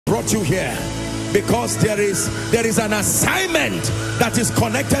brought you here because there is an assignment that is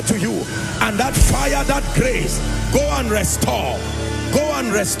connected to you, and that fire, that grace, go and restore. Go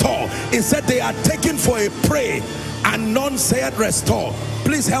and restore. It said they are taken for a prey and none said restore.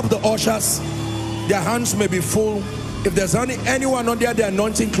 Please help the ushers. Their hands may be full. If there's anyone under the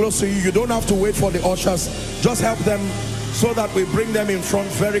anointing close to you, you don't have to wait for the ushers. Just help them so that we bring them in front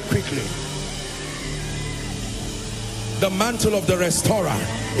very quickly. The mantle of the restorer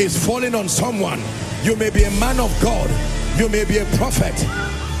is falling on someone. You may be a man of God. You may be a prophet.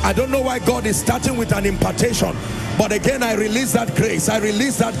 I don't know why God is starting with an impartation. But again, I release that grace. I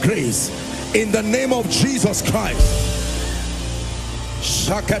release that grace in the name of Jesus Christ.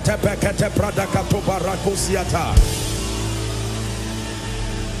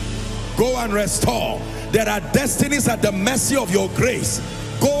 Go and restore. There are destinies at the mercy of your grace.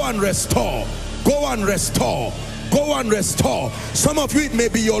 Go and restore. Go and restore. Go and restore. Some of you, it may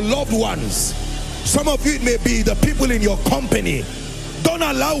be your loved ones. Some of you, it may be the people in your company. Don't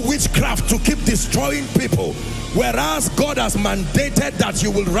allow witchcraft to keep destroying people, whereas God has mandated that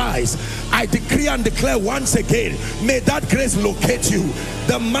you will rise. I decree and declare once again, may that grace locate you.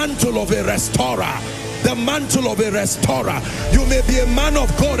 The mantle of a restorer. The mantle of a restorer. You may be a man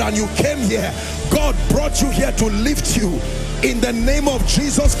of God and you came here. God brought you here to lift you. In the name of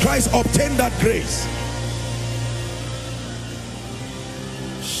Jesus Christ, obtain that grace.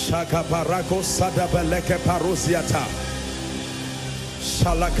 Shaka parako sadabeleke parusiata.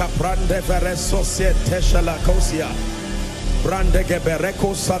 Shalaka brande veresosiete shalakosia. Brande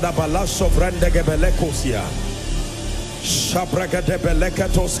gebereko sadabalaso brande gebelekosia. Shabraga de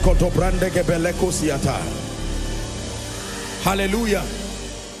belekatos koto brande gebelekosiata. Hallelujah.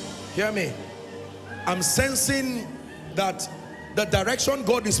 Hear me. I'm sensing that the direction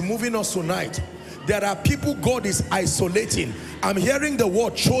God is moving us tonight, there are people God is isolating. I'm hearing the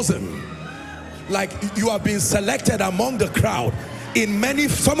word chosen. Like you have been selected among the crowd. In many,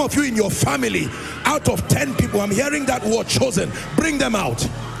 some of you in your family, out of 10 people, I'm hearing that word chosen. Bring them out.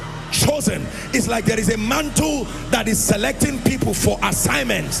 Chosen. It's like there is a mantle that is selecting people for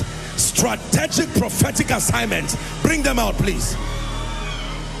assignments. Strategic prophetic assignments. Bring them out, please.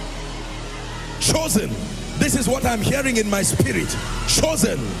 Chosen. This is what I'm hearing in my spirit.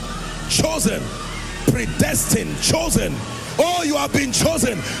 Chosen. Chosen. Predestined. Chosen. Oh, you have been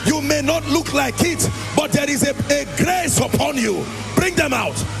chosen. You may not look like it, but there is a grace upon you. Bring them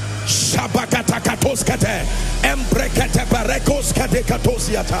out.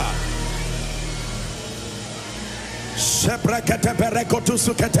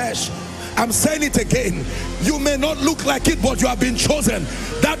 I'm saying it again. You may not look like it, but you have been chosen.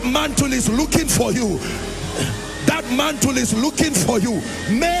 That mantle is looking for you. That mantle is looking for you,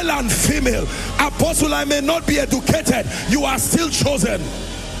 male and female. Apostle, I may not be educated. You are still chosen.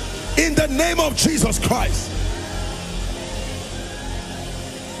 In the name of Jesus Christ.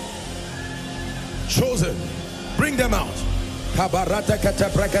 Chosen. Bring them out.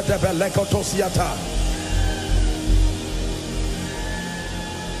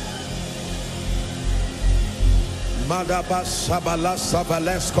 Madaba sabala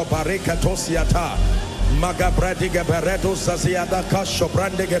sabalesko barikatosiata. Magabradiga beredo zaziada kasho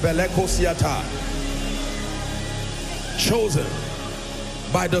brandege belekosiata. Chosen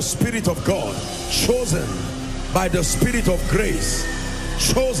by the Spirit of God. Chosen by the Spirit of grace.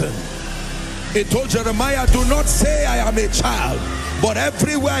 Chosen. He told Jeremiah, do not say I am a child, but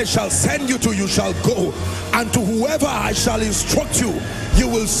everywhere I shall send you to, you shall go, and to whoever I shall instruct you, you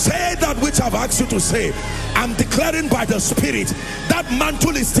will say that which I've asked you to say. I'm declaring by the Spirit, that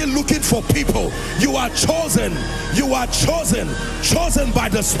mantle is still looking for people. You are chosen. You are chosen. Chosen by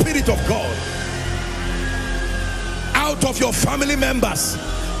the Spirit of God. Out of your family members,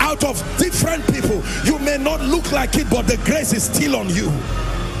 out of different people, you may not look like it, but the grace is still on you.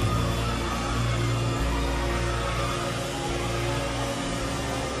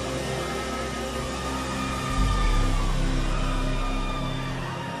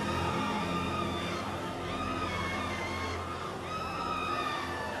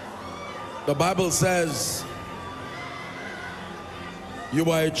 The Bible says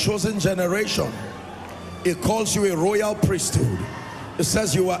you are a chosen generation. It calls you a royal priesthood. It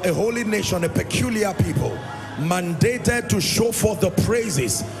says you are a holy nation, a peculiar people, mandated to show forth the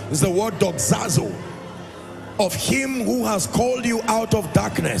praises, is the word doxazo, of him who has called you out of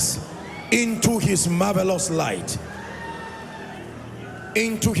darkness into his marvelous light.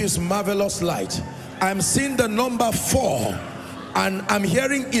 Into his marvelous light. I'm seeing the number 4. And I'm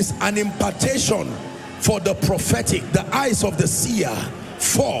hearing is an impartation for the prophetic, the eyes of the seer.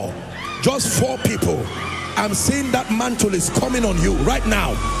 4, just 4 people. I'm seeing that mantle is coming on you right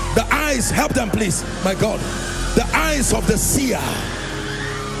now. The eyes, help them please, my God. The eyes of the seer.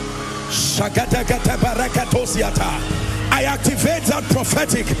 I activate that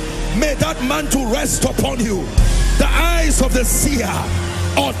prophetic. May that mantle rest upon you. The eyes of the seer,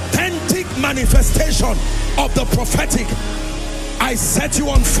 authentic manifestation of the prophetic. I set you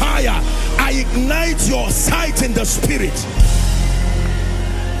on fire. I ignite your sight in the spirit.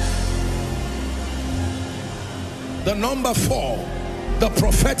 The number 4, the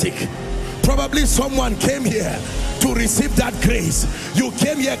prophetic. Probably someone came here to receive that grace. You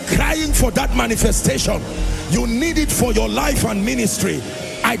came here crying for that manifestation. You need it for your life and ministry.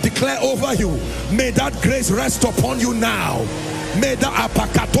 I declare over you, may that grace rest upon you now. May the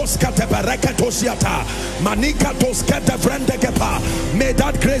may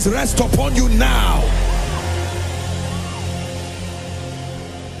that grace rest upon you now.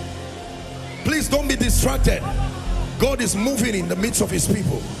 Please don't be distracted. God is moving in the midst of his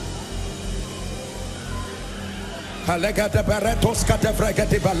people.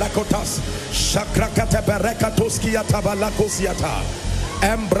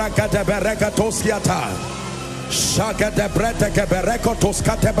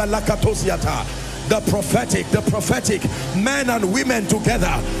 The prophetic, men and women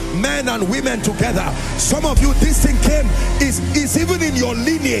together. Some of you, this thing came, is even in your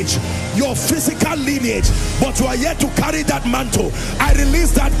lineage, your physical lineage, but you are yet to carry that mantle. I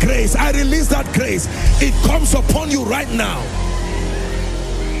release that grace. It comes upon you right now.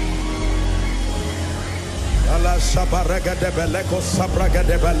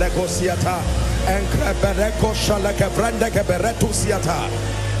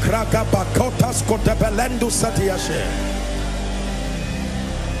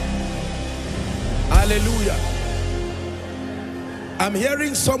 Hallelujah. I'm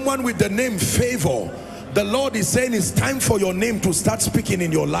hearing someone with the name Favor. The Lord is saying it's time for your name to start speaking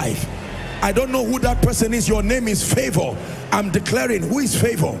in your life. I don't know who that person is. Your name is Favor. I'm declaring, who is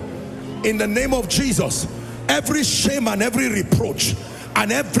Favor? In the name of Jesus, every shame and every reproach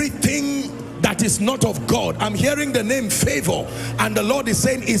and everything that is not of God, I'm hearing the name Favor, and the Lord is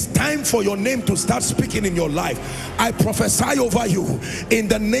saying it's time for your name to start speaking in your life. I prophesy over you in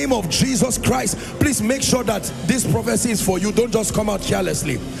the name of Jesus Christ. Please make sure that this prophecy is for you. Don't just come out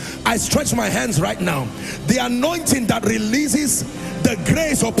carelessly. I stretch my hands right now. The anointing that releases the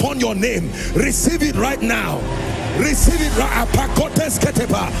grace upon your name, receive it right now. Receive it right.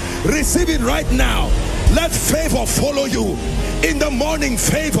 Receive it right now. Let favor follow you. In the morning,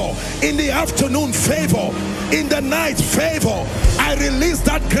 favor. In the afternoon, favor. In the night, favor. I release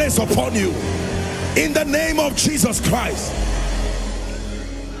that grace upon you in the name of Jesus Christ.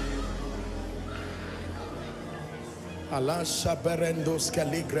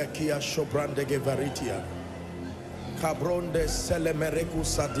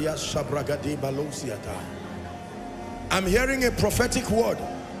 I'm hearing a prophetic word,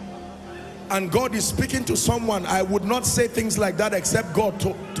 and God is speaking to someone. I would not say things like that except God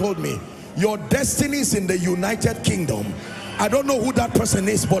told me. Your destiny is in the United Kingdom. I don't know who that person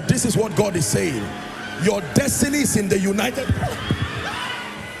is, but this is what God is saying. Your destiny is in the United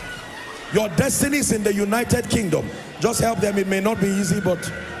Kingdom. Just help them. It may not be easy, but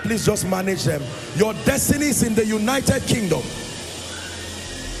please just manage them. Your destiny is in the United Kingdom.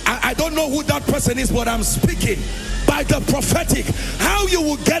 I don't know who that person is, but I'm speaking by the prophetic. How you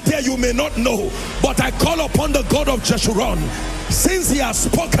will get there you may not know, but I call upon the God of Jeshurun. Since he has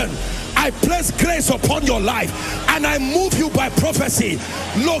spoken, I place grace upon your life, and I move you by prophecy.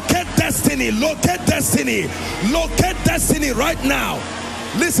 Locate destiny, locate destiny, locate destiny right now.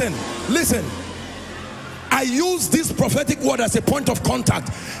 Listen, listen. I use this prophetic word as a point of contact.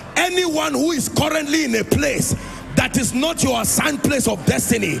 Anyone who is currently in a place that is not your assigned place of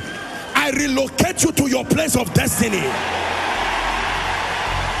destiny, I relocate you to your place of destiny.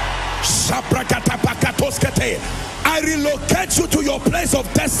 I relocate you to your place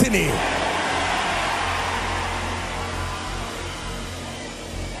of destiny.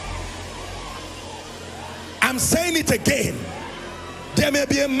 I'm saying it again. There may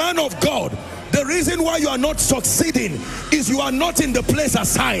be a man of God. The reason why you are not succeeding is you are not in the place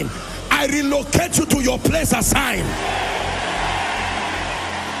assigned. I relocate you to your place assigned.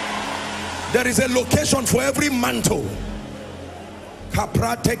 There is a location for every mantle.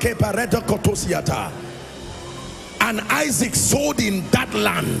 And Isaac sowed in that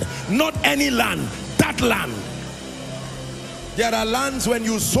land, not any land, that land. There are lands when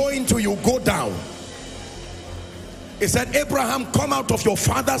you sow into, you go down. He said, Abraham, come out of your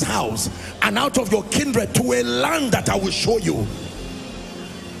father's house and out of your kindred to a land that I will show you.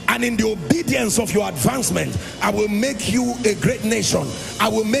 and in the obedience of your advancement, I will make you a great nation. I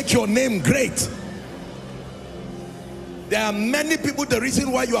will make your name great. There are many people, the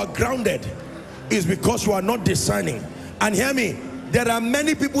reason why you are grounded is because you are not discerning. And hear me, there are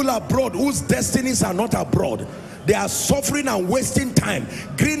many people abroad whose destinies are not abroad. They are suffering and wasting time.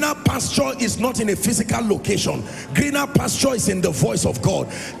 Greener pasture is not in a physical location. Greener pasture is in the voice of God.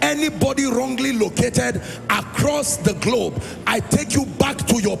 Anybody wrongly located across the globe, I take you back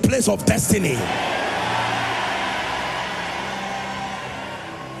to your place of destiny.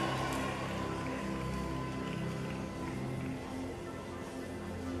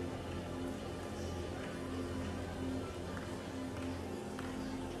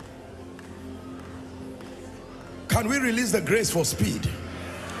 Can we release the grace for speed?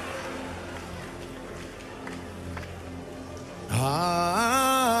 Adonai.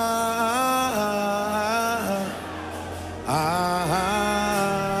 Adonai.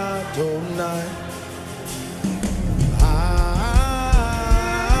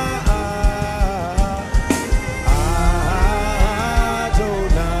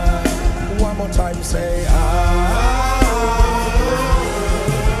 One more time, say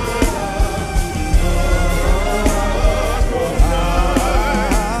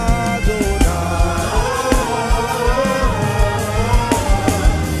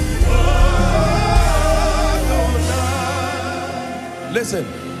Listen,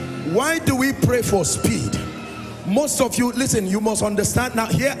 why do we pray for speed? Most of you, listen, you must understand. Now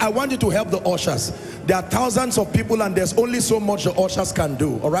here, I want you to help the ushers. There are thousands of people and there's only so much the ushers can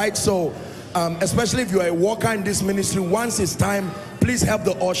do, all right? So, especially if you are a worker in this ministry, once it's time, please help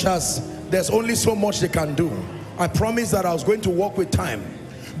the ushers. There's only so much they can do. I promised that I was going to work with time.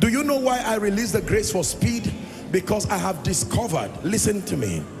 Do you know why I release the grace for speed? Because I have discovered, listen to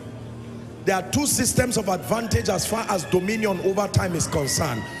me, there are two systems of advantage as far as dominion over time is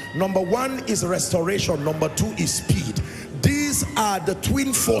concerned. Number one is restoration. Number two is speed. These are the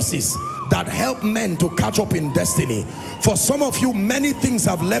twin forces that help men to catch up in destiny. For some of you, many things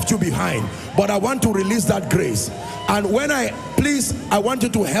have left you behind, but I want to release that grace. And when I want you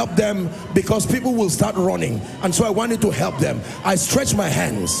to help them, because people will start running, and so I want you to help them. I stretch my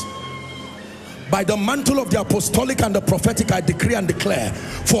hands. By the mantle of the apostolic and the prophetic, I decree and declare,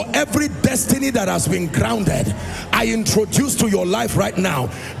 for every destiny that has been grounded, I introduce to your life right now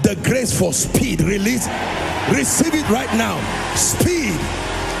the grace for speed. Release, receive it right now. Speed,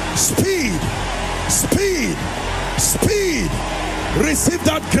 speed, speed, speed. Receive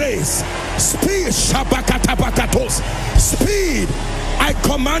that grace. Speed, shabakatabakatos. Speed. I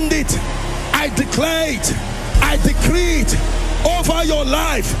command it, I declare it, I decree it over your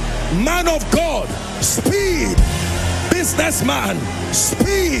life. Man of God, speed. Businessman,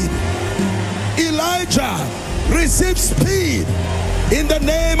 speed. Elijah, receive speed in the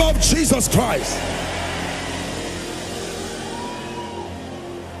name of Jesus Christ.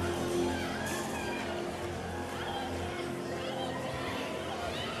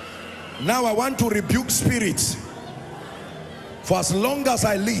 Now I want to rebuke spirits. For as long as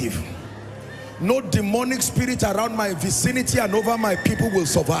I live, no demonic spirit around my vicinity and over my people will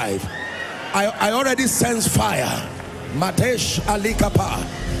survive. I already sense fire. Matesh Alikapa.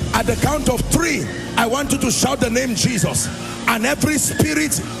 At the count of 3, I want you to shout the name Jesus. And every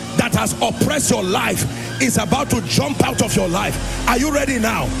spirit that has oppressed your life is about to jump out of your life. Are you ready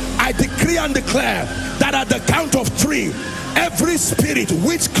now? I decree and declare that at the count of 3, every spirit,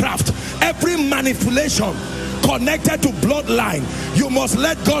 witchcraft, every manipulation connected to bloodline, you must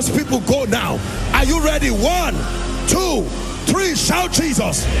let God's people go now. Are you ready? 1, 2, 3. Shout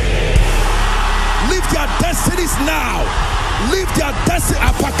Jesus. Live their destinies now. Live their destiny.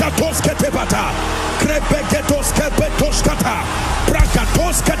 Apakatos ketebata, krebegetos kebetoskata,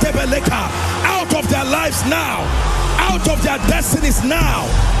 brakatos ketebeleka. Out of their lives now. Out of their destinies now.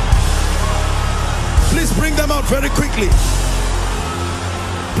 Please bring them out very quickly.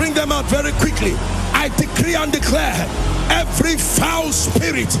 Bring them out very quickly. I decree and declare, every foul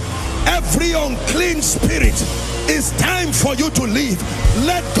spirit, every unclean spirit, it's time for you to leave.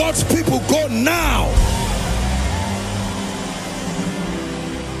 Let God's people go now.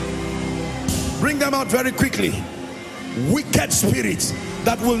 Bring them out very quickly. Wicked spirits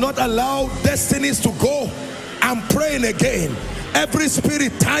that will not allow destinies to go. I'm praying again. Every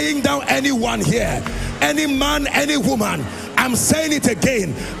spirit tying down anyone here, any man, any woman, I'm saying it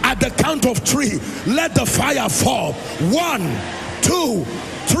again. At the count of 3, let the fire fall. 1, 2,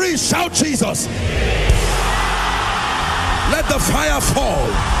 3. Shout Jesus. Let the fire fall.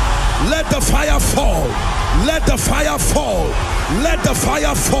 Let the fire fall. Let the fire fall. Let the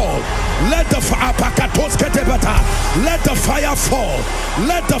fire fall. Let the fire let the fire fall.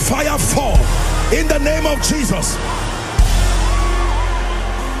 Let the fire fall in the name of Jesus.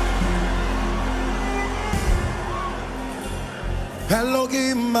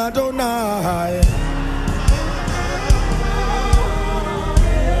 Elohim Adonai.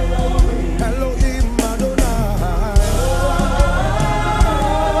 Elohim Adonai.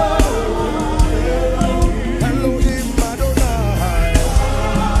 Elohim Adonai.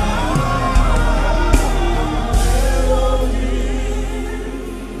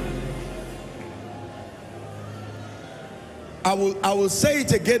 I will say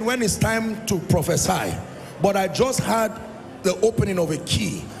it again when it's time to prophesy, but I just had the opening of a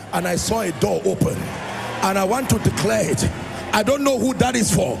key and I saw a door open, and I want to declare it. I don't know who that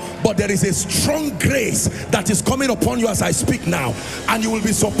is for, but there is a strong grace that is coming upon you as I speak now, and you will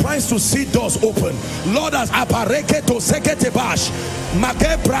be surprised to see doors open. Lord, as apareke to sekete bash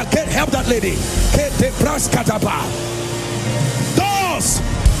make bracket, help that lady. Doors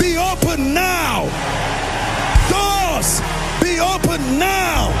be open now. Doors be open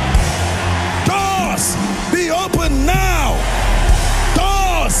now. Doors be open now.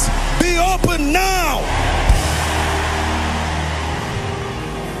 Doors be open now.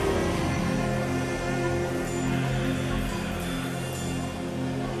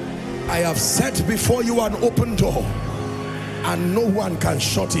 I have set before you an open door, and no one can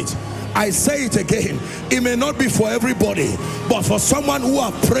shut it. I say it again, it may not be for everybody, but for someone who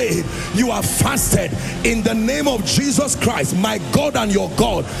have prayed, you have fasted in the name of Jesus Christ, my God and your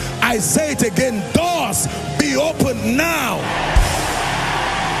God. I say it again, doors be open now.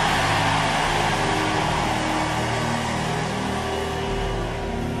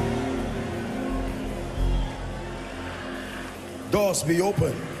 Doors be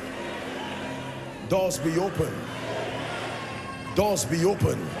open. Doors be open. Doors be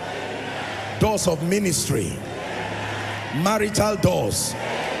open. Doors of ministry, marital doors,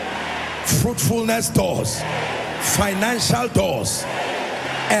 fruitfulness doors, financial doors,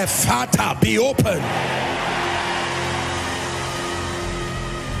 Ephata, be open.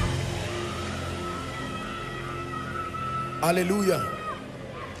 Hallelujah.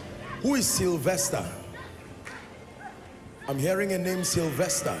 Who is Sylvester? I'm hearing a name,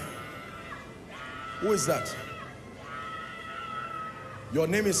 Sylvester. Who is that? Your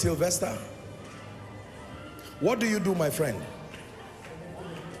name is Sylvester? What do you do, my friend?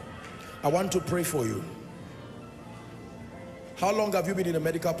 I want to pray for you. How long have you been in a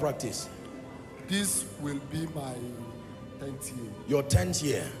medical practice? This will be my 10th year. Your 10th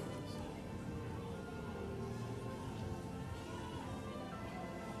year.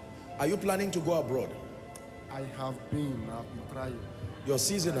 Are you planning to go abroad? I've been trying. Your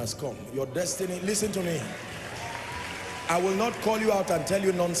season has come. Your destiny, listen to me. I will not call you out and tell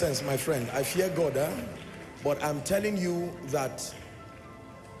you nonsense, my friend. I fear God, but I'm telling you that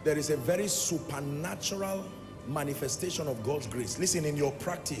there is a very supernatural manifestation of God's grace. Listen, in your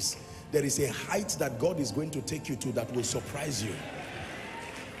practice, there is a height that God is going to take you to that will surprise you.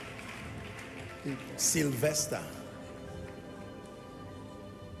 Sylvester.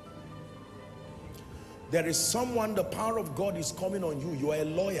 There is someone, the power of God is coming on you. You are a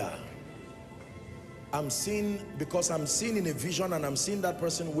lawyer. I'm seeing, because I'm seeing in a vision, and I'm seeing that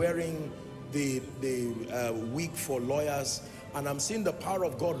person wearing the wig for lawyers, and I'm seeing the power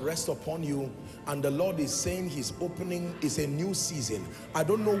of God rest upon you, and the Lord is saying he's opening, it's a new season. I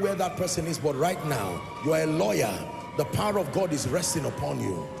don't know where that person is, but right now, you are a lawyer. The power of God is resting upon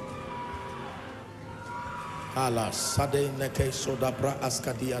you.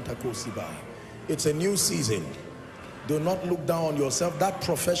 It's a new season. Do not look down on yourself. That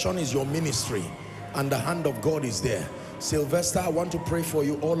profession is your ministry, and the hand of God is there. Sylvester, I want to pray for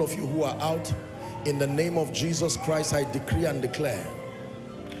you, all of you who are out. In the name of Jesus Christ, I decree and declare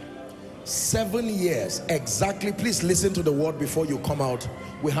 7 years exactly. Please listen to the word before you come out.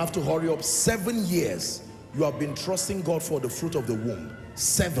 We have to hurry up. 7 years you have been trusting God for the fruit of the womb.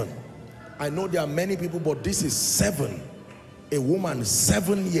 7. I know there are many people, but this is 7. A woman,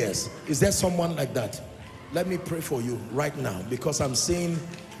 7 years. Is there someone like that? Let me pray for you right now, because I'm saying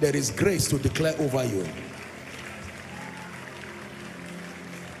there is grace to declare over you.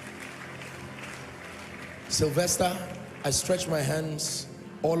 Sylvester, I stretch my hands,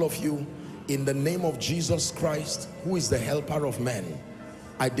 all of you, in the name of Jesus Christ, who is the helper of men.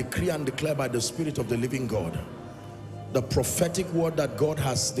 I decree and declare by the Spirit of the living God, the prophetic word that God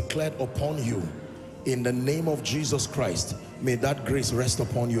has declared upon you, in the name of Jesus Christ, may that grace rest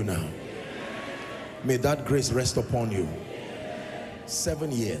upon you now. May that grace rest upon you. 7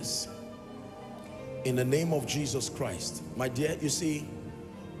 years. In the name of Jesus Christ. My dear, you see,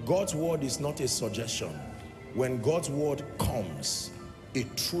 God's word is not a suggestion. When God's word comes,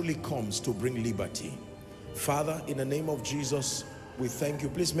 it truly comes to bring liberty. Father, in the name of Jesus, we thank you.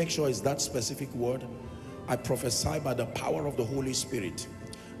 Please make sure it's that specific word. I prophesy by the power of the Holy Spirit,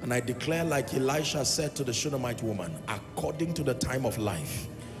 and I declare, like Elisha said to the Shunammite woman, according to the time of life.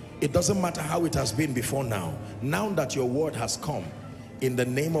 It doesn't matter how it has been before now. Now that your word has come, in the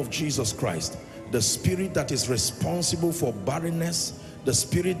name of Jesus Christ, the spirit that is responsible for barrenness, the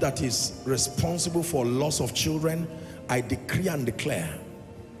spirit that is responsible for loss of children, I decree and declare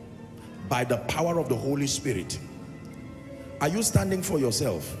by the power of the Holy Spirit. Are you standing for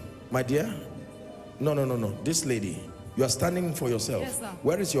yourself, my dear? No. This lady, you are standing for yourself. Yes, sir.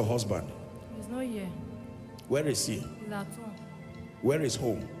 Where is your husband? He's not here. Where is he? He's at home. Where is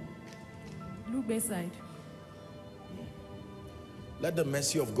home? Look beside. Let the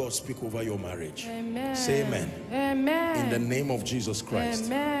mercy of God speak over your marriage. Amen. Say amen. Amen. In the name of Jesus Christ.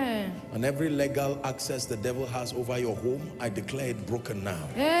 Amen. And every legal access the devil has over your home, I declare it broken now.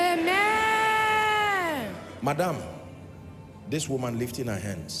 Amen. Madam, this woman lifting her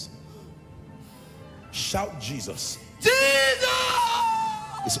hands. Shout Jesus. Jesus!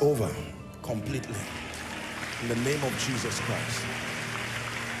 It's over completely. In the name of Jesus Christ.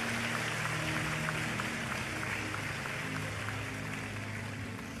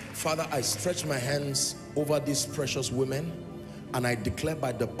 Father, I stretch my hands over these precious women, and I declare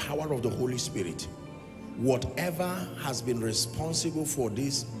by the power of the Holy Spirit, whatever has been responsible for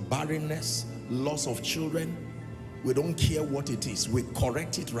this barrenness, loss of children, we don't care what it is, we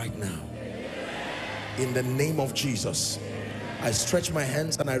correct it right now. In the name of Jesus, I stretch my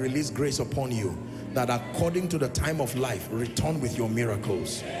hands and I release grace upon you, that according to the time of life, return with your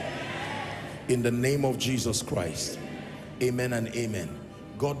miracles. In the name of Jesus Christ. Amen and amen.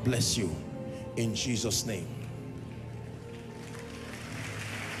 God bless you in Jesus' name.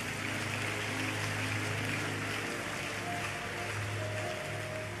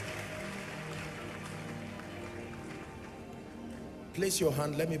 Place your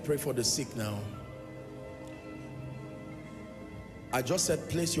hand. Let me pray for the sick now. I just said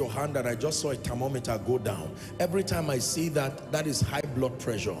place your hand, and I just saw a thermometer go down. Every time I see that, that is high blood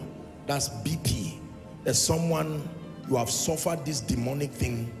pressure. That's BP. There's someone, you have suffered this demonic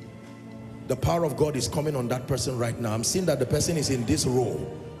thing. The power of God is coming on that person right now. I'm seeing that the person is in this row.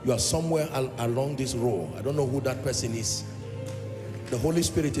 You are somewhere along this row. I don't know who that person is. The Holy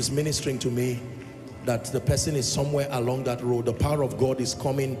Spirit is ministering to me that the person is somewhere along that row. The power of God is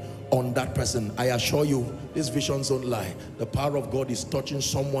coming on that person. I assure you, these visions don't lie. The power of God is touching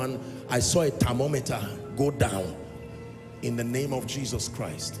someone. I saw a thermometer go down in the name of Jesus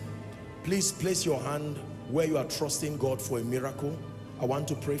Christ. Please place your hand where you are trusting God for a miracle. I want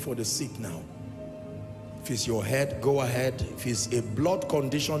to pray for the sick now. If it's your head, go ahead. If it's a blood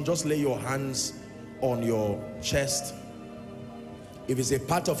condition, just lay your hands on your chest. If it's a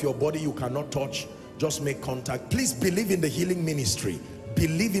part of your body you cannot touch, just make contact. Please believe in the healing ministry.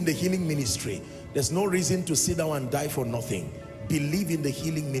 Believe in the healing ministry. There's no reason to sit down and die for nothing. Believe in the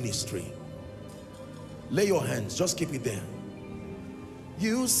healing ministry. Lay your hands, just keep it there.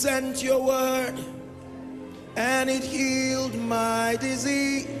 You sent your word and it healed my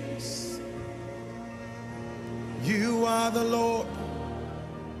disease. You are the Lord,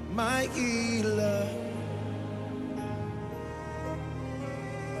 my healer.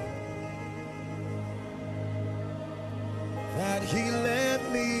 That he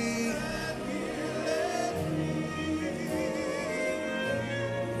led me.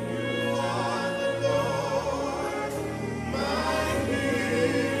 You are the Lord, my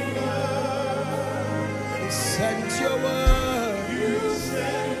healer. He sent your word. You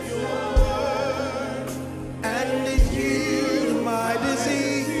sent your word, and it healed my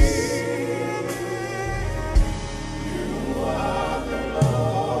disease. You are the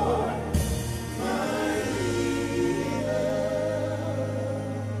Lord, my healer.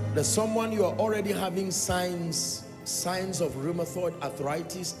 There's someone, you are already having signs of rheumatoid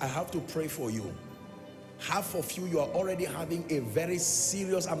arthritis. I have to pray for you. Half of you, you are already having a very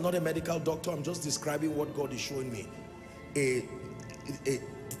serious, I'm not a medical doctor, I'm just describing what God is showing me. A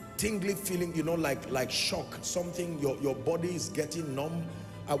tingly feeling, you know, like shock, something, your body is getting numb.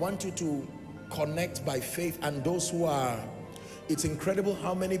 I want you to connect by faith. And those who are, it's incredible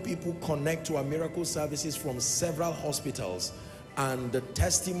how many people connect to our miracle services from several hospitals, and the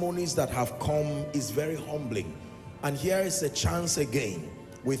testimonies that have come is very humbling. And here is a chance again.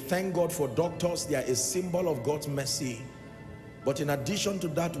 We thank God for doctors. They are a symbol of God's mercy. But in addition to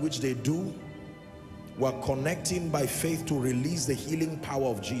that which they do, We're connecting by faith to release the healing power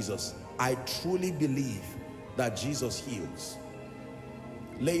of Jesus. I truly believe that Jesus heals.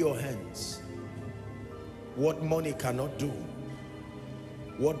 Lay your hands. What money cannot do,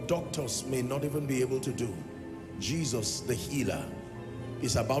 what doctors may not even be able to do, Jesus the healer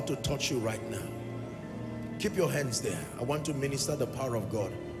is about to touch you right now. Keep your hands there. I want to minister the power of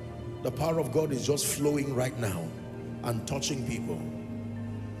God. The power of God is just flowing right now and touching people.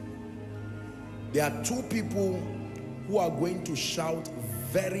 There are two people who are going to shout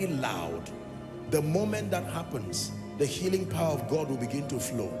very loud. The moment that happens, the healing power of God will begin to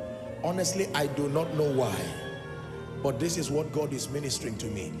flow. Honestly, I do not know why, but this is what God is ministering to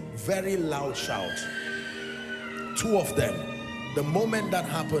me. Very loud shout. Two of them. The moment that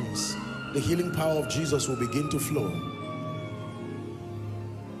happens, the healing power of Jesus will begin to flow.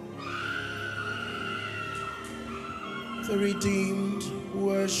 The redeemed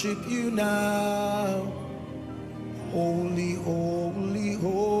worship you now. Holy, holy,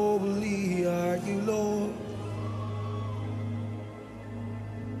 holy are you, Lord.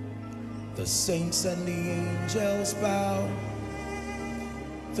 The saints and the angels bow.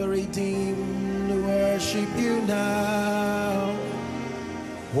 The redeemed worship you now.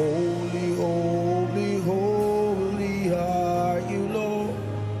 Holy, holy, holy are you, Lord.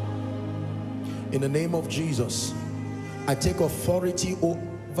 In the name of Jesus, I take authority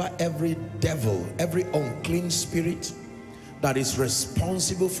over every devil, every unclean spirit that is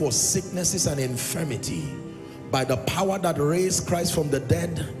responsible for sicknesses and infirmity. By the power that raised Christ from the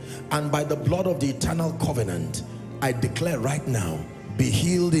dead and by the blood of the eternal covenant, I declare right now, be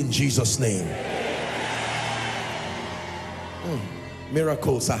healed in Jesus' name.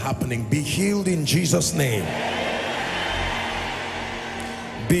 Miracles are happening. Be healed in Jesus' name.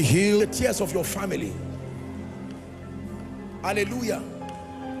 Be healed. The tears of your family. Hallelujah.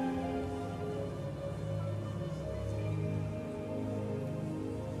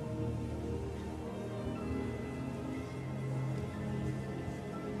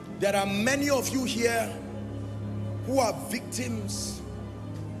 There are many of you here who are victims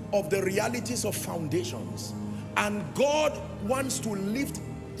of the realities of foundations, and God wants to lift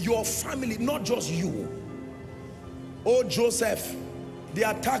your family, not just you. Oh Joseph, the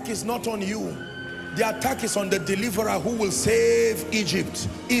attack is not on you. The attack is on the deliverer who will save Egypt,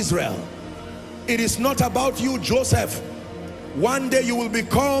 Israel. It is not about you, Joseph. One day you will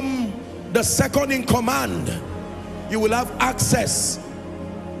become the second in command. You will have access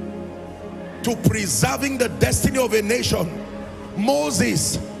to preserving the destiny of a nation.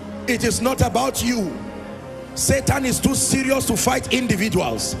 Moses, it is not about you. Satan is too serious to fight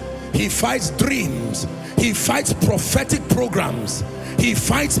individuals. He fights dreams. He fights prophetic programs. He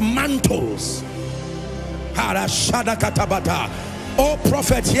fights mantles. Oh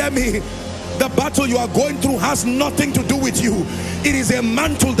prophet, hear me. The battle you are going through has nothing to do with you. It is a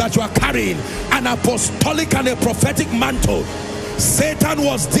mantle that you are carrying, an apostolic and a prophetic mantle. Satan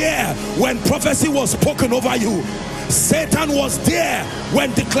was there when prophecy was spoken over you. Satan was there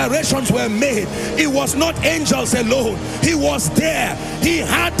when declarations were made. It was not angels alone. He was there. He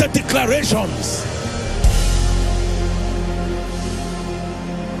had the declarations.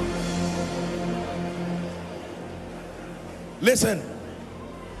 Listen,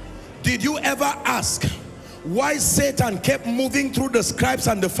 did you ever ask why Satan kept moving through the scribes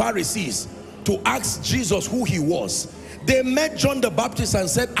and the Pharisees to ask Jesus who he was? They met John the Baptist and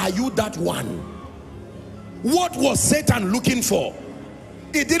said, are you that one? What was Satan looking for?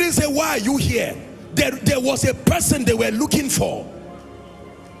 He didn't say, why are you here? There was a person they were looking for.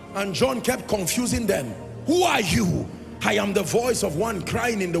 And John kept confusing them. Who are you? I am the voice of one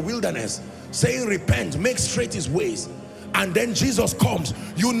crying in the wilderness, saying, repent, make straight his ways. And then Jesus comes.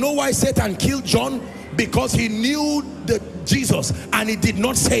 You know why Satan killed John? Because he knew Jesus and he did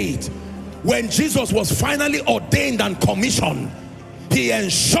not say it. When Jesus was finally ordained and commissioned, he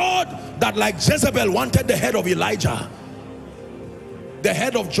ensured that, like Jezebel wanted the head of Elijah, the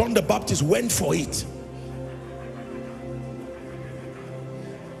head of John the Baptist went for it.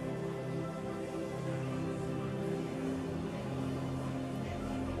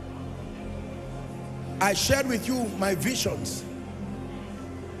 I shared with you my visions.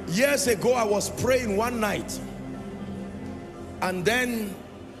 Years ago, I was praying one night, and then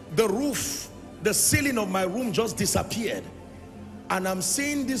the roof, the ceiling of my room just disappeared. And I'm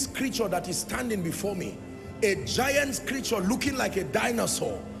seeing this creature that is standing before me. A giant creature looking like a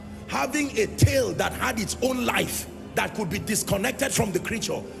dinosaur, having a tail that had its own life, that could be disconnected from the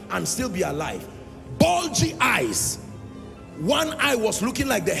creature and still be alive. Bulgy eyes. One eye was looking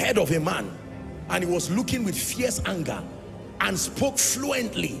like the head of a man, and he was looking with fierce anger and spoke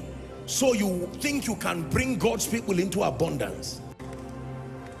fluently. so you think you can bring God's people into abundance.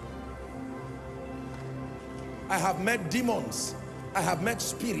 I have met demons. I have met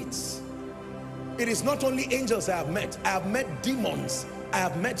spirits. It is not only angels I have met demons. I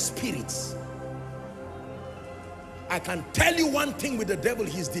have met spirits. I can tell you one thing with the devil: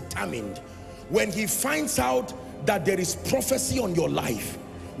 he's determined. When he finds out that there is prophecy on your life,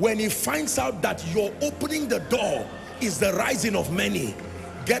 when he finds out that you're opening the door is the rising of many,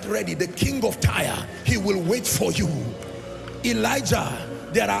 get ready. The king of Tyre, he will wait for you. Elijah,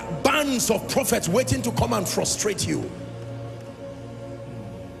 there are bands of prophets waiting to come and frustrate you.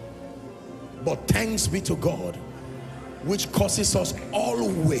 But thanks be to God, which causes us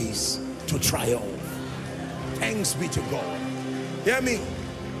always to triumph. Thanks be to God. Hear me.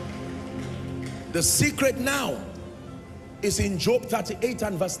 The secret now is in Job 38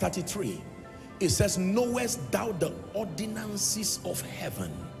 and verse 33. It says, knowest thou the ordinances of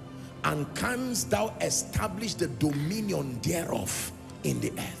heaven, and canst thou establish the dominion thereof in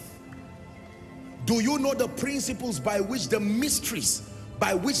the earth? Do you know the principles by which, the mysteries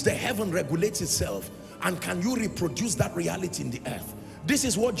by which the heaven regulates itself, and can you reproduce that reality in the earth? This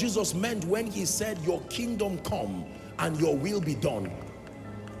is what Jesus meant when he said, your kingdom come and your will be done.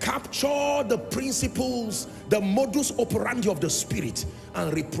 Capture the principles, the modus operandi of the spirit,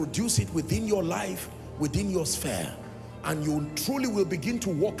 and reproduce it within your life, within your sphere, and you truly will begin to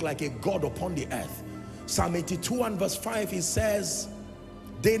walk like a God upon the earth. Psalm 82 and verse 5, it says,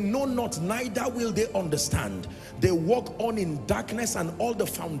 they know not, neither will they understand. They walk on in darkness, and all the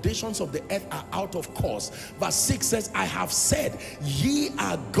foundations of the earth are out of course. Verse 6 says, I have said, ye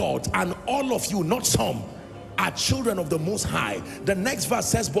are God, and all of you, not some, are children of the Most High. The next verse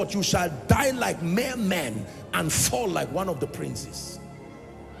says, but you shall die like mere men and fall like one of the princes.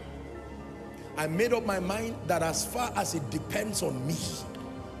 I made up my mind that as far as it depends on me,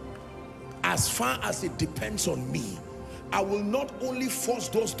 as far as it depends on me, I will not only force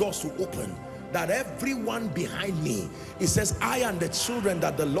those doors to open, that everyone behind me, it says, I and the children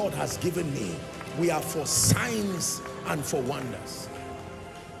that the Lord has given me, we are for signs and for wonders.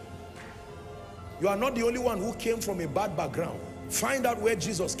 You are not the only one who came from a bad background. Find out where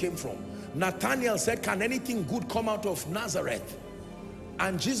Jesus came from. Nathanael said, can anything good come out of Nazareth?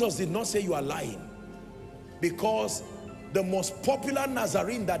 And Jesus did not say you are lying, because the most popular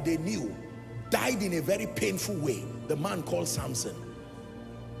Nazarene that they knew died in a very painful way, the man called Samson.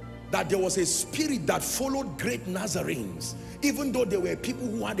 That there was a spirit that followed great Nazarenes, even though they were people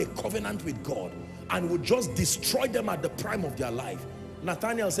who had a covenant with God, and would just destroy them at the prime of their life.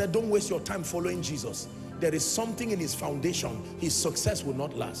 Nathanael said, don't waste your time following Jesus. There is something in his foundation. His success will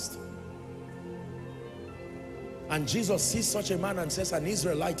not last. And Jesus sees such a man and says, an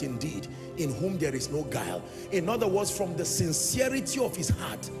Israelite indeed, in whom there is no guile. In other words, from the sincerity of his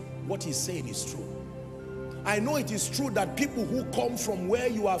heart, what he's saying is true. I know it is true that people who come from where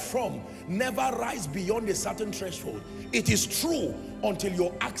you are from never rise beyond a certain threshold. It is true until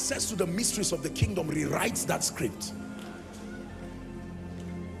your access to the mysteries of the kingdom rewrites that script.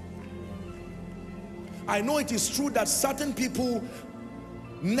 I know it is true that certain people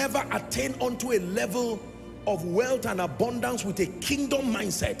never attain onto a level of wealth and abundance with a kingdom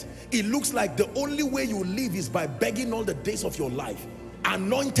mindset. It looks like the only way you live is by begging all the days of your life.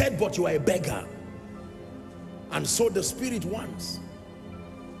 Anointed, but you are a beggar. And so the Spirit wants.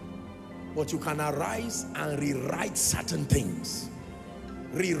 But you can arise and rewrite certain things.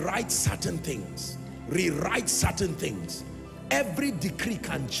 Rewrite certain things. Rewrite certain things. Every decree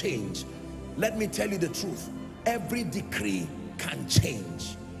can change. Let me tell you the truth. Every decree can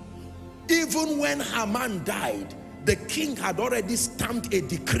change. Even when Haman died, the king had already stamped a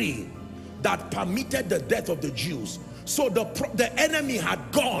decree that permitted the death of the Jews. So the enemy had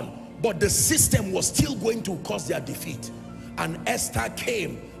gone, but the system was still going to cause their defeat. And Esther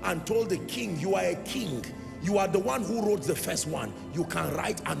came and told the king, you are a king. You are the one who wrote the first one. You can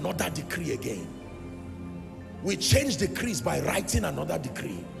write another decree again. We change decrees by writing another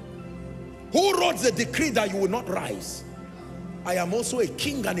decree. Who wrote the decree that you will not rise? I am also a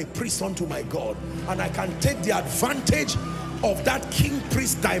king and a priest unto my God, and I can take the advantage of that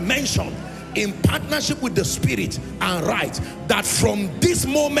king-priest dimension in partnership with the Spirit and write that from this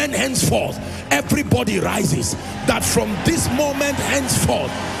moment henceforth everybody rises. That from this moment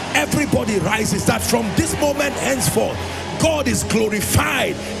henceforth everybody rises. That from this moment henceforth God is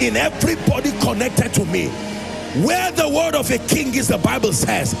glorified in everybody connected to me. Where the word of a king is, the Bible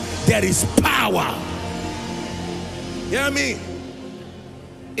says, there is power. Hear me?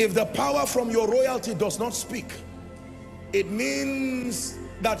 If the power from your royalty does not speak, it means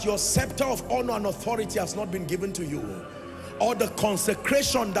that your scepter of honor and authority has not been given to you. or the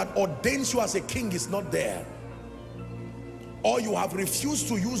consecration that ordains you as a king is not there, or you have refused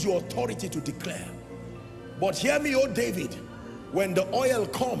to use your authority to declare. But hear me, O David, when the oil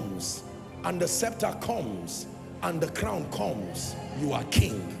comes and the scepter comes and the crown comes, you are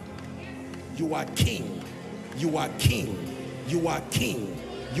king. You are king. You are king. You are king.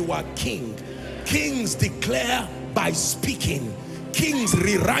 You are king. Kings declare by speaking. Kings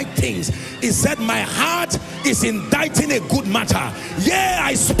rewrite things. He said, my heart is inditing a good matter. Yeah,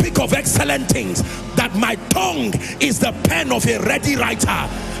 I speak of excellent things, that my tongue is the pen of a ready writer.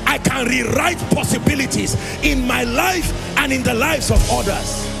 I can rewrite possibilities in my life and in the lives of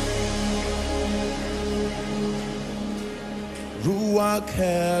others. Ruach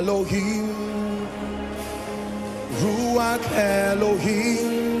Elohim, Ruach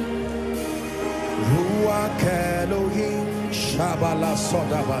Elohim, Ruach Elohim, Shabala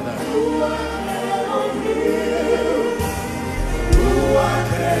Sodabada. Ruach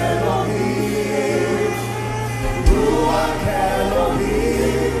Elohim, Ruach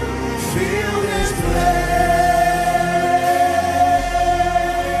Elohim, fill this place.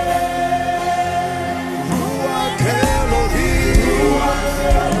 Ruach Elohim, Ruach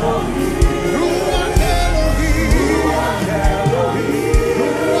Elohim, Ruach Elohim, Ruach Elohim,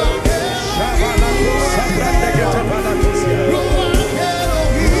 Ruach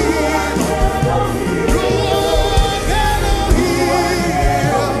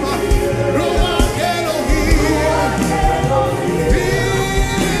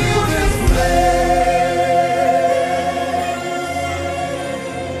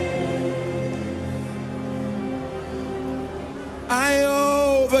I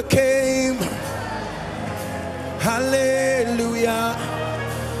overcame. Hallelujah.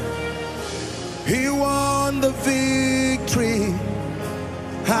 He won the victory.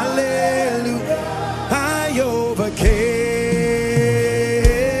 Hallelujah. I overcame.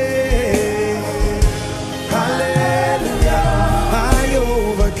 Hallelujah. I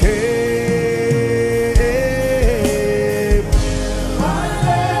overcame.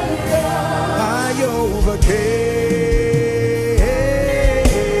 Hallelujah. I overcame.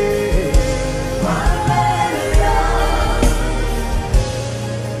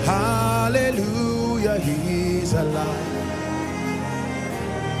 Hallelujah. He's alive.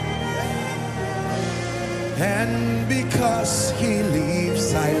 And because he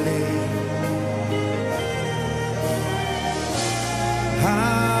lives, I live.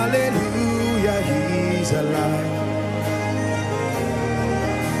 Hallelujah, he's alive.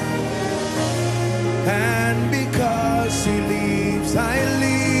 And because he lives, I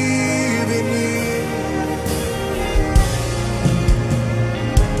live in him.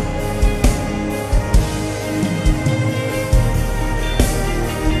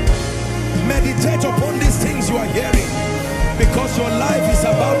 Meditate upon these things you are hearing, because your life is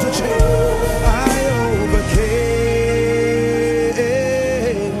about to change. I overcame.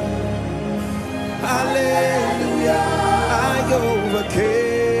 Hallelujah. I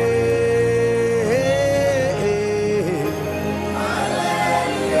overcame.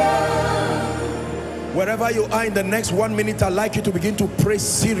 Hallelujah. Wherever you are in the next 1 minute, I'd like you to begin to pray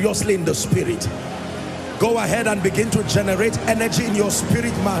seriously in the spirit. Go ahead and begin to generate energy in your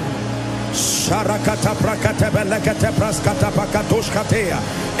spirit, man. Sharakata prakata belekate praskata pakatosh katea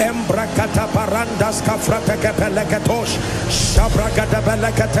embrakata parandas kafrata kepelekatosh shabrakata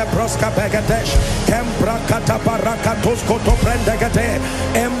belekate proska begadesh kembrakata parakatos koto prendegate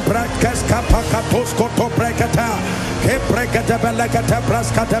embrakas kapakatos koto brekata kebrekata belekate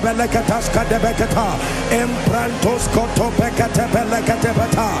praskata belekatas kadebekata embrantos koto bekate belekate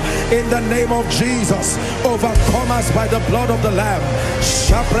bata. In the name of Jesus, overcome us by the blood of the Lamb.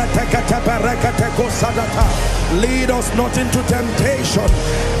 Lead us not into temptation,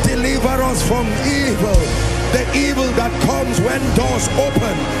 deliver us from evil. The evil that comes when doors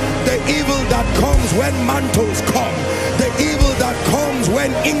open, the evil that comes when mantles come, the evil that comes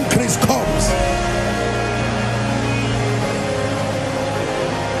when increase comes.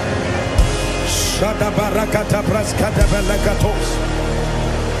 Shada barakata praskata belekatos.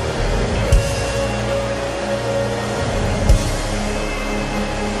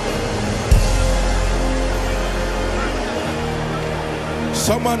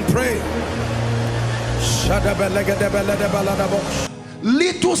 Someone pray.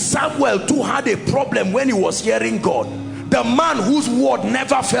 Little Samuel too had a problem when he was hearing God. The man whose word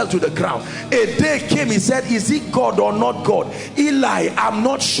never fell to the ground. A day came, he said, is it God or not God? Eli, I'm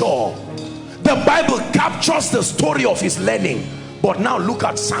not sure. The Bible captures the story of his learning. But now look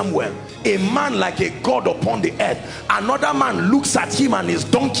at Samuel, a man like a god upon the earth. Another man looks at him and his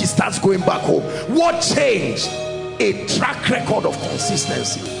donkey starts going back home. What changed? a track record of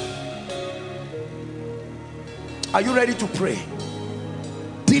consistency. Are you ready to pray?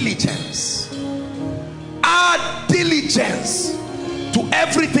 Diligence. Add diligence to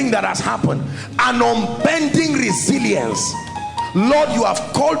everything that has happened. An unbending resilience. Lord, you have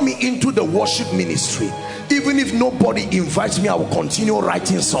called me into the worship ministry. Even if nobody invites me, I will continue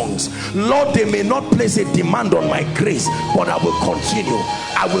writing songs. Lord, they may not place a demand on my grace, but I will continue.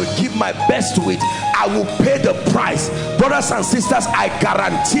 I will give my best to it. I will pay the price. Brothers and sisters, I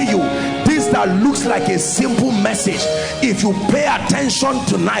guarantee you, this that looks like a simple message, if you pay attention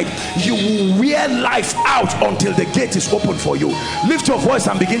tonight, you will wear life out until the gate is open for you. Lift your voice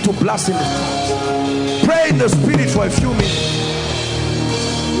and begin to blast in the tongues. Pray in the spirit for a few minutes.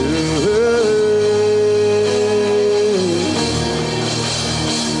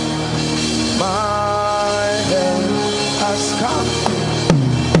 My help has come.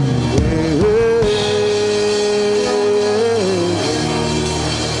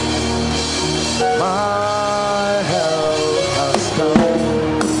 My help has come.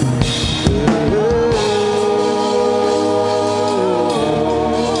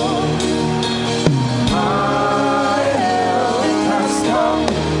 My help has come.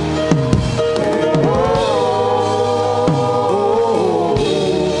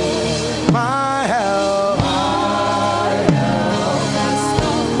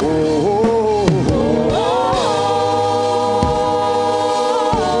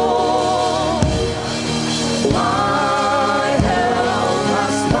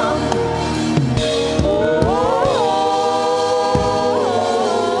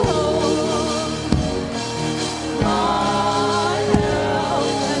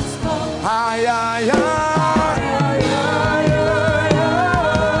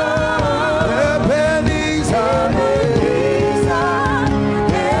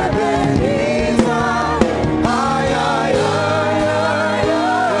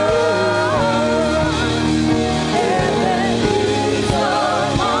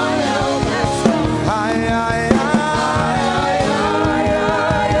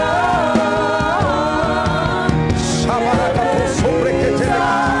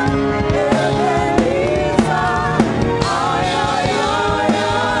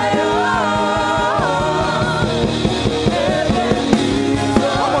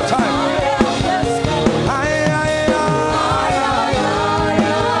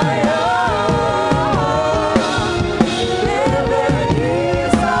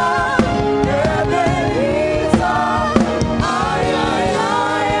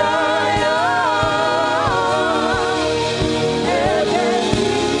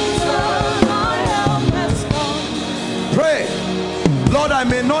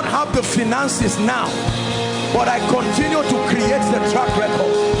 Finances now, but I continue to create the track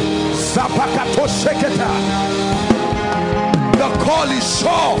record. The call is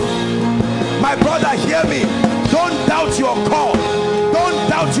sure. My brother, hear me. Don't doubt your call. Don't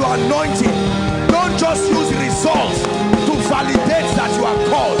doubt your anointing. Don't just use results to validate that you are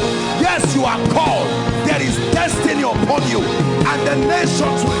called. Yes, you are called. There is destiny upon you, and the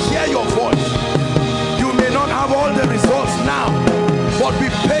nations will hear your voice. You may not have all the results now, but be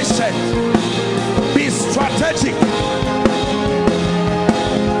patient, be strategic,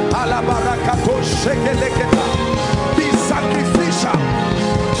 be sacrificial,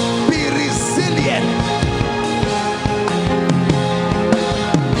 be resilient.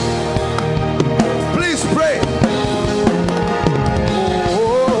 Please pray.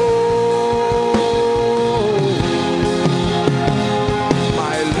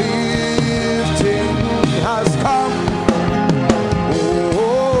 My lifting has come.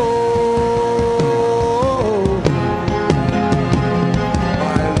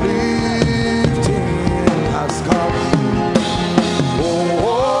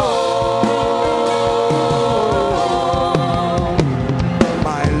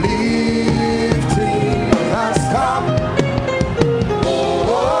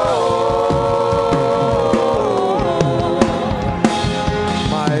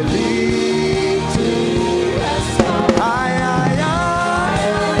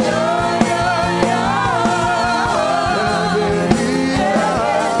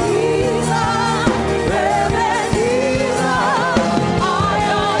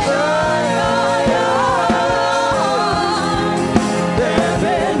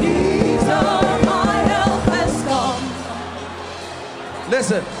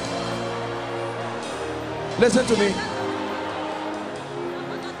 Listen. Listen to me.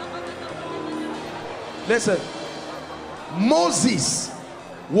 Listen. Moses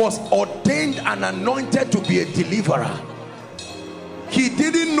was ordained and anointed to be a deliverer. He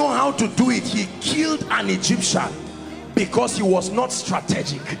didn't know how to do it. He killed an Egyptian. because he was not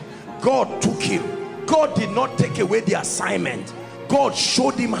strategic. God took him. God did not take away the assignment. God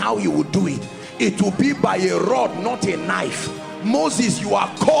showed him how he would do it. It will be by a rod, not a knife. Moses, you are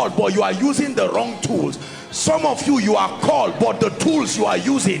called, but you are using the wrong tools. Some of you, you are called, but the tools you are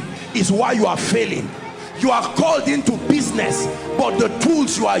using is why you are failing. You are called into business, but the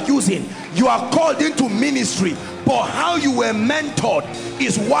tools you are using. You are called into ministry, but how you were mentored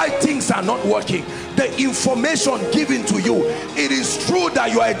is why things are not working. The information given to you, it is true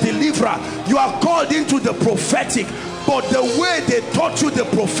that you are a deliverer. You are called into the prophetic, but the way they taught you the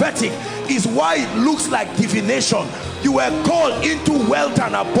prophetic is why it looks like divination. You were called into wealth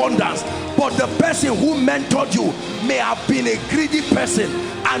and abundance, but the person who mentored you may have been a greedy person,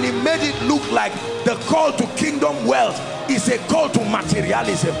 and it made it look like the call to kingdom wealth is a call to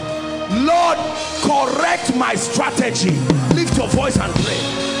materialism. Lord, correct my strategy. Lift your voice and pray.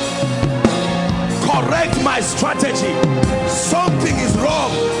 Correct my strategy. Something is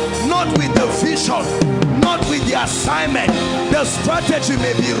wrong, not with the vision, not with the assignment. The strategy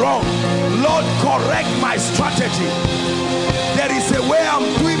may be wrong. Lord, correct my strategy. There is a way I'm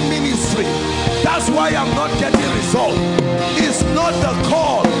doing ministry, that's why I'm not getting result. It's not the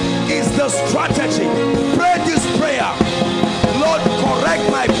call, it's the strategy. Pray this prayer. Lord, correct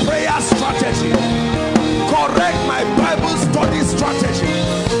my prayer strategy, correct my Bible study strategy,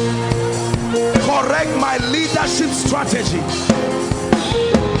 correct my leadership strategy.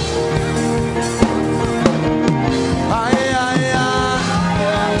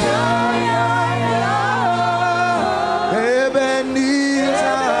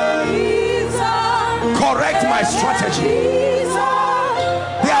 Correct my strategy.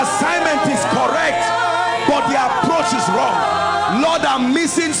 The assignment is correct, but the approach is wrong. Lord, I'm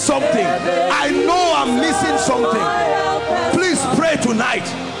missing something. I know I'm missing something. Please pray tonight.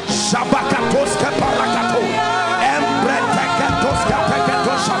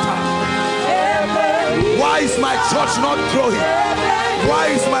 Why is my church not growing? Why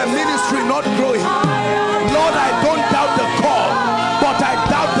is my ministry not growing? Lord, I don't doubt the call, but I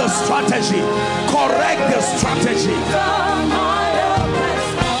doubt the strategy. Correct the strategy.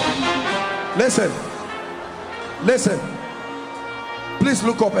 Listen, please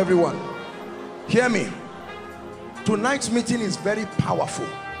look up, everyone. Hear me. Tonight's meeting is very powerful.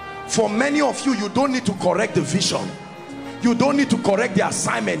 For many of you, you don't need to correct the vision, you don't need to correct the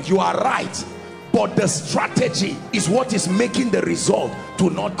assignment. You are right, but the strategy is what is making the result to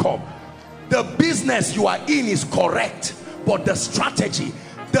not come. The business you are in is correct, but the strategy.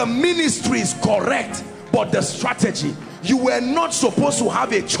 The ministry is correct, but the strategy. You were not supposed to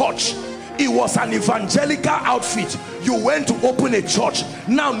have a church. It was an evangelical outfit. You went to open a church.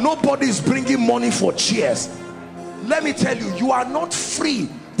 Now nobody is bringing money for chairs. Let me tell you, you are not free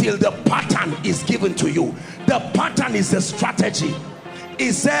till the pattern is given to you. The pattern is the strategy.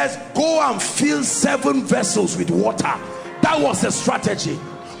 It says, go and fill 7 vessels with water. That was the strategy.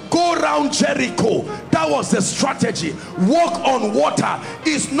 Go around Jericho. That was the strategy. Walk on water.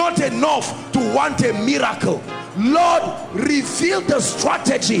 Is not enough to want a miracle. Lord, reveal the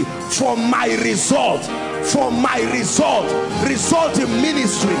strategy for my result. For my result. Result in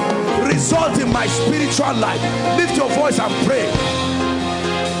ministry. Result in my spiritual life. Lift your voice and pray.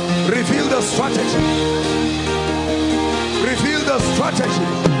 Reveal the strategy. Reveal the strategy.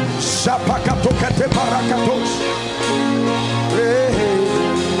 Shapakatokate parakatos.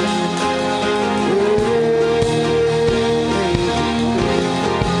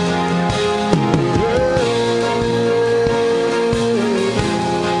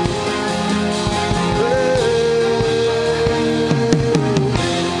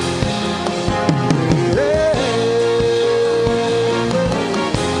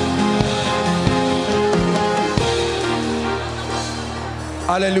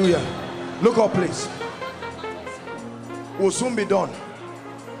 Hallelujah. Look up, please. We'll soon be done.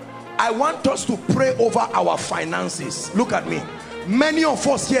 I want us to pray over our finances. Look at me. Many of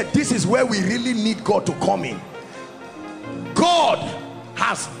us here, this is where we really need God to come in. God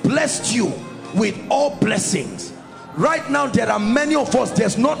has blessed you with all blessings. Right now, there are many of us,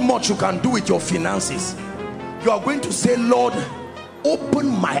 there's not much you can do with your finances. You are going to say, Lord, open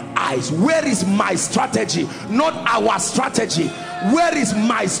my eyes. Where is my strategy? Not our strategy. Where is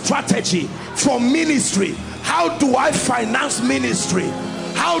my strategy for ministry? How do I finance ministry?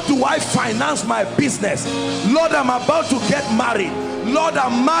 How do I finance my business? Lord, I'm about to get married. Lord,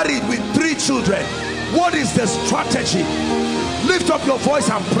 I'm married with 3 children. What is the strategy? Lift up your voice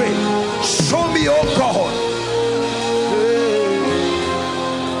and pray. Show me, oh God.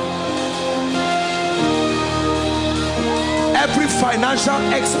 Every financial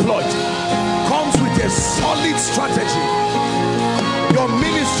exploit comes with a solid strategy. Your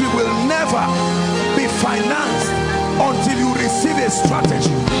ministry will never be financed until you receive a strategy.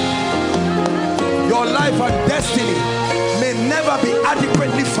 Your life and destiny may never be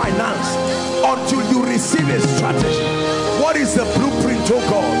adequately financed until you receive a strategy. What is the blueprint, oh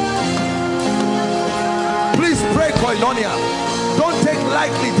God? Please pray koinonia. Don't take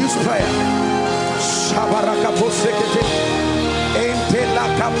lightly this prayer.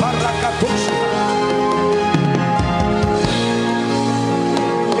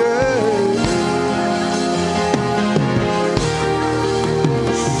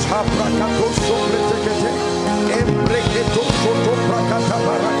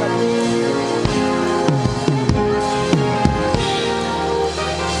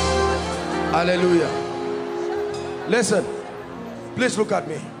 Hallelujah. Listen, please look at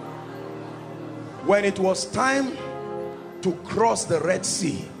me. When it was time to cross the Red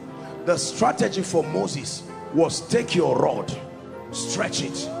Sea, the strategy for Moses was take your rod, stretch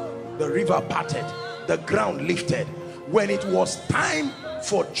it, the river parted, the ground lifted. When it was time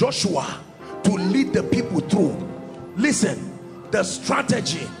for Joshua to lead the people through, listen, the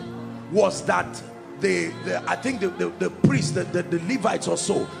strategy was that I think the priests, the Levites or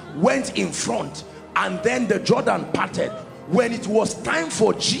so, went in front, and then the Jordan parted. When it was time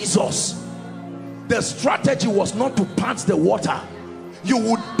for Jesus, the strategy was not to part the water. You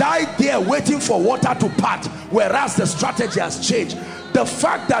would die there waiting for water to part, whereas the strategy has changed. The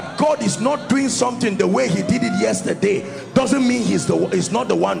fact that God is not doing something the way he did it yesterday doesn't mean he's not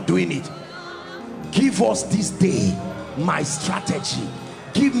the one doing it. Give us this day my strategy.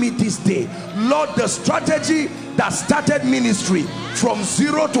 Give me this day, Lord. The strategy that started ministry from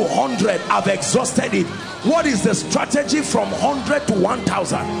 0 to 100, I've exhausted it. What is the strategy from 100 to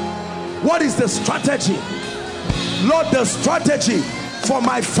 1,000? What is the strategy, Lord? The strategy for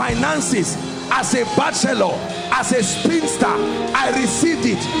my finances as a bachelor, as a spinster, I received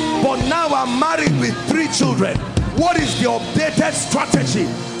it, but now I'm married with 3 children. What is the updated strategy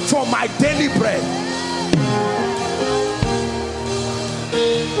for my daily bread?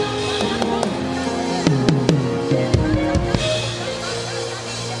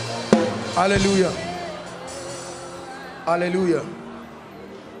 Hallelujah. Hallelujah.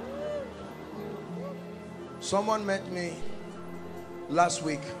 Someone met me last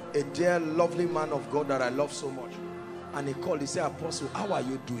week, a dear lovely man of God that I love so much, and he called. He said, Apostle, how are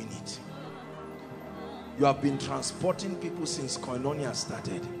you doing it? You have been transporting people since Koinonia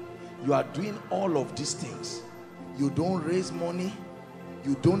started. You are doing all of these things. You don't raise money,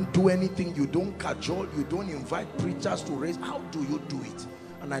 you don't do anything, you don't cajole, you don't invite preachers to raise. How do you do it?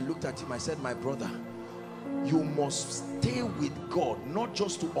 And I looked at him, I said, my brother, you must stay with God, not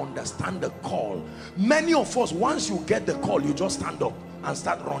just to understand the call. Many of us, once you get the call, you just stand up and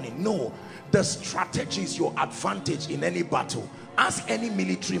start running. No, the strategy is your advantage in any battle. Ask any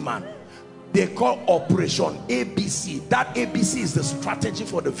military man. They call Operation ABC. That ABC is the strategy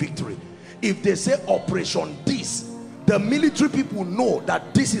for the victory. If they say Operation this, the military people know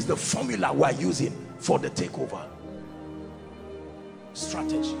that this is the formula we're using for the takeover.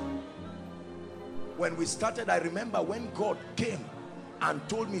 Strategy. When we started, I remember when God came and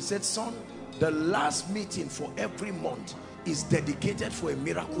told me, he said, son, the last meeting for every month is dedicated for a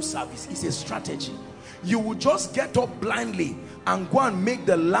miracle service. It's a strategy. You will just get up blindly and go and make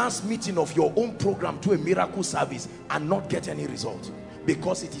the last meeting of your own program to a miracle service and not get any result,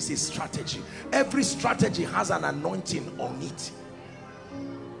 because it is a strategy. Every strategy has an anointing on it.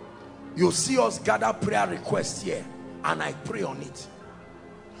 You'll see us gather prayer requests here, and I pray on it.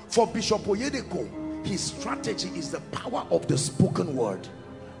 For Bishop Oyedeko, his strategy is the power of the spoken word.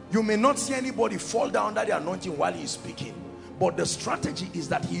 You may not see anybody fall down under the anointing while he is speaking, but the strategy is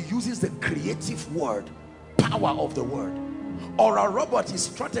that he uses the creative word, power of the word. Ora Robert, his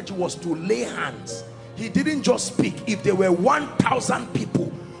strategy was to lay hands. He didn't just speak. If there were 1,000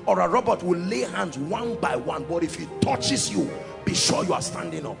 people, Ora Robert will lay hands one by one, but if he touches you, be sure you are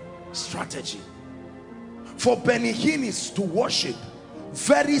standing up. Strategy. For Benny Hinn is to worship.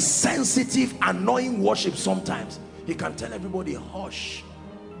 Very sensitive, annoying worship sometimes. He can tell everybody, hush.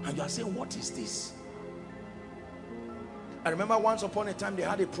 And you are saying, what is this? I remember once upon a time they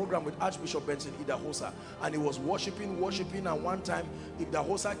had a program with Archbishop Benson Idahosa, and he was worshiping, and one time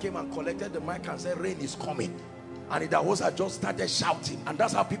Idahosa came and collected the mic and said, rain is coming. And Idahosa just started shouting, and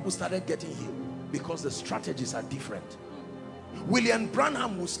that's how people started getting healed, because the strategies are different. William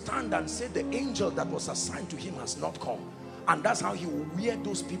Branham will stand and say the angel that was assigned to him has not come, and that's how he will wear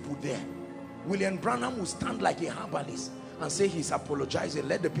those people there. William Branham will stand like a herbalist and say he's apologizing,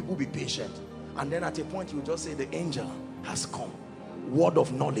 let the people be patient, and then at a point he will just say the angel has come. word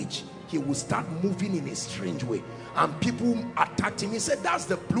of knowledge, he will start moving in a strange way. And people attacked him. He said that's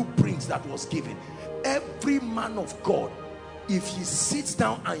the blueprint that was given. Every man of God, if he sits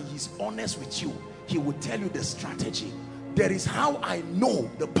down and he's honest with you, he will tell you the strategy. There is how I know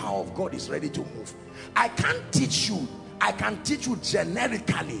the power of God is ready to move. I can't teach you. I can teach you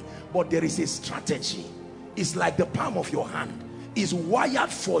generically, but there is a strategy. It's like the palm of your hand. It's wired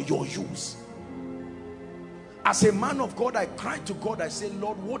for your use. As a man of God, I cried to God. I said,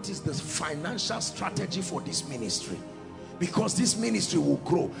 Lord, what is the financial strategy for this ministry? Because this ministry will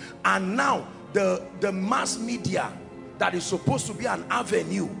grow. And now the mass media that is supposed to be an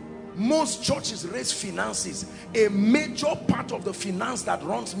avenue, most churches raise finances. A major part of the finance that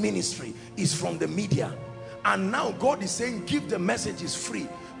runs ministry is from the media. And now God is saying, give the messages free.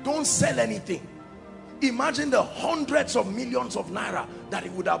 Don't sell anything. Imagine the hundreds of millions of naira that he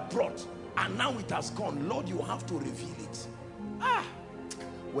would have brought. And now it has gone. Lord, you have to reveal it.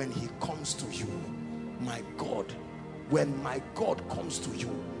 When he comes to you, my God, when my God comes to you,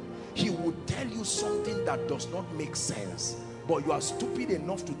 he will tell you something that does not make sense, but you are stupid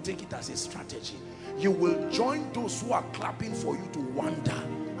enough to take it as a strategy. You will join those who are clapping for you to wonder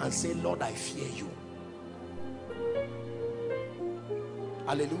and say, Lord, I fear you.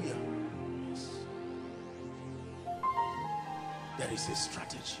 Hallelujah. Yes. There is a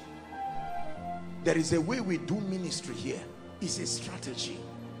strategy. There is a way we do ministry here. It's a strategy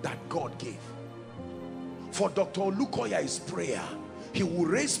that God gave. For Dr. Olukoya is prayer. He will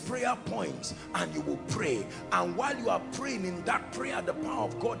raise prayer points and you will pray. And while you are praying in that prayer, the power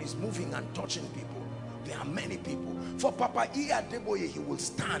of God is moving and touching people. There are many people. For Papa Iya Deboye, he will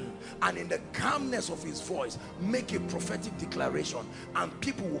stand and in the calmness of his voice make a prophetic declaration and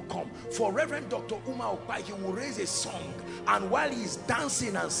people will come. For Reverend Dr. Uma Okpai, he will raise a song and while he's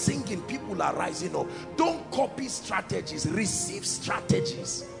dancing and singing, people are rising up. Don't copy strategies, receive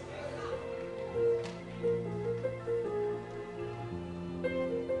strategies.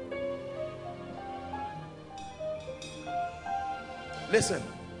 Listen,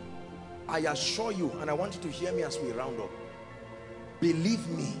 I assure you, and I want you to hear me as we round up. Believe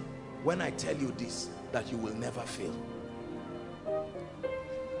me when I tell you this, that you will never fail.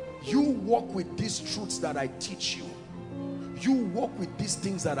 You walk with these truths that I teach you. You walk with these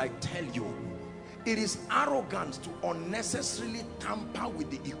things that I tell you. It is arrogant to unnecessarily tamper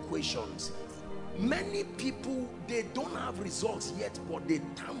with the equations. Many people, they don't have results yet, but they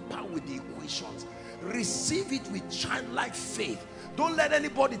tamper with the equations. Receive it with childlike faith. Don't let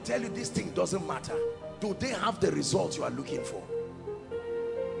anybody tell you this thing doesn't matter. Do they have the results you are looking for?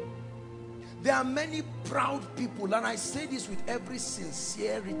 There are many proud people, and I say this with every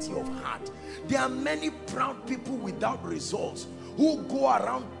sincerity of heart. There are many proud people without results who go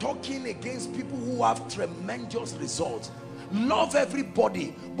around talking against people who have tremendous results. Love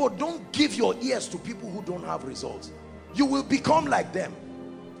everybody, but don't give your ears to people who don't have results. You will become like them.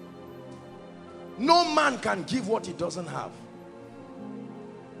 No man can give what he doesn't have.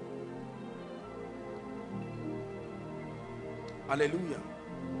 Hallelujah.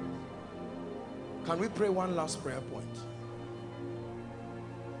 Can we pray one last prayer point?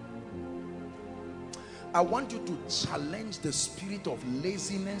 I want you to challenge the spirit of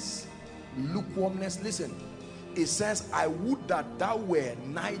laziness, lukewarmness. Listen, it says, I would that thou were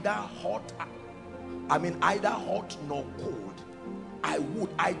neither hot, either hot nor cold.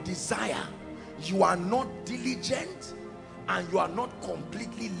 I desire. You are not diligent and you are not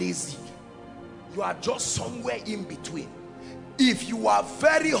completely lazy. You are just somewhere in between. If you are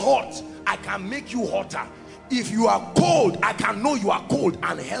very hot, I can make you hotter. If you are cold, I can know you are cold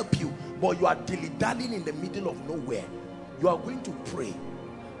and help you. But you are dilly-dallying in the middle of nowhere. You are going to pray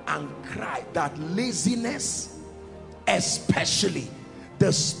and cry that laziness, especially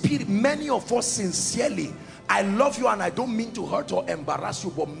the spirit, many of us sincerely, I love you and I don't mean to hurt or embarrass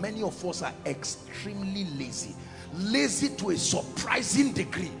you, but many of us are extremely lazy. Lazy to a surprising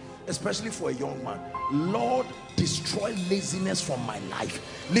degree, especially for a young man. Lord, destroy laziness from my life.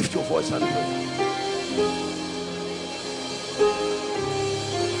 Lift your voice and pray.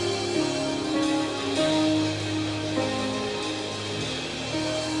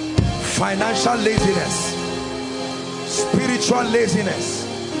 Financial laziness, spiritual laziness,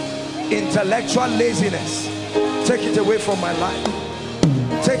 intellectual laziness, take it away from my life.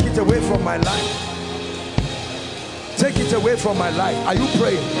 Take it away from my life. Take it away from my life. Are you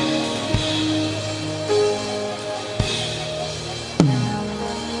praying?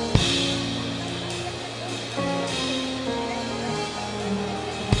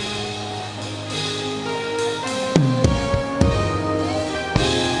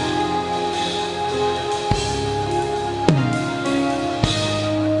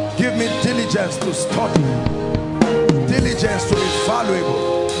 diligence to study, diligence to be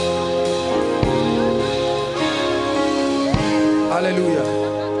valuable. Hallelujah.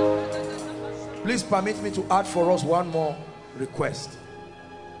 Please permit me to add for us one more request.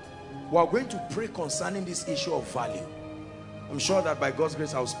 We are going to pray concerning this issue of value. I'm sure that by God's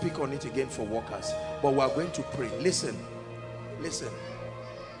grace I'll speak on it again for workers, but we are going to pray. Listen, listen,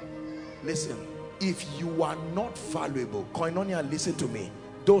 listen. If you are not valuable, Koinonia, listen to me.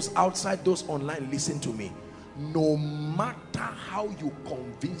 Those outside, those online, listen to me. No matter how you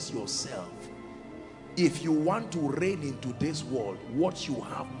convince yourself, if you want to reign in today's world, what you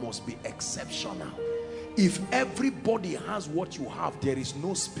have must be exceptional. If everybody has what you have, there is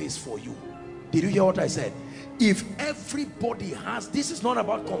no space for you. Did you hear what I said? If everybody has, this is not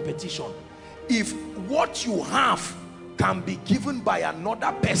about competition. If what you have can be given by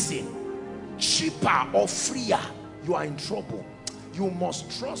another person, cheaper or freer, you are in trouble. You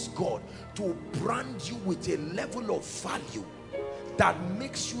must trust God to brand you with a level of value that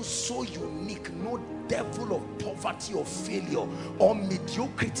makes you so unique. No devil of poverty or failure or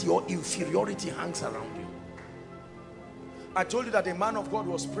mediocrity or inferiority hangs around you. I told you that a man of God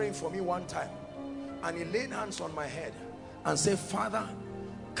was praying for me one time, and he laid hands on my head and said, Father,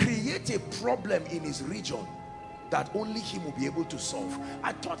 create a problem in his region that only him will be able to solve.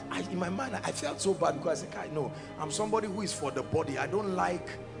 I thought, in my mind, I felt so bad, because I know I'm somebody who is for the body. I don't like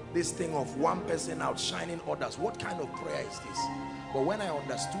this thing of one person outshining others. What kind of prayer is this? But when I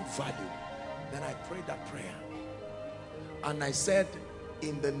understood value, then I prayed that prayer. And I said,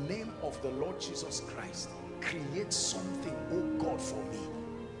 in the name of the Lord Jesus Christ, create something, oh God, for me.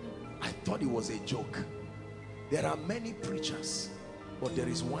 I thought it was a joke. There are many preachers, but there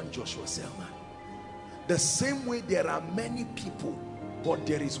is one Joshua Selman. The same way there are many people, but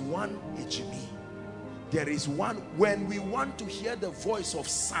there is one Ejimi. There is one. When we want to hear the voice of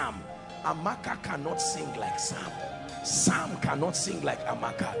Sam, Amaka cannot sing like Sam. Sam cannot sing like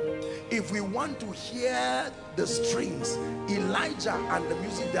Amaka. If we want to hear the strings, Elijah and the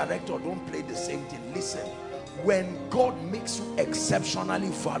music director don't play the same thing. Listen, when God makes you exceptionally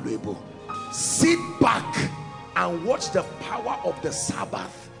valuable, sit back and watch the power of the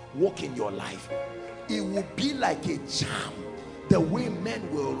Sabbath work in your life. It will be like a charm, the way men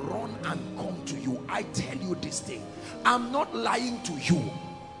will run and come to you. I tell you this thing, I'm not lying to you.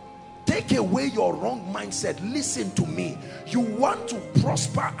 Take away your wrong mindset. Listen to me. You want to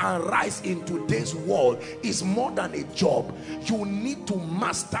prosper and rise in today's world, is more than a job. You need to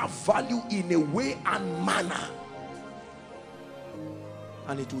master value in a way and manner,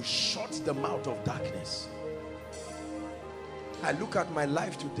 and it will shut the mouth of darkness. I look at my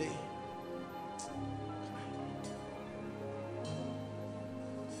life today.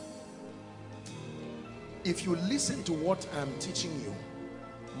 If you listen to what I'm teaching you,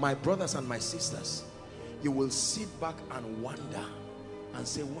 my brothers and my sisters, you will sit back and wonder and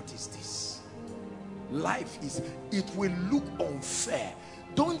say, what is this? Life is, it will look unfair.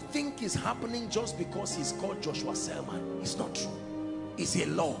 Don't think it's happening just because he's called Joshua Selman. It's not true. It's a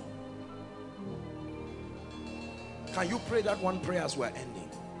law. Can you pray that one prayer as we're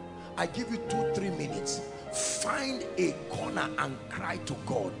ending? I give you 2-3 minutes. Find a corner and cry to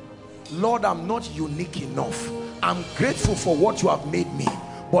God. Lord, I'm not unique enough. I'm grateful for what you have made me,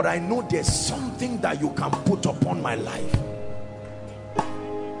 but I know there's something that you can put upon my life.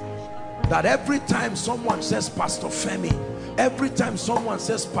 That every time someone says Pastor Femi, every time someone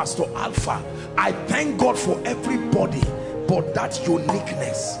says Pastor Alpha, I thank God for everybody, but that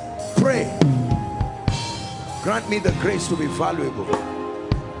uniqueness. Pray. Grant me the grace to be valuable.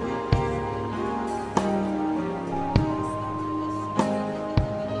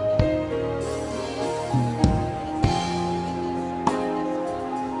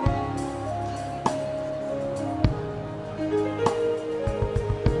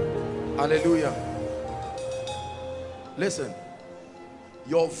 Hallelujah. Listen,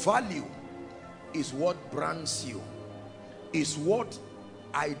 your value is what brands you, is what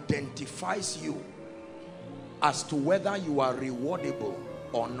identifies you as to whether you are rewardable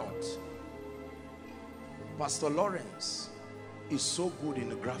or not. Pastor Lawrence is so good in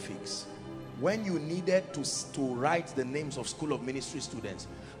the graphics. When you needed to write the names of School of Ministry students,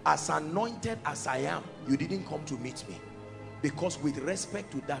 as anointed as I am, you didn't come to meet me. Because with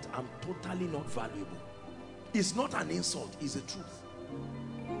respect to that, I'm totally not valuable. It's not an insult, it's the truth.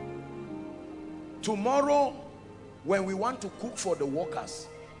 Tomorrow, when we want to cook for the workers,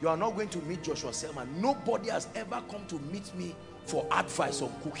 you are not going to meet Joshua Selman. Nobody has ever come to meet me for advice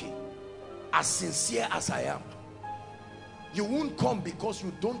on cooking. As sincere as I am. You won't come because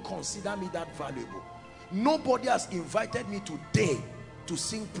you don't consider me that valuable. Nobody has invited me today to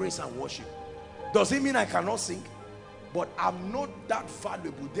sing praise and worship. Does it mean I cannot sing? But I'm not that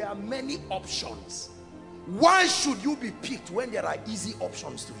valuable. There are many options. Why should you be picked when there are easy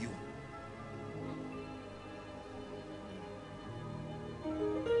options to you?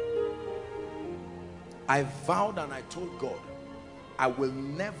 I vowed and I told God, I will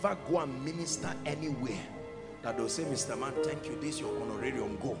never go and minister anywhere that they'll say, Mr. Man, thank you, this is your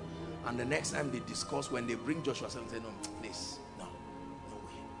honorarium, go. And the next time they discuss, when they bring Joshua and say, no, please, no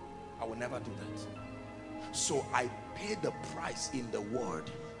way. I will never do that. So I pay the price in the word.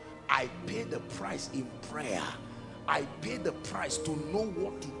 I pay the price in prayer. I pay the price to know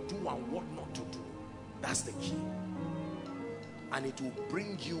what to do and what not to do. That's the key. And it will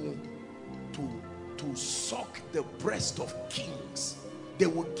bring you to suck the breast of kings. They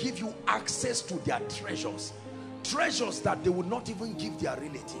will give you access to their treasures. Treasures that they will not even give their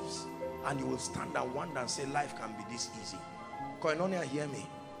relatives. And you will stand and wonder and say, life can be this easy. Koinonia, hear me.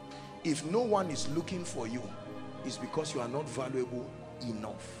 If no one is looking for you, it's because you are not valuable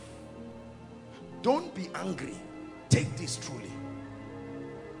enough. Don't be angry. Take this truly.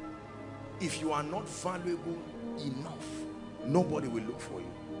 If you are not valuable enough, nobody will look for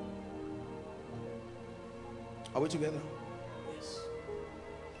you. Are we together? Yes.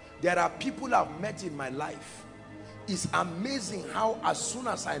 There are people I've met in my life. It's amazing how as soon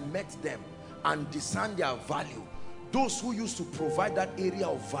as I met them and discerned their value, those who used to provide that area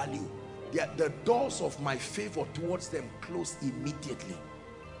of value, the doors of my favor towards them closed immediately.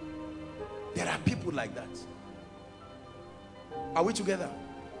 There are people like that. Are we together?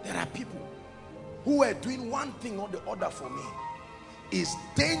 There are people who were doing one thing or the other for me. It's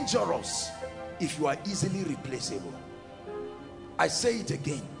dangerous if you are easily replaceable. I say it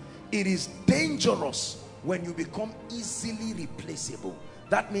again. It is dangerous when you become easily replaceable.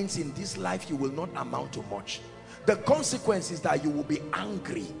 That means in this life you will not amount to much. The consequence is that you will be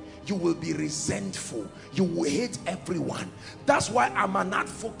angry, you will be resentful, you will hate everyone. That's why I'm an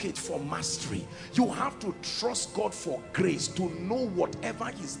advocate for mastery. You have to trust God for grace to know whatever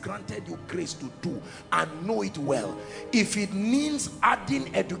He's granted you grace to do, and know it well. If it means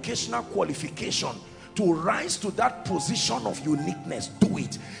adding educational qualification to rise to that position of uniqueness, do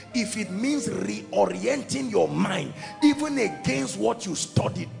it. If it means reorienting your mind even against what you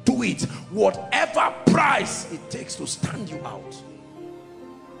studied, do it. Whatever price it takes to stand you out.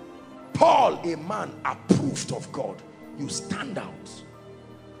 Paul, a man approved of God, you stand out.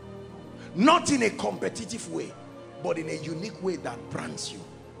 Not in a competitive way, but in a unique way that brands you.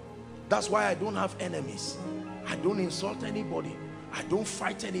 That's why I don't have enemies. I don't insult anybody. I don't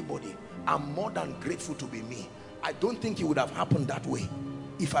fight anybody. I'm more than grateful to be me. I don't think it would have happened that way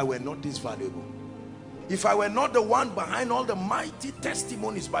if I were not this valuable. If I were not the one behind all the mighty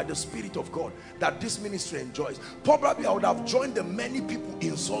testimonies by the Spirit of God that this ministry enjoys, probably I would have joined the many people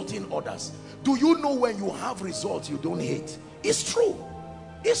insulting others. Do you know when you have results you don't hate? It's true.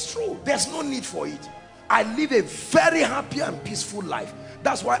 It's true. There's no need for it. I live a very happy and peaceful life.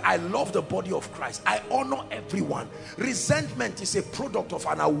 That's why I love the body of Christ. I honor everyone. Resentment is a product of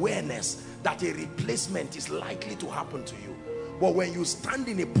an awareness that a replacement is likely to happen to you. But when you stand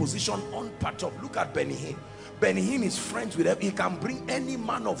in a position unperturbed, look at Benny Hinn. Benny Hinn is friends with them. He can bring any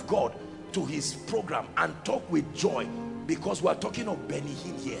man of God to his program and talk with joy, because we are talking of Benny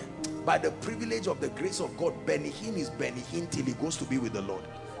Hinn here. By the privilege of the grace of God, Benny Hinn is Benny Hinn till he goes to be with the Lord.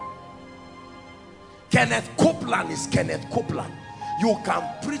 Kenneth Copeland is Kenneth Copeland. You can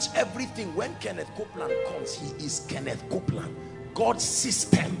preach everything. When Kenneth Copeland comes, he is Kenneth Copeland. God's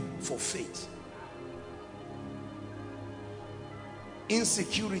system for faith.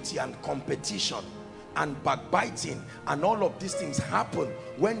 Insecurity and competition and backbiting and all of these things happen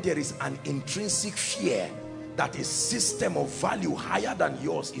when there is an intrinsic fear that a system of value higher than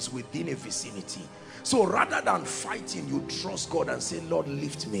yours is within a vicinity. So rather than fighting, you trust God and say, Lord,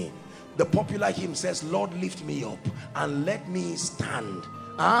 lift me. The popular hymn says, Lord, lift me up and let me stand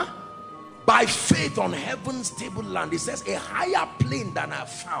by faith on heaven's stable land. It says, a higher plane than I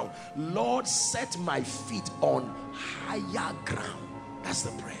found. Lord, set my feet on higher ground. That's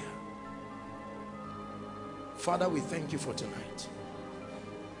the prayer. Father, we thank you for tonight.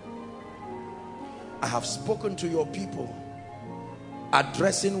 I have spoken to your people,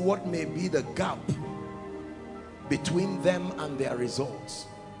 addressing what may be the gap between them and their results.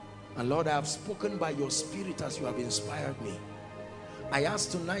 And Lord, I have spoken by your Spirit as you have inspired me. I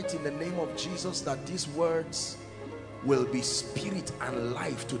ask tonight in the name of Jesus that these words will be spirit and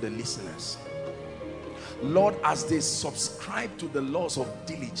life to the listeners. Lord, as they subscribe to the laws of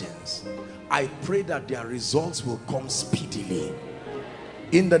diligence, I pray that their results will come speedily.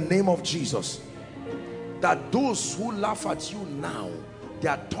 In the name of Jesus, that those who laugh at you now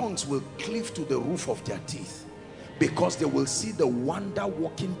their tongues will cleave to the roof of their teeth, because they will see the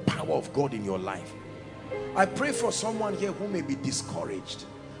wonder-working power of God in your life. I pray for someone here who may be discouraged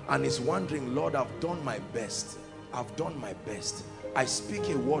and is wondering, Lord, I've done my best. I've done my best. I speak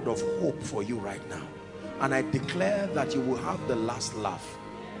a word of hope for you right now. And I declare that you will have the last laugh.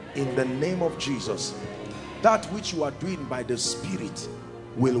 In the name of Jesus, that which you are doing by the Spirit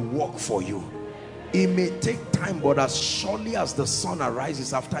will work for you. It may take time, but as surely as the sun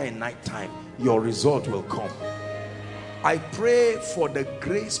arises after a night time, your result will come. I pray for the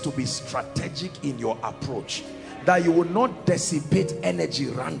grace to be strategic in your approach, that you will not dissipate energy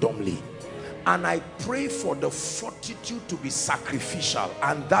randomly. And I pray for the fortitude to be sacrificial,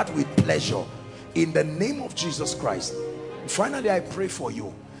 and that with pleasure, in the name of Jesus Christ. Finally, I pray for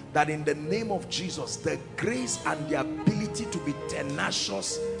you that in the name of Jesus, the grace and the ability to be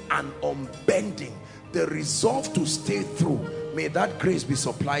tenacious and unbending, the resolve to stay through, may that grace be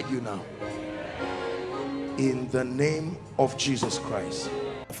supplied you now. In the name of Jesus Christ.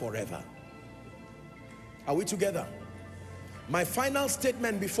 Forever. Are we together? My final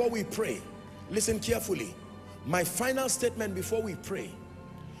statement before we pray, listen carefully. My final statement before we pray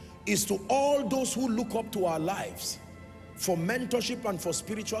is to all those who look up to our lives for mentorship and for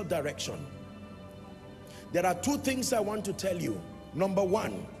spiritual direction. There are two things I want to tell you. Number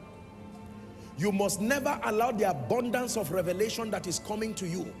one, you must never allow the abundance of revelation that is coming to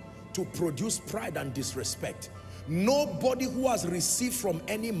you to produce pride and disrespect. Nobody who has received from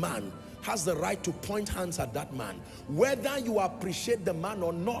any man has the right to point hands at that man. Whether you appreciate the man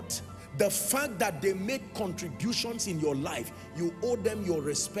or not, the fact that they made contributions in your life, you owe them your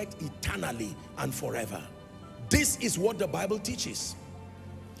respect eternally and forever. This is what the Bible teaches.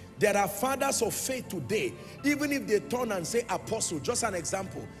 There are fathers of faith today, even if they turn and say apostle, just an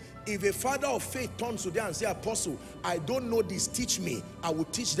example. If a father of faith turns today and say, apostle, I don't know this, teach me, I will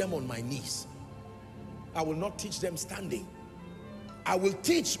teach them on my knees. I will not teach them standing. I will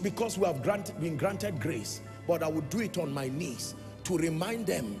teach because we have been granted grace, but I will do it on my knees to remind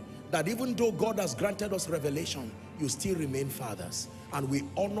them that even though God has granted us revelation, you still remain fathers, and we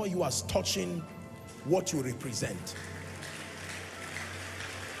honor you as touching what you represent.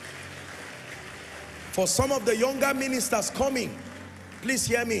 For some of the younger ministers coming, please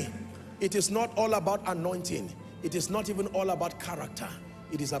hear me. It is not all about anointing. It is not even all about character.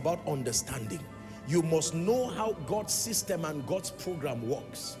 It is about understanding. You must know how God's system and God's program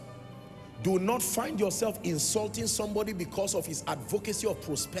works. Do not find yourself insulting somebody because of his advocacy of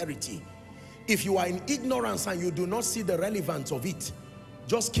prosperity. If you are in ignorance and you do not see the relevance of it,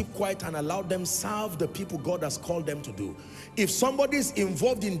 just keep quiet and allow them serve the people God has called them to do. If somebody is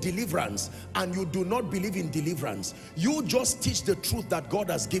involved in deliverance and you do not believe in deliverance, you just teach the truth that God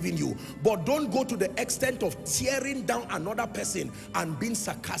has given you. But don't go to the extent of tearing down another person and being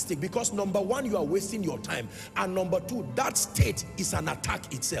sarcastic, because number one, you are wasting your time, and number two, that state is an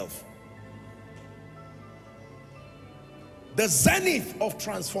attack itself. The zenith of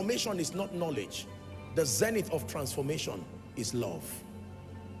transformation is not knowledge. The zenith of transformation is love.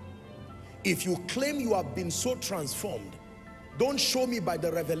 If you claim you have been so transformed, don't show me by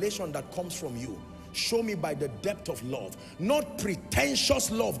the revelation that comes from you. Show me by the depth of love. Not pretentious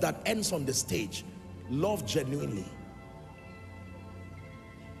love that ends on the stage. Love genuinely.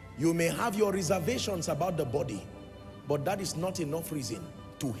 You may have your reservations about the body, but that is not enough reason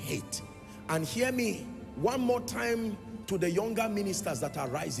to hate. And hear me one more time to the younger ministers that are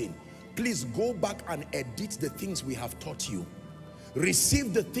rising. Please go back and edit the things we have taught you.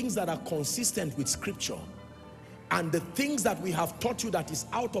 Receive the things that are consistent with scripture, and the things that we have taught you that is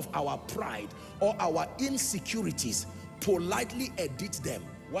out of our pride or our insecurities, politely edit them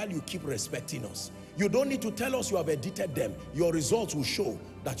while you keep respecting us. You don't need to tell us you have edited them. Your results will show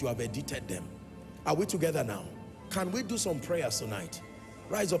that you have edited them. Are we together now? Can we do some prayers tonight?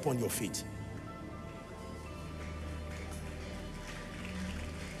 Rise up on your feet.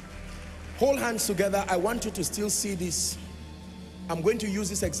 Hold hands together. I want you to still see this. I'm going to use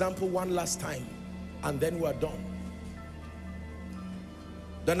this example one last time, and then we're done.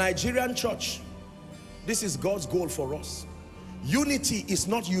 The Nigerian church, this is God's goal for us. Unity is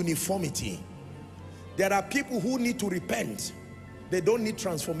not uniformity. There are people who need to repent. They don't need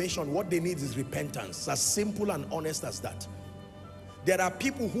transformation. What they need is repentance. It's as simple and honest as that. There are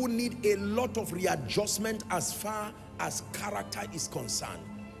people who need a lot of readjustment as far as character is concerned.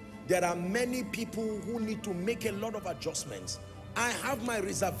 There are many people who need to make a lot of adjustments. I have my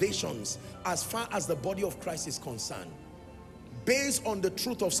reservations as far as the body of Christ is concerned, based on the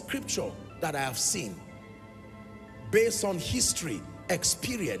truth of scripture that I have seen, based on history,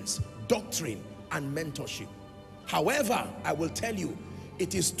 experience, doctrine, and mentorship. However, I will tell you,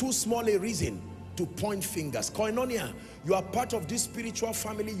 it is too small a reason to point fingers. Koinonia, you are part of this spiritual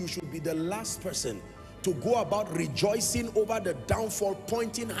family. You should be the last person to go about rejoicing over the downfall,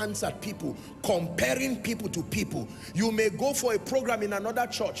 pointing hands at people, comparing people to people. You may go for a program in another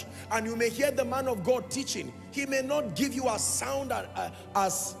church and you may hear the man of God teaching. He may not give you as sound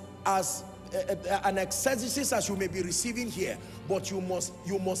as an exegesis as you may be receiving here, but you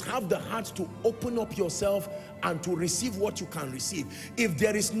must have the heart to open up yourself and to receive what you can receive. If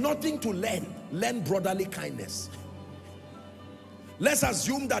there is nothing to learn brotherly kindness. Let's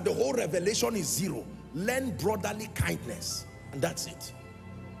assume that the whole revelation is zero. Learn brotherly kindness, and that's it.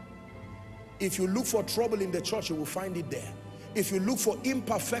 If you look for trouble in the church, you will find it there. If you look for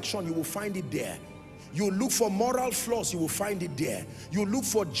imperfection, you will find it there. You look for moral flaws, you will find it there. You look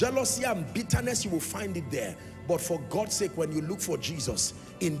for jealousy and bitterness, you will find it there. But for God's sake, when you look for Jesus,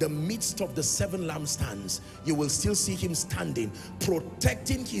 in the midst of the 7 lampstands, you will still see him standing,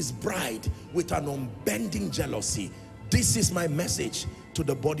 protecting his bride with an unbending jealousy. This is my message to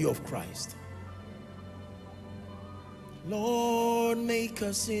the body of Christ. Lord, make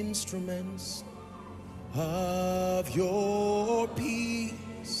us instruments of your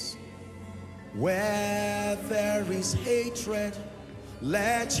peace. Where there is hatred,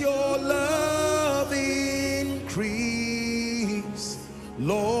 let your love increase.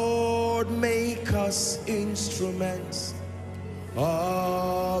 Lord, make us instruments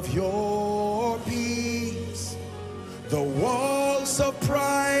of your peace. The walls of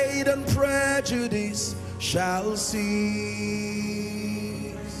pride and prejudice shall cease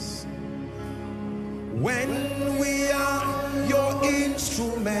when we are your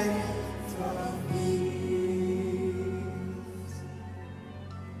instrument.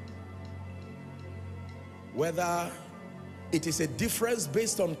 Whether it is a difference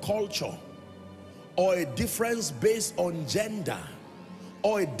based on culture, or a difference based on gender,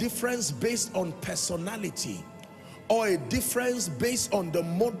 or a difference based on personality, or a difference based on the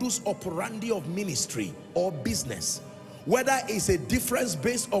modus operandi of ministry or business, whether it's a difference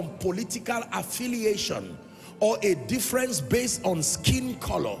based on political affiliation, or a difference based on skin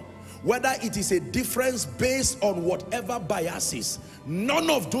color, whether it is a difference based on whatever biases, none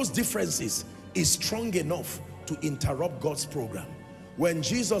of those differences is strong enough to interrupt God's program. When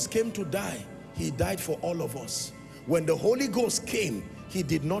Jesus came to die, he died for all of us. When the Holy Ghost came, he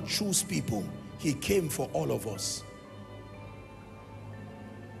did not choose people, he came for all of us.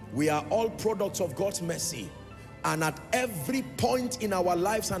 We are all products of God's mercy, and at every point in our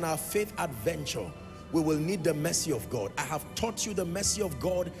lives and our faith adventure, we will need the mercy of God. I have taught you the mercy of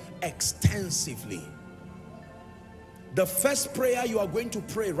God extensively. The first prayer you are going to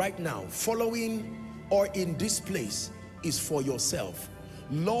pray right now, following or in this place, is for yourself.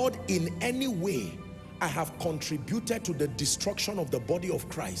 Lord, in any way I have contributed to the destruction of the body of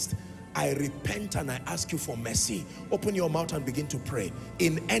Christ, I repent and I ask you for mercy. Open your mouth and begin to pray.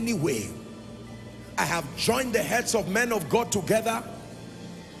 In any way I have joined the heads of men of God together,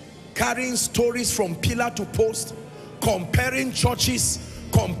 carrying stories from pillar to post, comparing churches,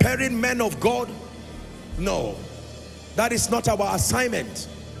 comparing men of God. No, that is not our assignment.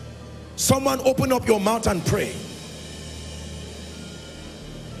 Someone open up your mouth and pray.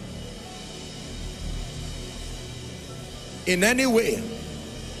 In any way,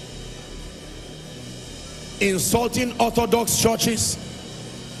 insulting Orthodox churches,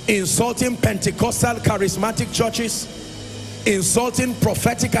 insulting Pentecostal charismatic churches, insulting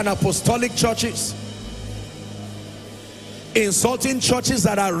prophetic and apostolic churches, insulting churches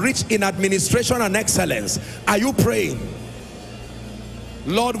that are rich in administration and excellence. Are you praying?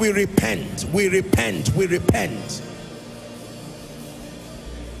 Lord, we repent, we repent, we repent.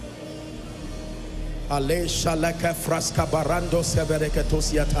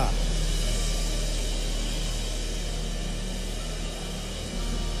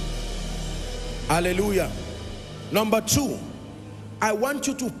 Hallelujah. Number 2, I want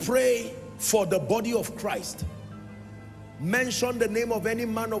you to pray for the body of Christ. Mention the name of any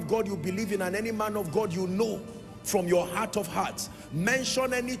man of God you believe in and any man of God you know from your heart of hearts.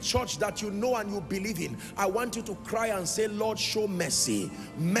 Mention any church that you know and you believe in. I want you to cry and say, Lord, show mercy,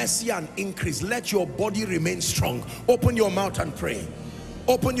 mercy and increase. Let your body remain strong. Open your mouth and pray.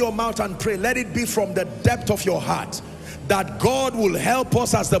 Open your mouth and pray. Let it be from the depth of your heart that God will help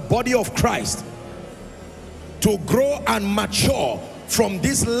us as the body of Christ to grow and mature from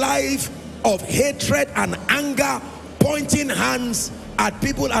this life of hatred and anger, pointing hands at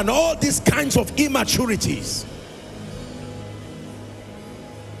people and all these kinds of immaturities.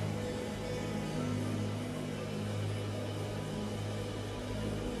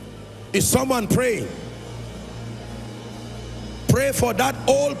 Is someone praying? Pray Pray for that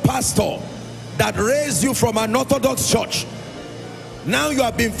old pastor that raised you from an Orthodox church. Now you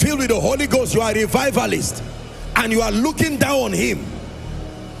have been filled with the Holy Ghost. You are a revivalist and you are looking down on him.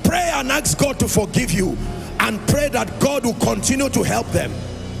 Pray and ask God to forgive you, and pray that God will continue to help them.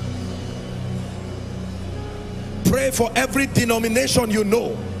 Pray for every denomination you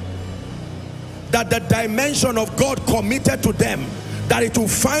know, that the dimension of God committed to them, that it will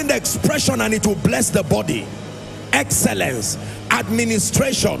find expression and it will bless the body. Excellence,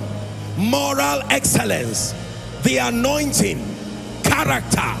 administration, moral excellence, the anointing,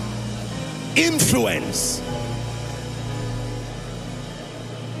 character, influence.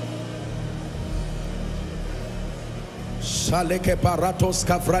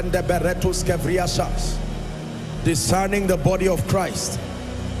 Discerning the body of Christ.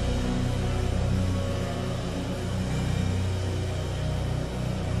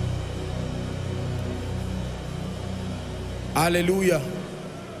 Hallelujah.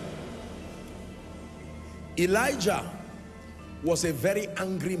 Elijah was a very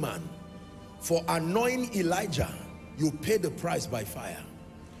angry man. For annoying Elijah, you pay the price by fire.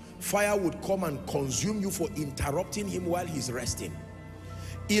 Fire would come and consume you for interrupting him while he's resting.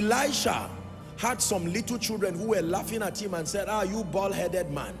 Elisha had some little children who were laughing at him and said, "Ah, you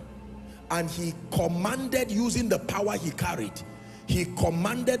bald-headed man." And he commanded, using the power he carried, he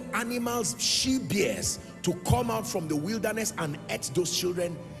commanded animals, she-bears, to come out from the wilderness and eat those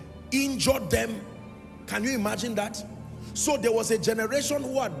children, injured them. Can you imagine that? So there was a generation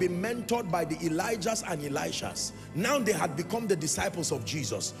who had been mentored by the Elijahs and Elishas. Now they had become the disciples of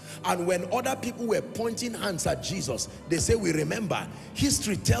Jesus. And when other people were pointing hands at Jesus, they say, "We remember,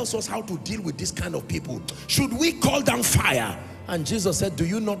 history tells us how to deal with this kind of people. Should we call down fire?" And Jesus said, "Do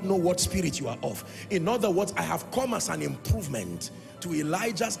you not know what spirit you are of?" In other words, I have come as an improvement to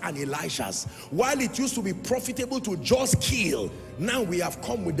Elijahs and Elishas. While it used to be profitable to just kill, now we have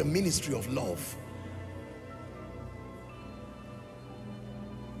come with the ministry of love.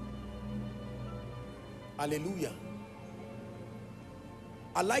 Hallelujah.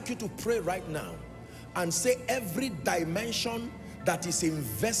 I'd like you to pray right now and say, every dimension that is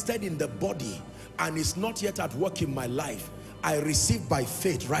invested in the body and is not yet at work in my life, I receive by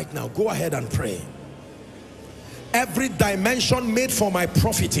faith right now. Go ahead and pray. Every dimension made for my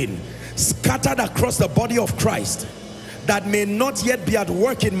profiting, scattered across the body of Christ, that may not yet be at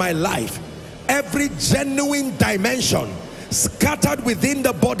work in my life. Every genuine dimension scattered within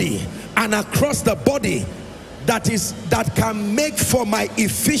the body and across the body, that can make for my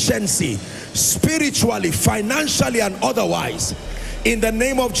efficiency spiritually, financially, and otherwise. In the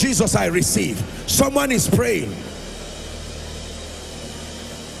name of Jesus, I receive. Someone is praying.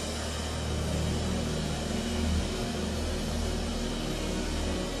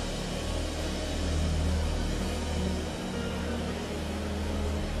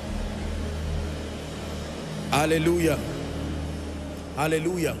 Hallelujah.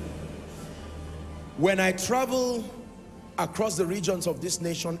 Hallelujah. When I travel across the regions of this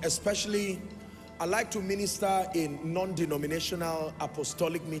nation, especially, I like to minister in non-denominational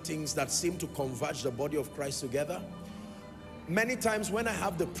apostolic meetings that seem to converge the body of Christ together. Many times when I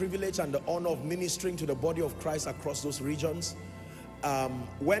have the privilege and the honor of ministering to the body of Christ across those regions,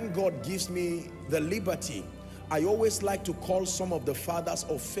 when God gives me the liberty, I always like to call some of the fathers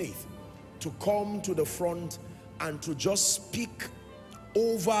of faith to come to the front and to just speak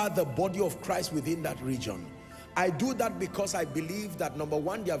over the body of Christ within that region. I do that because I believe that, number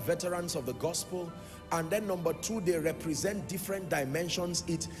one, they are veterans of the gospel, and then number two, they represent different dimensions.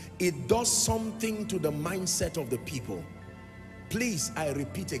 It does something to the mindset of the people. Please, I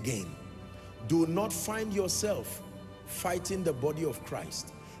repeat again, do not find yourself fighting the body of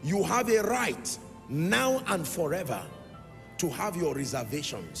Christ. You have a right now and forever to have your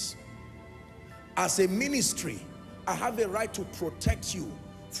reservations. As a ministry, I have a right to protect you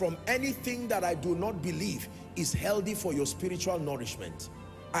from anything that I do not believe is healthy for your spiritual nourishment.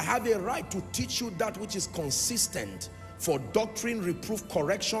 I have a right to teach you that which is consistent for doctrine, reproof,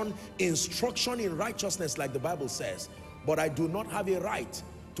 correction, instruction in righteousness, like the Bible says. But I do not have a right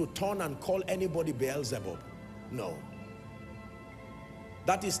to turn and call anybody Beelzebub. No.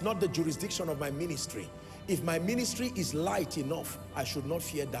 That is not the jurisdiction of my ministry. If my ministry is light enough, I should not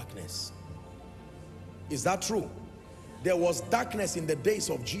fear darkness. Is that true? There was darkness in the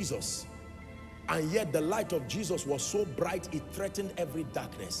days of Jesus, and yet the light of Jesus was so bright it threatened every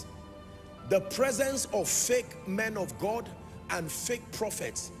darkness. The presence of fake men of God and fake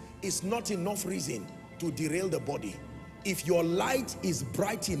prophets is not enough reason to derail the body. If your light is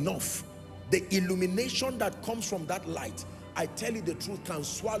bright enough, the illumination that comes from that light I tell you the truth, can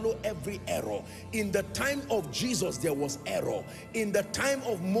swallow every error. In the time of Jesus, there was error. In the time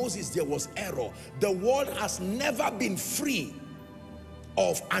of Moses, there was error. The world has never been free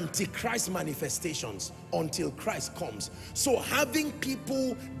of antichrist manifestations until Christ comes. So having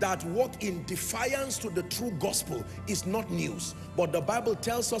people that walk in defiance to the true gospel is not news. But the Bible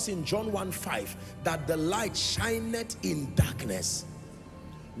tells us in John 1:5 that the light shineth in darkness.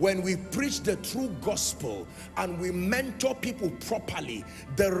 When we preach the true gospel and we mentor people properly,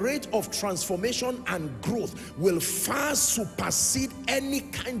 the rate of transformation and growth will far supersede any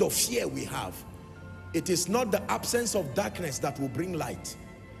kind of fear we have. It is not the absence of darkness that will bring light.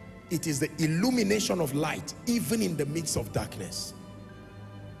 It is the illumination of light, even in the midst of darkness.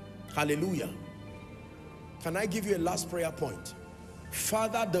 Hallelujah. Can I give you a last prayer point?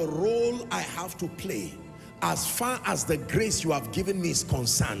 Father, the role I have to play, as far as the grace you have given me is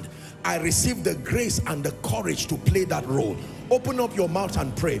concerned, I receive the grace and the courage to play that role. Open up your mouth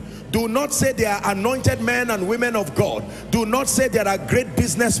and pray. Do not say there are anointed men and women of God. Do not say there are great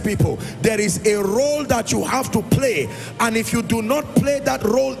business people. There is a role that you have to play, and if you do not play that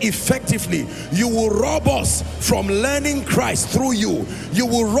role effectively, you will rob us from learning Christ through you. You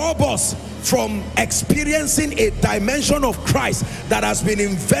will rob us from experiencing a dimension of Christ that has been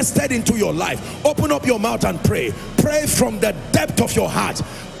invested into your life. Open up your mouth and pray. Pray from the depth of your heart.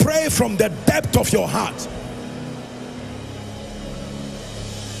 Pray from the depth of your heart.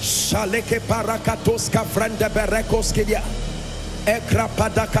 Shaleke parakatoska frende berekoskedia. Ekra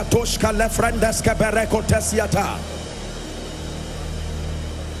padakatoshka lefrendeska berekotesiata.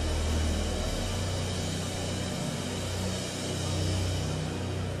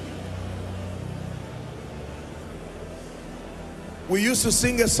 We used to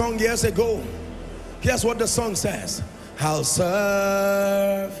sing a song years ago. Here's what the song says. I'll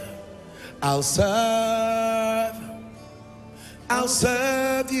serve, I'll serve, I'll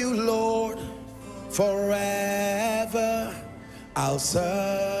serve you, Lord, forever. I'll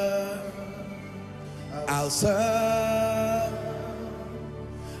serve, I'll serve,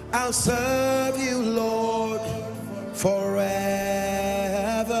 I'll serve you, Lord, forever.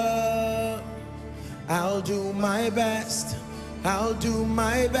 I'll do my best. I'll do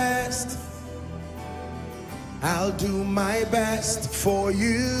my best. I'll do my best for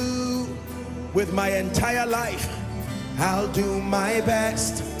you with my entire life. I'll do my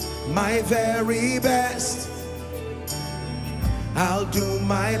best, my very best. I'll do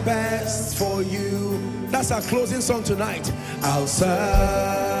my best for you. That's our closing song tonight. I'll serve,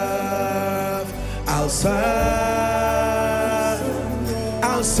 I'll serve,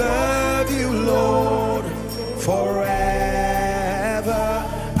 I'll serve you, Lord, forever.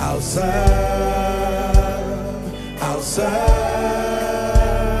 I'll serve, I'll serve,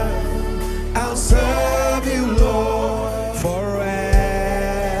 I'll serve you, Lord, forever.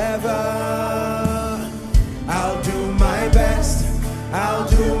 I'll do my best, I'll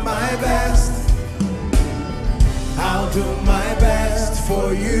do my best, I'll do my best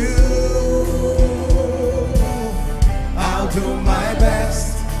for you. I'll do my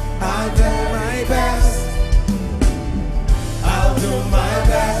best, I'll do my best, I'll do my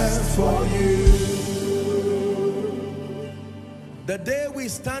best for you. The day we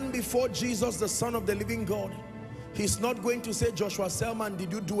stand before Jesus, the Son of the living God, he's not going to say, Joshua Selman,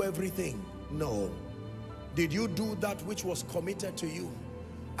 did you do everything? No. Did you do that which was committed to you?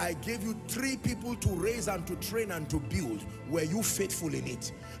 I gave you 3 people to raise and to train and to build. Were you faithful in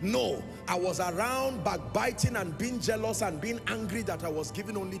it? No. I was around backbiting and being jealous and being angry that I was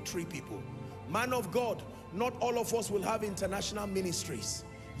given only 3 people. Man of God, not all of us will have international ministries.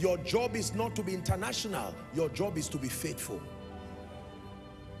 Your job is not to be international. Your job is to be faithful.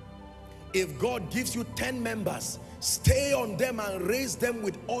 If God gives you 10 members, stay on them and raise them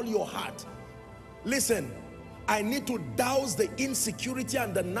with all your heart. Listen, I need to douse the insecurity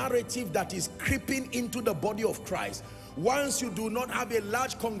and the narrative that is creeping into the body of Christ. Once you do not have a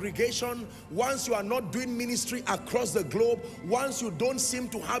large congregation, once you are not doing ministry across the globe, once you don't seem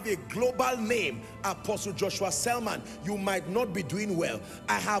to have a global name, Apostle Joshua Selman, you might not be doing well.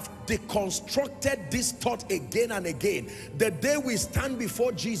 I have deconstructed this thought again and again. The day we stand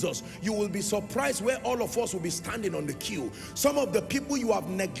before Jesus, you will be surprised where all of us will be standing on the queue. Some of the people you have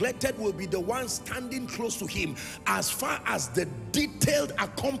neglected will be the ones standing close to him as far as the detailed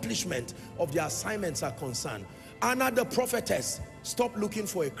accomplishment of the assignments are concerned. Anna the prophetess, stop looking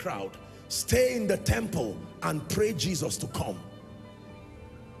for a crowd. Stay in the temple and pray Jesus to come.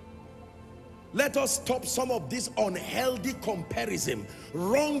 Let us stop some of this unhealthy comparison,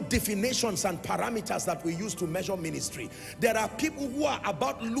 wrong definitions and parameters that we use to measure ministry. There are people who are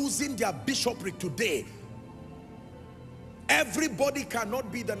about losing their bishopric today. Everybody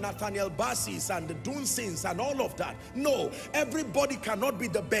cannot be the Nathaniel Bassis and the Dunsins and all of that. No, everybody cannot be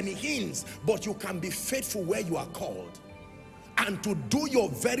the Benny Hinns, but you can be faithful where you are called and to do your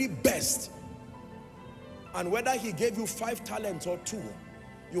very best. And whether he gave you 5 talents or 2,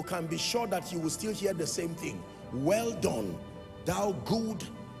 you can be sure that you will still hear the same thing. Well done, thou good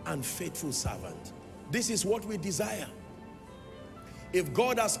and faithful servant. This is what we desire. If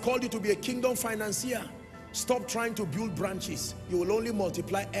God has called you to be a kingdom financier, stop trying to build branches. You will only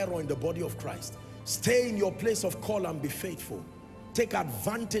multiply error in the body of Christ. Stay in your place of call and be faithful. Take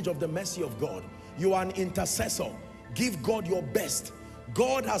advantage of the mercy of God. You are an intercessor. Give God your best.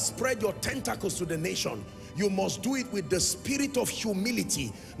 God has spread your tentacles to the nation. You must do it with the spirit of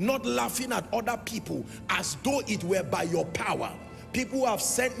humility, not laughing at other people as though it were by your power. People have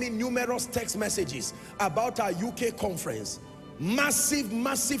sent me numerous text messages about our UK conference. Massive,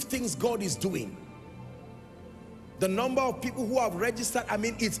 massive things God is doing. The number of people who have registered, I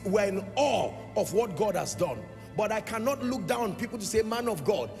mean, we're in awe of what God has done. But I cannot look down on people to say, man of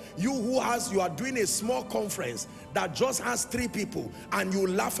God, you are doing a small conference that just has 3 people and you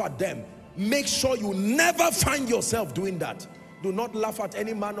laugh at them. Make sure you never find yourself doing that. Do not laugh at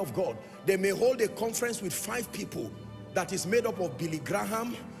any man of God. They may hold a conference with 5 people that is made up of Billy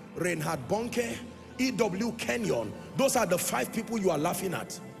Graham, Reinhard Bonnke, E.W. Kenyon. Those are the 5 people you are laughing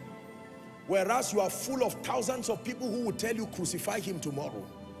at. Whereas you are full of thousands of people who will tell you crucify him tomorrow.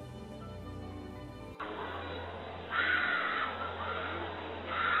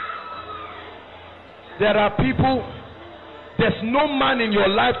 There are people, there's no man in your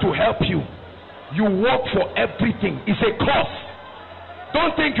life to help you. You work for everything. It's a cost.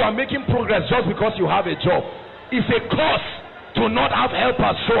 Don't think you are making progress just because you have a job. It's a cost to not have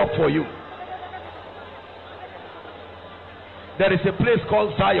helpers show up for you. There is a place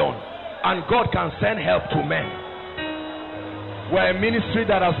called Zion, and God can send help to men. We're a ministry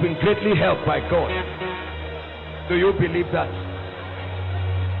that has been greatly helped by God. Do you believe that?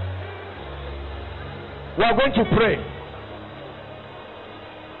 We are going to pray.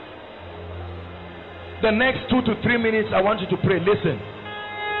 The next 2 to 3 minutes, I want you to pray. Listen.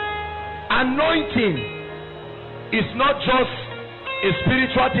 Anointing is not just a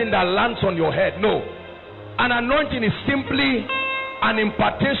spiritual thing that lands on your head. No. An anointing is simply an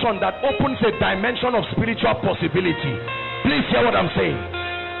impartation that opens a dimension of spiritual possibility. Please hear what I'm saying.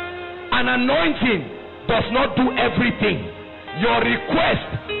 An anointing does not do everything. Your request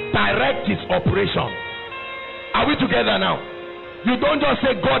directs its operation. Are we together now? You don't just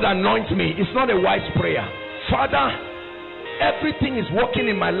say, God anoint me. It's not a wise prayer. Father, everything is working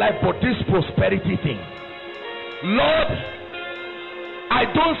in my life but this prosperity thing. Lord, I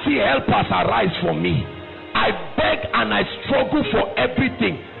don't see helpers arise for me. I beg and I struggle for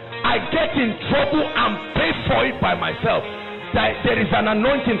everything. I get in trouble and pay for it by myself. There is an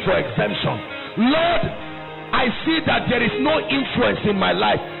anointing for exemption. Lord, I see that there is no influence in my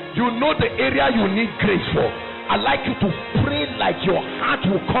life. You know the area you need grace for. I'd like you to pray like your heart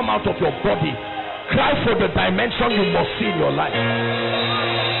will come out of your body. Cry for the dimension you must see in your life.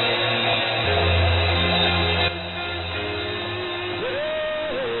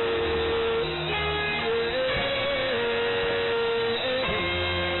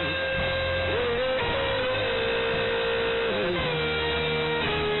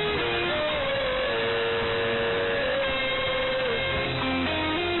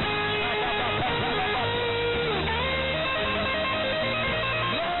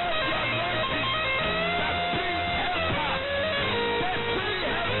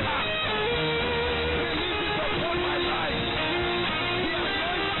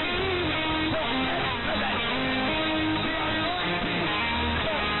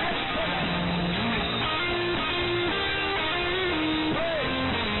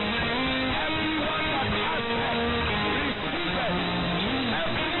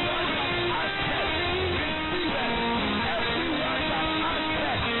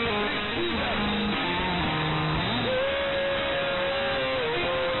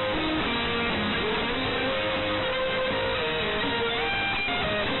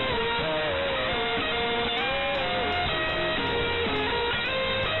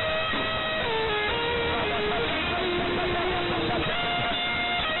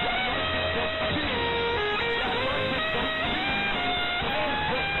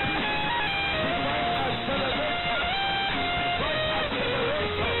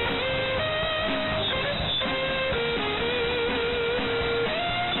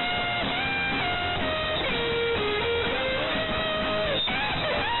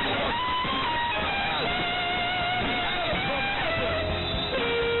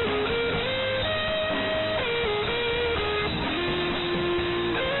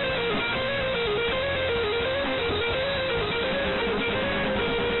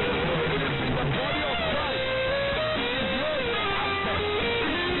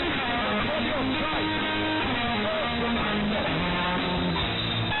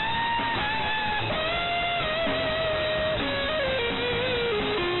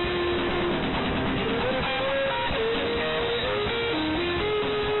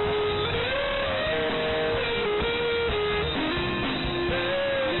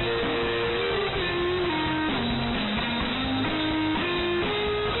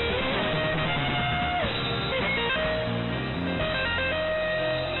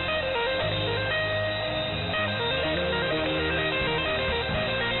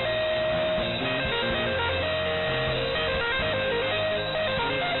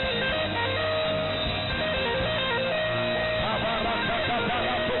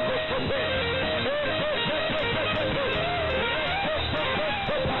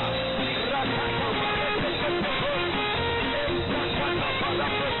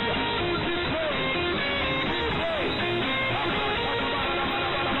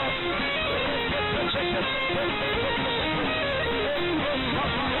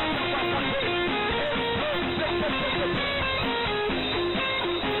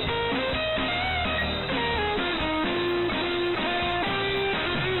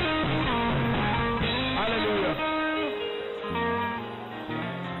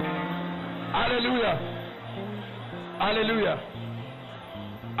 Hallelujah. Hallelujah.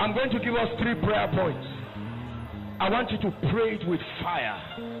 I'm going to give us 3 prayer points. I want you to pray it with fire,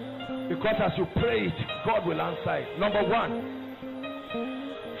 because as you pray it, God will answer it. Number 1,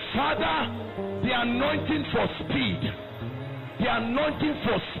 Father, the anointing for speed, the anointing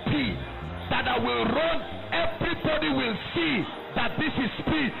for speed, that I will run, everybody will see that this is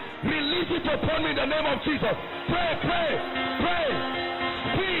speed. Release it upon me in the name of Jesus. Pray, pray, pray.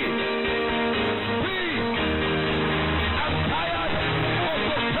 Speed, speed. I'm tired of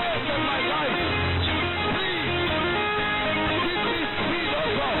the pace of my life. Speed. Give me speed, oh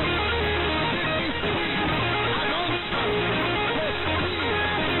God. Give me speed. An answer for speed.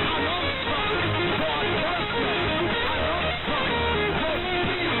 An answer for advancement. An answer for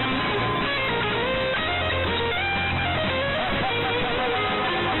speed.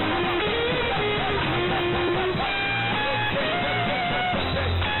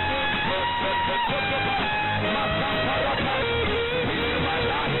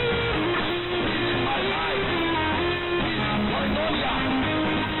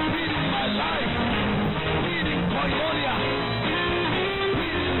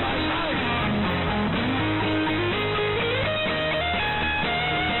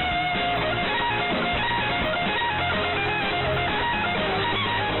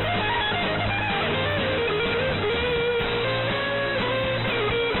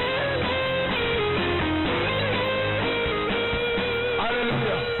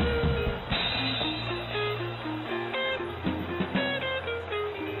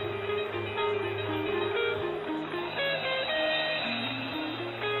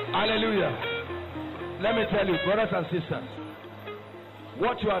 Hallelujah. Let me tell you, brothers and sisters,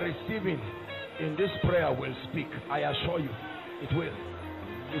 what you are receiving in this prayer will speak. I assure you, it will.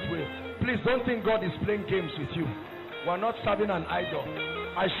 It will. Please don't think God is playing games with you. We're not serving an idol.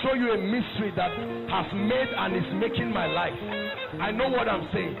 I show you a mystery that has made and is making my life. I know what I'm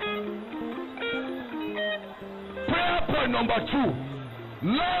saying. Prayer point number 2.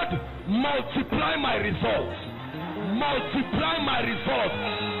 Lord, multiply my results. Multiply my results.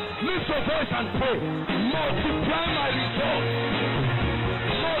 Lift your voice and pray. Multiply my results.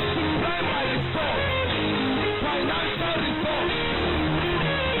 Multiply my results. Financial results.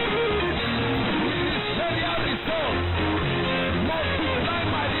 Ministerial results. Multiply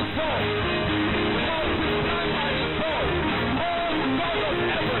my results. Multiply my results. Oh God of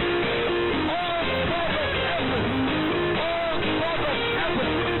heaven. Oh God of heaven. Oh God of heaven.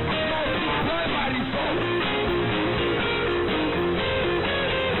 Multiply my results.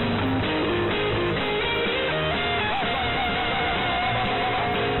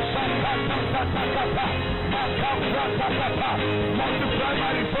 Multiply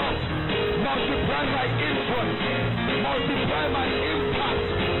my results, multiply my influence, multiply my impact,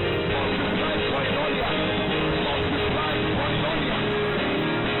 multiply koinonia, multiply koinonia.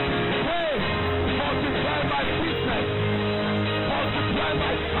 Hey, multiply my business, multiply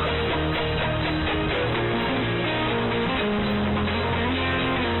my family.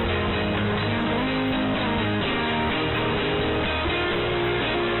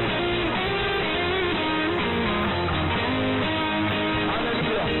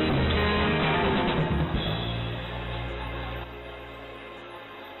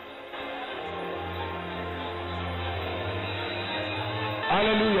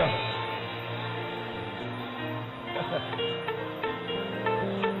 Hallelujah.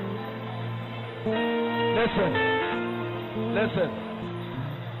 Listen. Listen.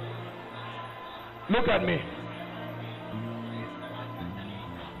 Look at me.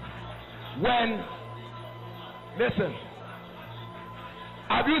 Listen.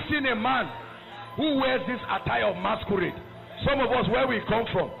 Have you seen a man who wears this attire of masquerade? Some of us, where we come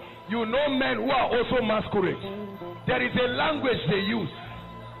from, you know men who are also masquerade. There is a language they use.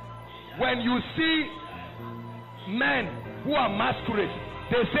 When you see men who are masquerade,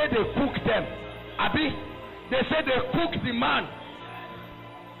 they say they cook them. Abi, they say they cook the man.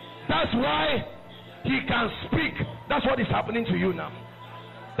 That's why he can speak. That's what is happening to you now.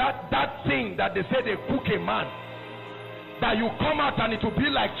 That thing that they say they cook a man, that you come out and it will be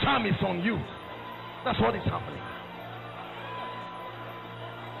like charm is on you. That's what is happening.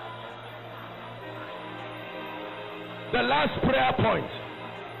 The last prayer point,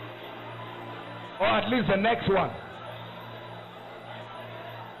 or at least the next one.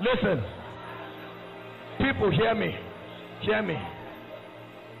 Listen, people, hear me. Hear me.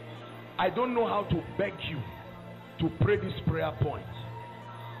 I don't know how to beg you to pray this prayer point,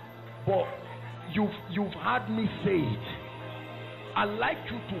 but you've heard me say it. I'd like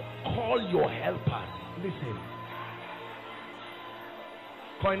you to call your helpers. Listen.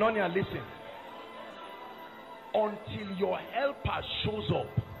 Koinonia, listen. until your helper shows up,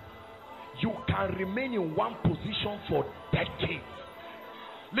 you can remain in one position for decades.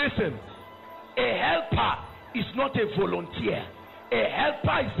 Listen, a helper is not a volunteer. A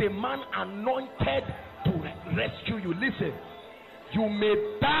helper is a man anointed to rescue you. Listen, you may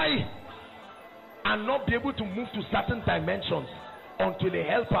die and not be able to move to certain dimensions until a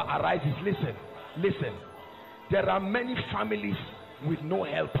helper arises. Listen, listen. There are many families with no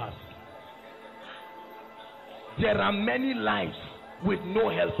helpers. There are many lives with no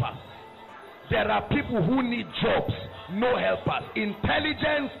helpers. There are people who need jobs, no helpers.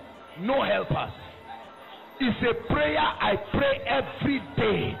 Intelligence, no helpers. It's a prayer I pray every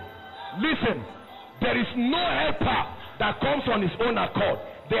day. Listen, there is no helper that comes on his own accord.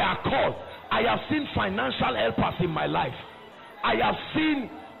 They are called. I have seen financial helpers in my life. I have seen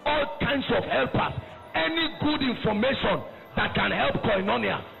all kinds of helpers. Any good information that can help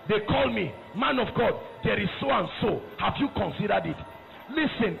Koinonia, they call me, man of God, there is so and so. Have you considered it?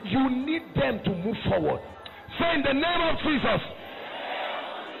 Listen, you need them to move forward. Say in the name of Jesus.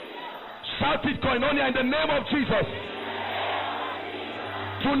 Shout it, Koinonia, in the name of Jesus.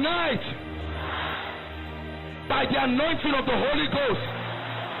 Tonight, by the anointing of the Holy Ghost,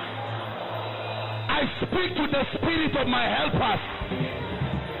 I speak to the spirit of my helpers.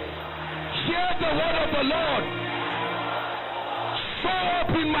 Hear the word of the Lord. Show up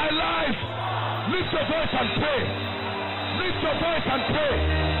in my life. Lift your voice and pray. Lift your voice and pray.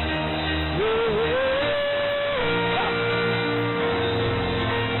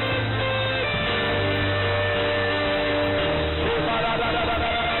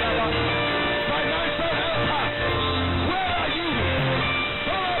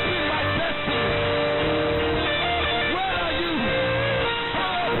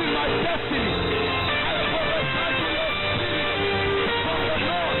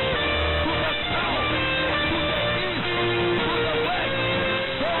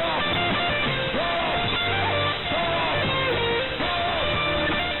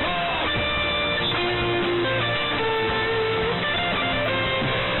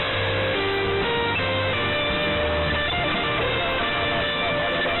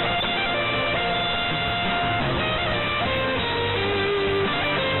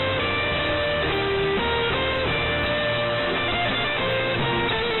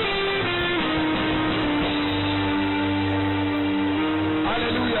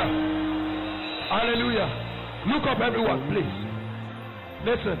 Look up, everyone, please.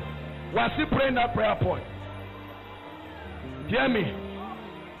 Listen, we're still praying that prayer point. Hear me.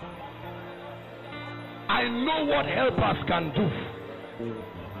 I know what helpers can do.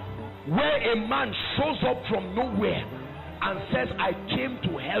 Where a man shows up from nowhere and says, I came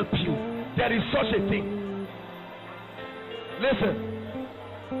to help you. There is such a thing. Listen.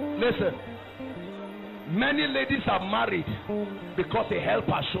 Listen. Many ladies are married because a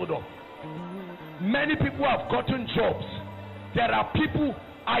helper showed up. Many people have gotten jobs. There are people,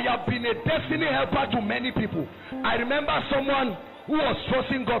 I have been a destiny helper to many people. I remember someone who was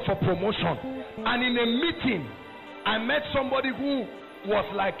trusting God for promotion, and in a meeting I met somebody who was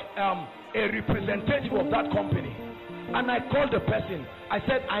like a representative of that company, and I called the person. I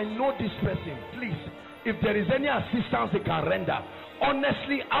said, I know this person, please, if there is any assistance they can render.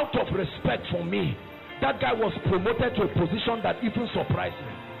 Honestly, out of respect for me, that guy was promoted to a position that even surprised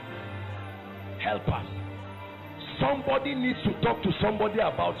me. Helpers. Somebody needs to talk to somebody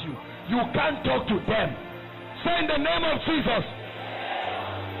about you. You can't talk to them. Say in the name of Jesus,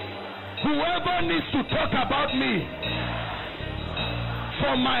 whoever needs to talk about me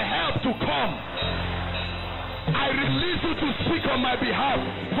for my help to come, I release you to speak on my behalf.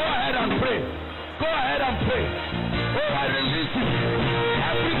 Go ahead and pray. Go ahead and pray. Oh, I release you.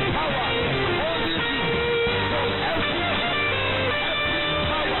 Every power holding you from every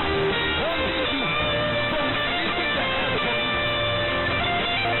power holding you from releasing the help from you.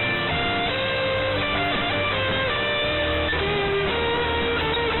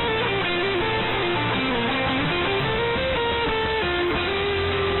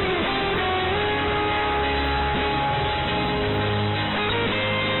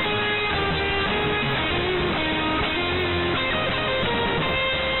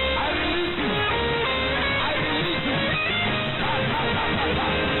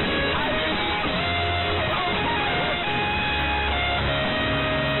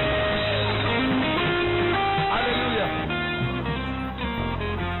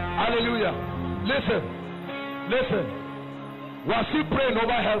 Listen, we are still praying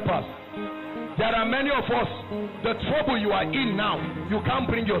over helpers. There are many of us, the trouble you are in now, you can't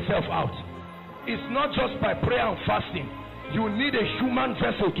bring yourself out. It's not just by prayer and fasting. You need a human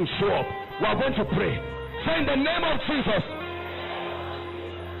vessel to show up. We are going to pray. Say in the name of Jesus,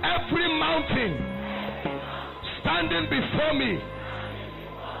 every mountain standing before me,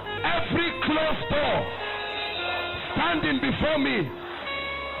 every closed door standing before me,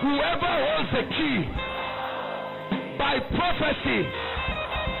 whoever holds the key, by prophecy,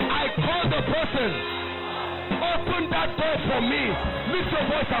 I call the person, open that door for me. Lift your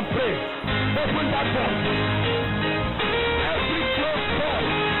voice and pray. Open that door. Every closed door,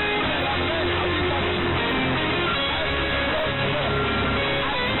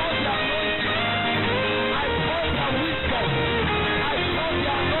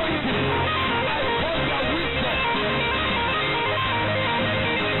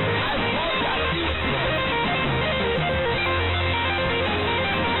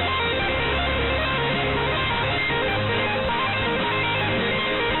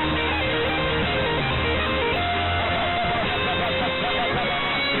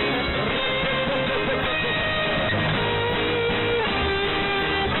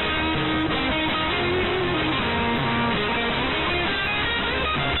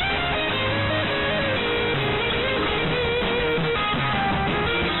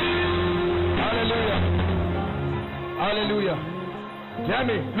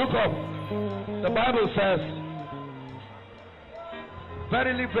 look up. The Bible says,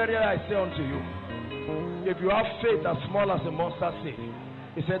 verily, verily, I say unto you, if you have faith as small as a mustard seed,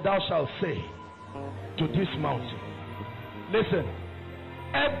 he said, thou shalt say to this mountain. Listen,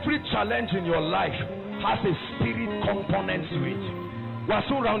 every challenge in your life has a spirit component to it. We're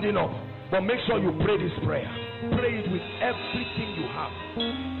soon rounding up, but make sure you pray this prayer. Pray it with everything you have.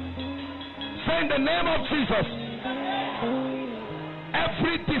 Say in the name of Jesus,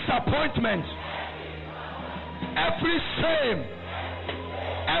 every disappointment, every shame,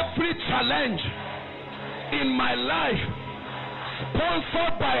 every challenge in my life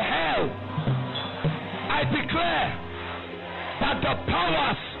sponsored by hell, I declare that the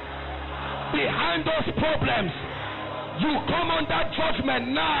powers behind those problems, you come under judgment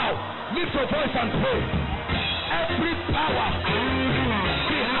now. Lift your voice and pray. Every power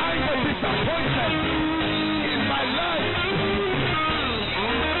behind the disappointment in my life,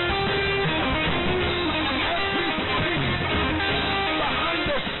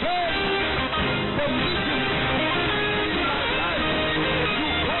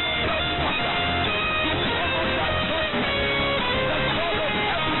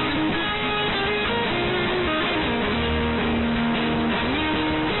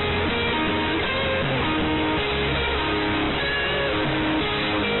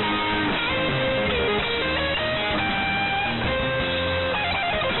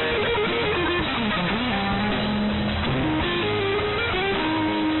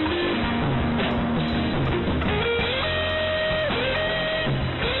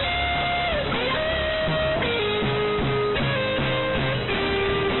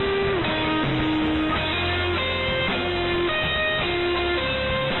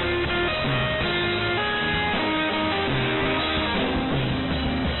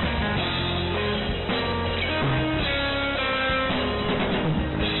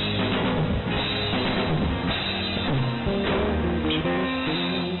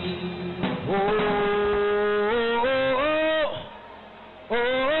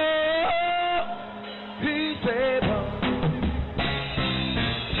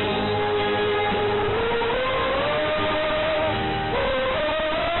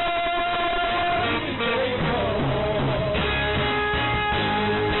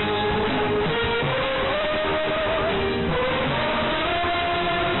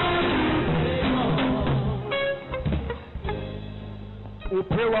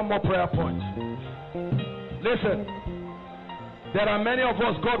 more prayer point. Listen, there are many of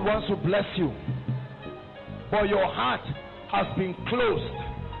us, God wants to bless you, but your heart has been closed,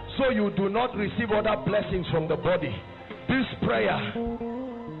 so you do not receive other blessings from the body. This prayer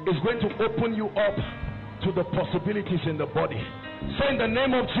is going to open you up to the possibilities in the body. Say in the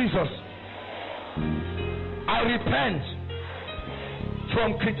name of Jesus, I repent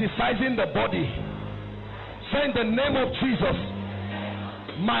from criticizing the body. Say in the name of Jesus,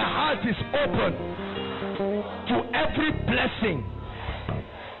 my heart is open to every blessing,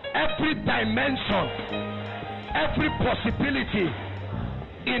 every dimension, every possibility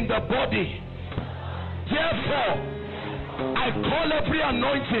in the body. Therefore, I call every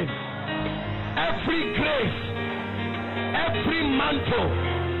anointing, every grace, every mantle,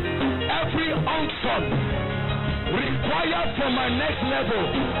 every unction required for my next level,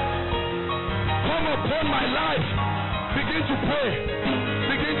 come upon my life. Begin to pray.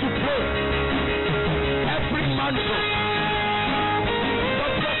 Begin to pray. Every mantle, the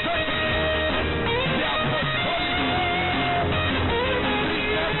prophetic, the apostolic,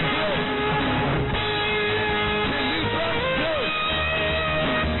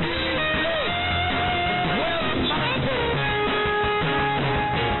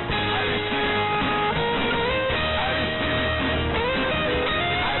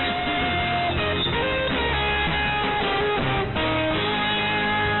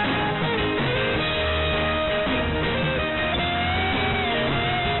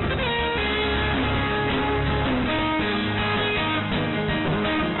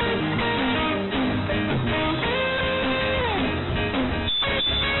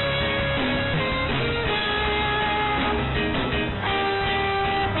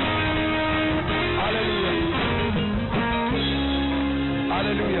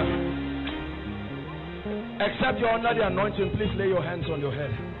 Except you're under the anointing, please lay your hands on your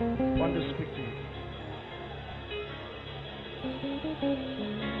head. I want to speak to you.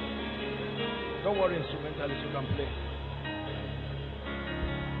 Don't worry, instrumentalist, you can play.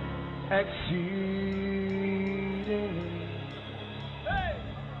 Exceeding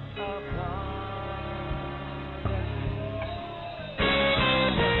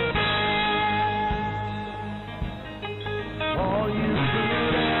all you could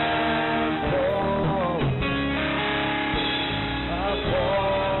ask for,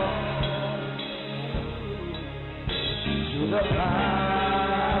 to the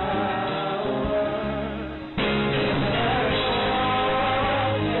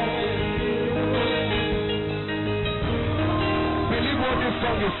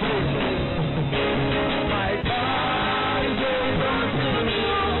song is free. My God is able to do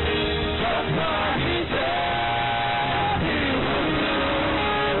just what He said He would do.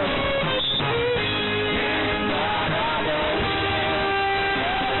 In that hour,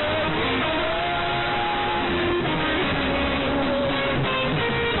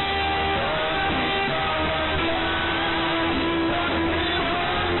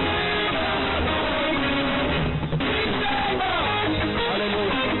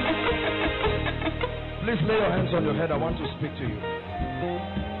 please lay your hands on your head. I want to speak to you.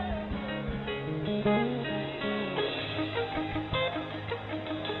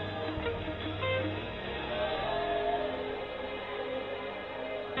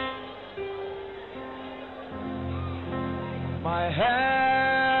 My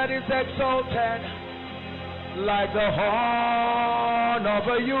head is exalted like the horn of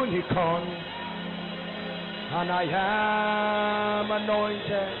a unicorn, and I am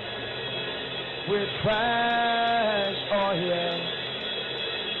anointed with fresh oil.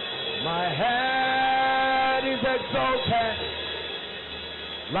 My head is exalted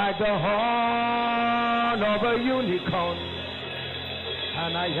like the horn of a unicorn,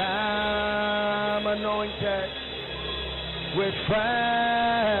 and I am anointed with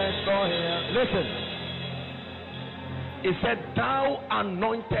fresh oil. Listen, it said, thou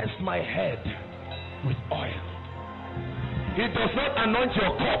anointest my head with oil. He does not anoint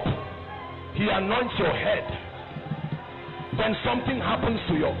your cup. He anoints your head. Then something happens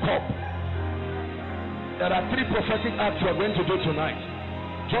to your cup. There are 3 prophetic acts you are going to do tonight.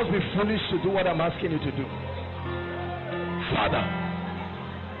 Just be foolish to do what I'm asking you to do. Father,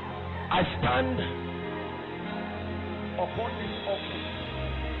 I stand upon this office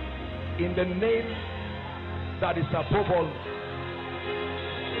in the name that is above all,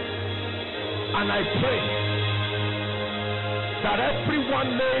 and I pray that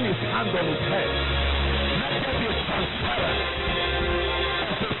everyone laying his hand on his head, let there be a transference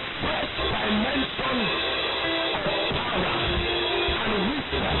of a fresh dimension of power and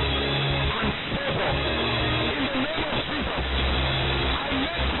wisdom and favor. In the name of Jesus, I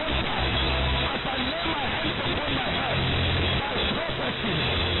make contact as I lay my hands upon my head by prophecy.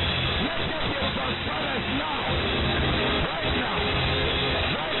 Let there be a transference now, right now,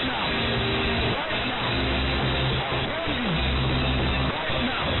 right now, right now, upon you.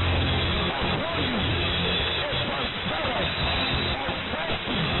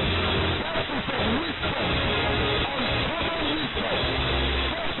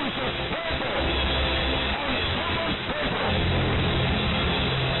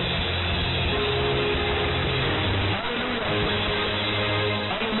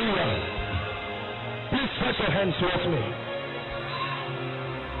 Stretch your hands towards me.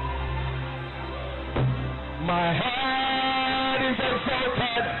 My head is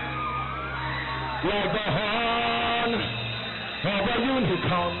exalted like the horn of a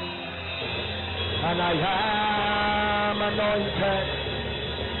unicorn, and I am anointed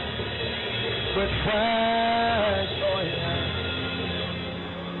with fresh oil.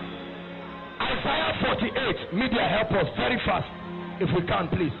 Isaiah 48, media help us very fast if we can,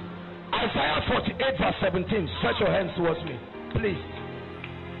 please. Isaiah 48 verse 17. Stretch your hands towards me, please.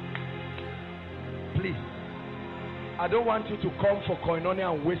 Please. I don't want you to come for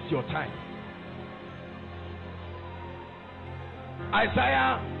koinonia and waste your time.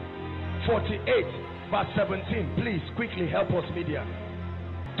 Isaiah 48 verse 17. Please quickly help us, media.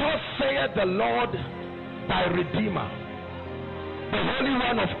 Thus saith the Lord thy Redeemer, the Holy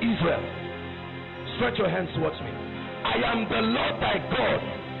One of Israel. Stretch your hands towards me. I am the Lord thy God,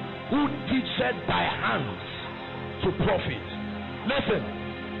 who teacheth thy hands to profit. Listen,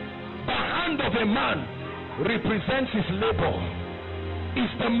 the hand of a man represents his labor.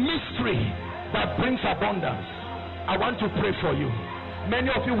 It's the mystery that brings abundance. I want to pray for you.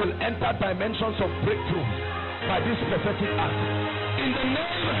 Many of you will enter dimensions of breakthrough by this prophetic act. In the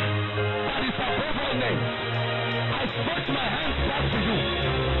name that is above all names, I stretch my hands back to you.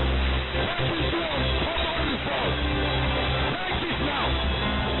 Stretch into uncommon results. Take it now.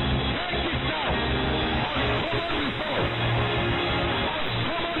 Take it now. Uncommon results.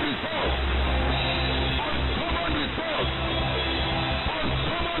 Uncommon results. Uncommon results.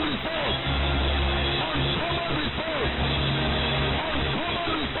 Uncommon results. Uncommon results. Uncommon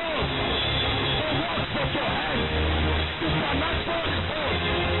results. The works of your hands. Supernatural results.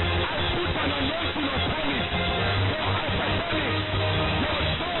 I put an anointing upon it. Your academics, your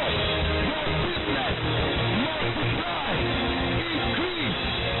job, your business, multiply, increase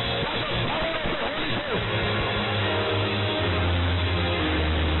by the power of the Holy Ghost.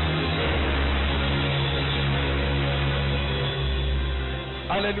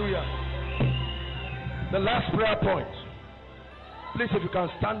 Hallelujah. The last prayer point. Please, if you can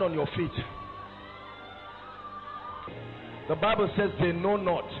stand on your feet. The Bible says they know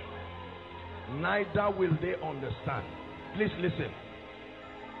not, neither will they understand. Please listen.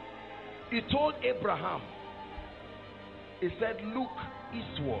 He told Abraham, he said, look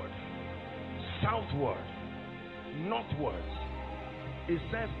eastward, southward, northward. He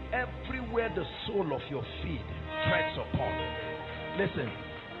says, everywhere the sole of your feet treads upon. Listen,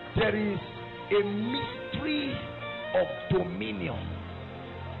 there is a mystery of dominion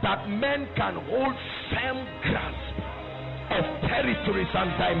that men can hold firm grasp of territories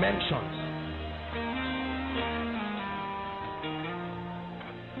and dimensions.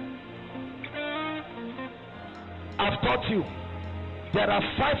 I've taught you there are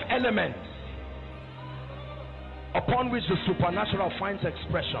 5 elements upon which the supernatural finds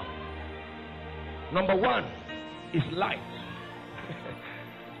expression. Number 1 is light.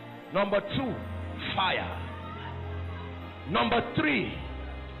 Number 2, fire. Number 3,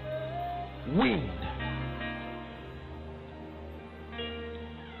 wind.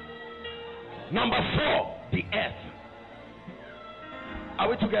 Number 4, the earth. Are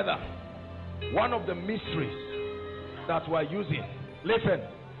we together? One of the mysteries that we're using. Listen,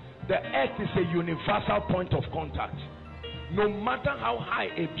 the earth is a universal point of contact. No matter how high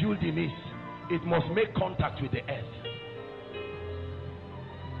a building is, it must make contact with the earth.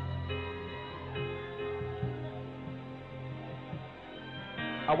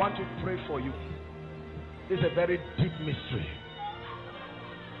 I want to pray for you. It's a very deep mystery.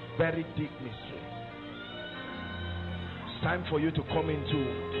 Very deep mystery. It's time for you to come into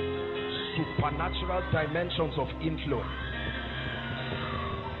supernatural dimensions of influence.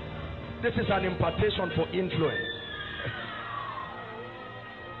 This is an impartation for influence.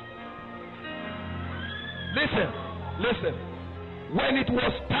 Listen. When it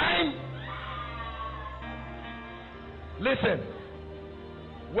was time,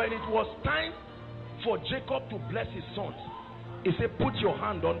 when it was time for Jacob to bless his sons, he said, put your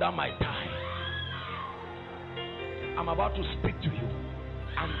hand under my thigh. I'm about to speak to you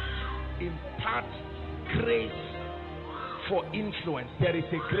and impart grace for influence. There is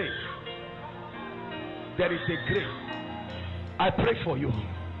a grace. There is a grace. I pray for you.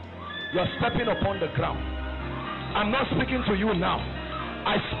 You're stepping upon the ground. I'm not speaking to you now.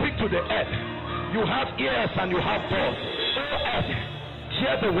 I speak to the earth. You have ears and you have doors. Oh earth,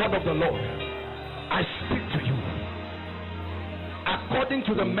 hear the word of the Lord. I speak to you according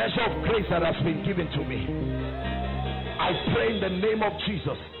to the measure of grace that has been given to me. I pray in the name of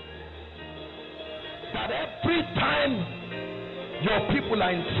Jesus that every time your people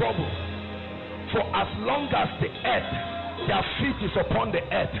are in trouble, for as long as the earth, their feet is upon the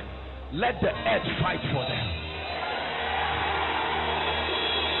earth, let the earth fight for them.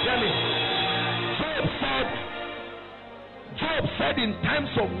 Tell me, Job said in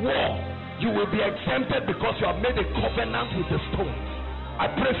times of war, you will be exempted because you have made a covenant with the stones. I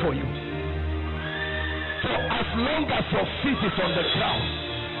pray for you. For as long as your feet is on the ground,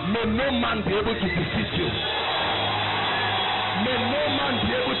 may no man be able to defeat you. May no man be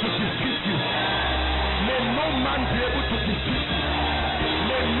able to defeat you. May no man be able to defeat you.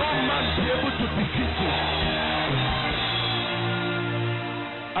 May no man be able to defeat you.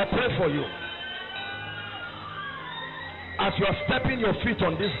 I pray for you. As you are stepping your feet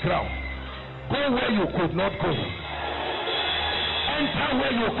on this ground, go where you could not go. Enter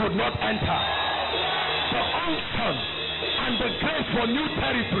where you could not enter. The unction and the grace for new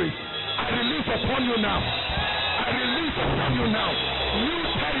territories, I release upon you now. I release upon you now. New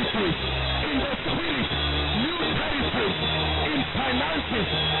territories in the spirit, new territories in finances,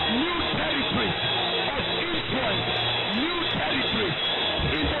 new territories of influence, new territories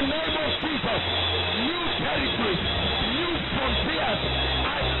in the name of Jesus, new territories, new frontiers.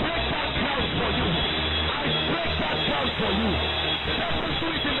 I break that ground for you. I break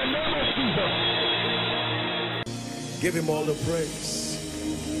Give him all the praise.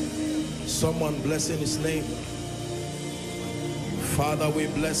 Someone blessing his name. Father, we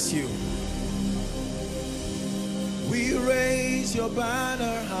bless you. We raise your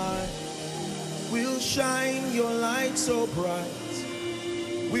banner high. We'll shine your light so bright.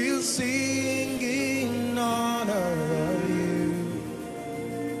 We'll sing in honor of you.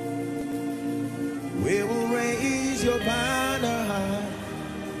 We will raise your banner high.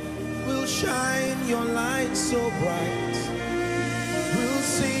 We'll shine your light so bright. We'll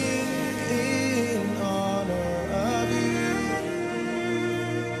sing in honor of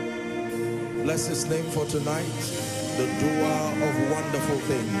you. Bless his name for tonight, the doer of wonderful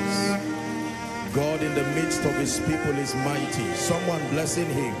things. God in the midst of his people is mighty. Someone blessing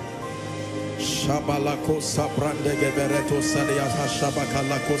him.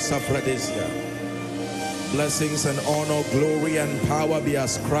 Blessings and honor, glory and power be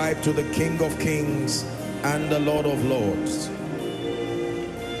ascribed to the King of Kings and the Lord of Lords.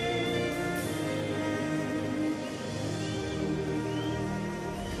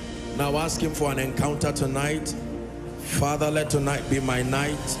 Now ask him for an encounter tonight. Father, let tonight be my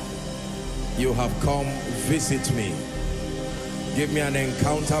night. You have come, visit me. Give me an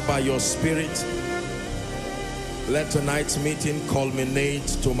encounter by your spirit. Let tonight's meeting culminate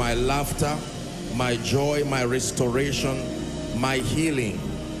to my laughter, my joy, my restoration, my healing.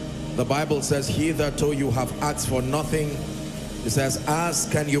 The Bible says, hitherto you have asked for nothing. It says,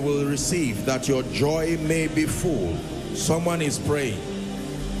 ask and you will receive, that your joy may be full. Someone is praying.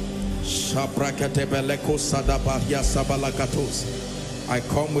 I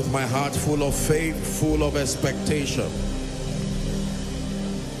come with my heart full of faith, full of expectation.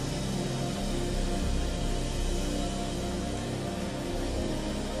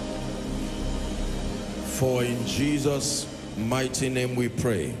 For in Jesus' mighty name we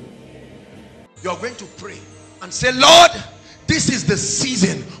pray. You're going to pray and say, Lord, this is the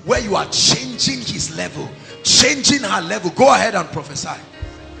season where you are changing his level, changing her level. Go ahead and prophesy.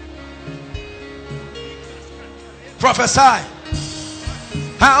 Prophesy.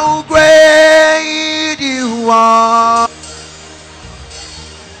 How great you are.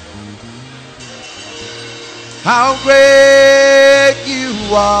 How great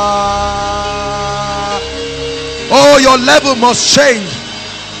you are. Oh, your level must change.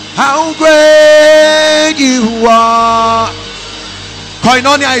 How great you are.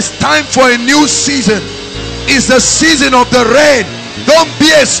 Koinonia, it's time for a new season. It's the season of the rain. Don't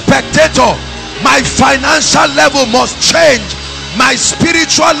be a spectator. My financial level must change. My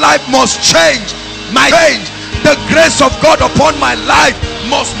spiritual life must change. The grace of God upon my life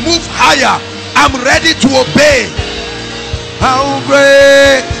must move higher. I'm ready to obey. How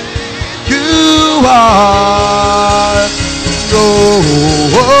great you are.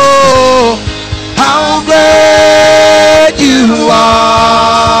 Oh, how great you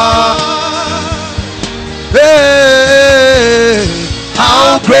are. Hey,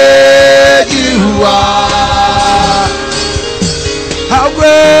 how great you are. How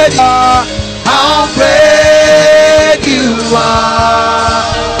great you are. How great you are.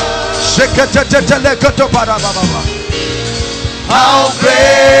 How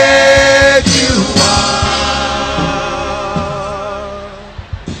great you are.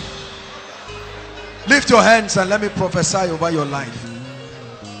 Lift your hands and let me prophesy over your life.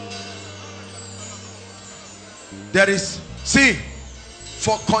 There is, see,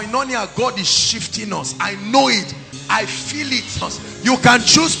 for Koinonia, God is shifting us. I know it. I feel it. You can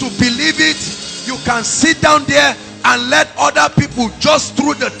choose to believe it. You can sit down there and let other people just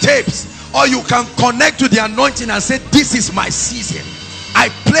through the tapes, or you can connect to the anointing and say, this is my season. I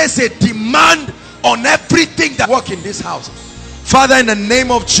place a demand on everything that works in this house. Father, in the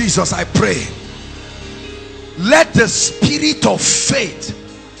name of Jesus, I pray, let the spirit of faith,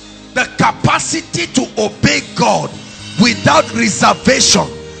 the capacity to obey God without reservation,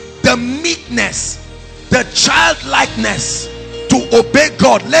 the meekness, the childlikeness to obey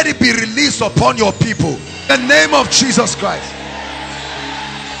God, let it be released upon your people. In the name of Jesus Christ.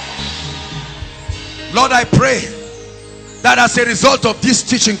 Lord, I pray that as a result of this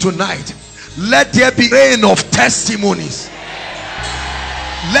teaching tonight, let there be rain of testimonies.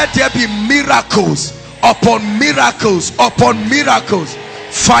 Let there be miracles upon miracles upon miracles.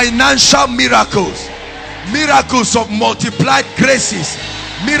 Financial miracles, miracles of multiplied graces,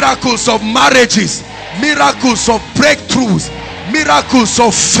 miracles of marriages, miracles of breakthroughs, miracles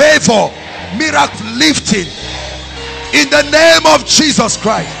of favor, miracle lifting. In the name of Jesus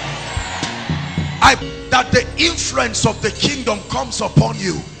Christ, that the influence of the kingdom comes upon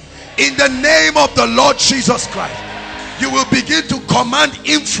you. In the name of the Lord Jesus Christ, you will begin to command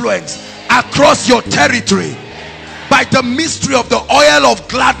influence across your territory. by the mystery of the oil of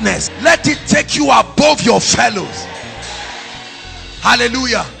gladness, let it take you above your fellows.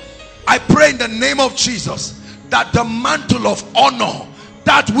 Hallelujah. I pray in the name of Jesus that the mantle of honor,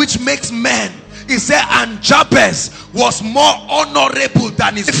 that which makes men, he said, and Jabez was more honorable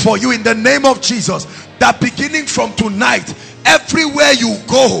than is for you, in the name of Jesus, that beginning from tonight, everywhere you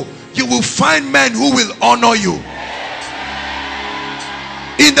go, you will find men who will honor you.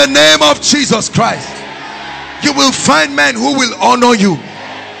 In the name of Jesus Christ, you will find men who will honor you.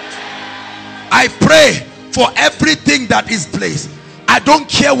 I pray for everything that is placed. I don't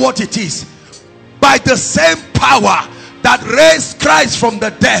care what it is. By the same power that raised Christ from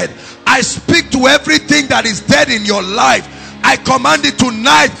the dead, I speak to everything that is dead in your life. I command it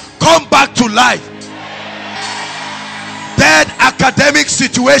tonight, come back to life. Dead academic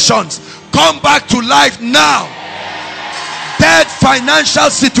situations, come back to life now. Dead financial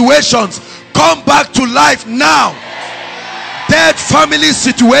situations, come back to life now. Dead family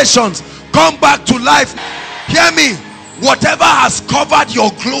situations, come back to life. Hear me. Whatever has covered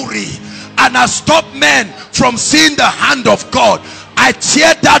your glory and has stopped men from seeing the hand of God, I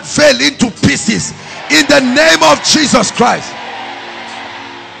tear that veil into pieces in the name of Jesus Christ.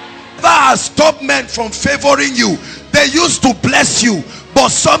 Whatever has stopped men from favoring you, they used to bless you, but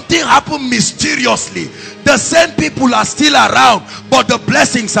something happened mysteriously. The same people are still around, but the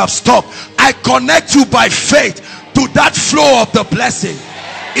blessings have stopped. I connect you by faith to that flow of the blessing.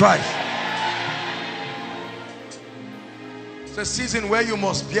 Christ. It's a season where you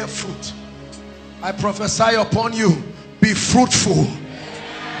must bear fruit. I prophesy upon you, be fruitful,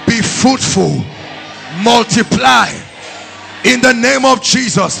 be fruitful, multiply in the name of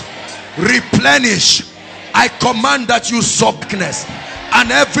Jesus, replenish. I command that you subdness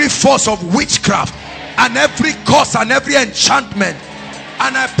and every force of witchcraft and every curse and every enchantment,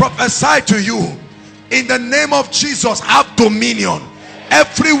 and I prophesy to you in the name of Jesus, have dominion.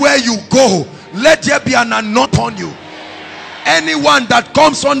 Everywhere you go, let there be an anointing upon you. Anyone that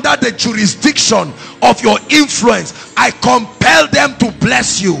comes under the jurisdiction of your influence, I compel them to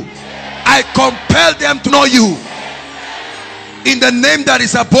bless you. I compel them to know you. In the name that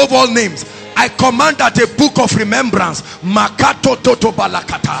is above all names, I command that a book of remembrance, Makato Toto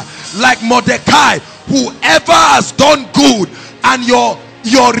Balakata, like Mordecai, whoever has done good, and your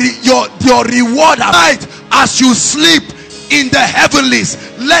reward tonight as you sleep in the heavenlies,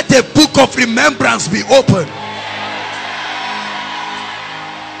 let a book of remembrance be opened.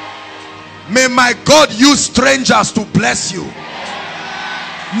 May my God use strangers to bless you.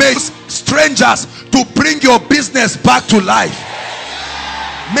 May strangers to bring your business back to life.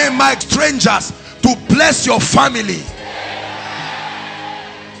 May my strangers to bless your family.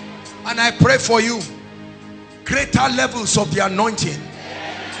 And I pray for you greater levels of the anointing.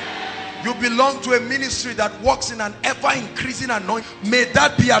 You belong to a ministry that works in an ever-increasing anointing. May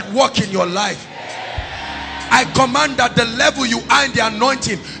that be at work in your life. I command that the level you are in the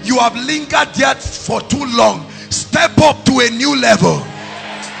anointing, you have lingered there for too long. Step up to a new level.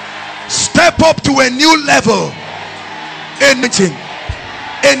 Step up to a new level.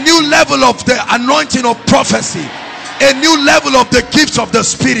 A new level of the anointing of prophecy. A new level of the gifts of the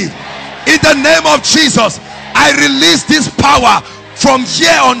Spirit. In the name of Jesus, I release this power from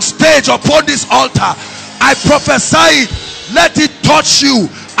here on stage upon this altar. I prophesy it. Let it touch you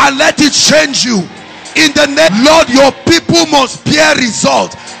and let it change you. In the name, Lord, your people must bear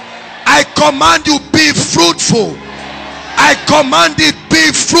results. I command you, be fruitful. I command it,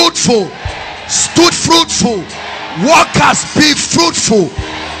 be fruitful. Stood fruitful. Workers, be fruitful.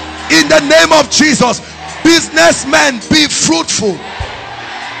 In the name of Jesus, businessmen, be fruitful.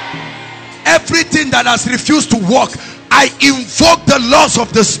 Everything that has refused to work, I invoke the laws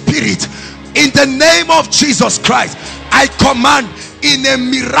of the Spirit. In the name of Jesus Christ, I command in a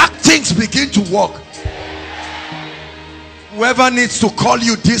miracle things begin to work. Whoever needs to call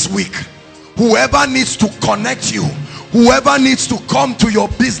you this week, whoever needs to connect you, whoever needs to come to your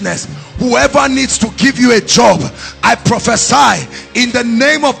business, whoever needs to give you a job, I prophesy in the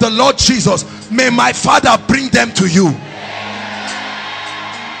name of the Lord Jesus, may my Father bring them to you.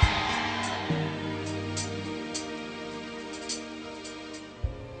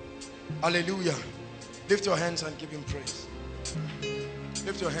 Hallelujah. Lift your hands and give him praise.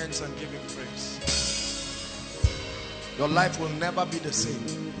 Lift your hands and give him praise. Your life will never be the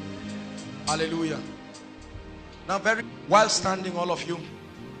same. Hallelujah. Now, while standing, all of you,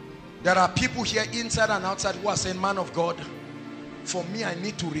 there are people here inside and outside who are saying, man of God, for me, I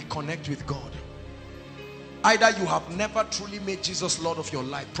need to reconnect with God. Either you have never truly made Jesus Lord of your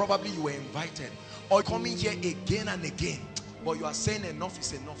life, probably you were invited, or coming here again and again, but you are saying enough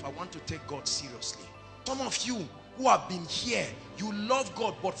is enough. I want to take God seriously. Some of you, who have been here, you love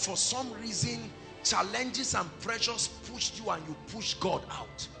God, but for some reason challenges and pressures pushed you and you push God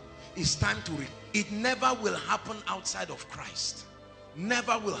out. It's time to it never will happen outside of Christ.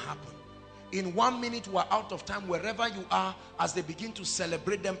 Never will happen. In 1 minute we're out of time. Wherever you are, as they begin to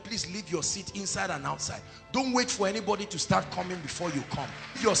celebrate them, please leave your seat inside and outside. Don't wait for anybody to start coming before you come.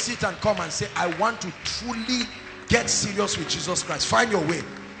 Leave your seat and come and say, I want to truly get serious with Jesus Christ. Find your way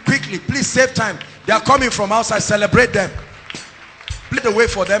quickly, please. Save time. They are coming from outside. Celebrate them. Play the way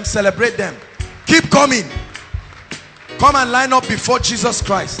for them. Celebrate them. Keep coming. Come and line up before Jesus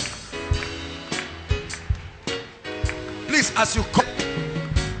Christ. Please, as you come,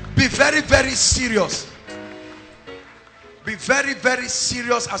 be very, very serious. Be very, very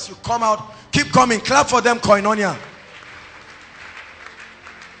serious as you come out. Keep coming. Clap for them, Koinonia.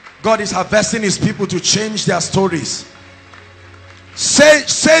 God is harvesting his people to change their stories.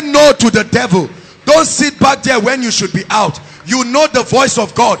 Say no to the devil. Don't sit back there when you should be out. You know the voice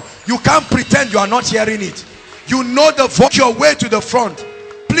of God. You can't pretend you are not hearing it. You know the voice. Your way to the front.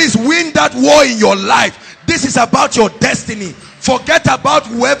 Please win that war in your life. This is about your destiny. Forget about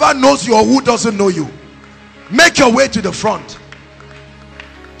whoever knows you or who doesn't know you. Make your way to the front.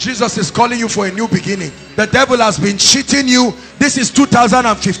 Jesus is calling you for a new beginning. The devil has been cheating you. This is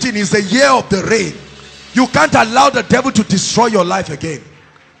 2015. It's the year of the rain. You can't allow the devil to destroy your life again.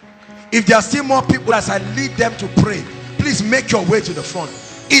 If there are still more people as I lead them to pray, please make your way to the front.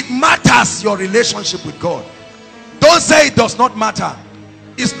 It matters, your relationship with God. Don't say it does not matter.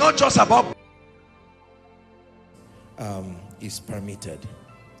 It's not just about is permitted.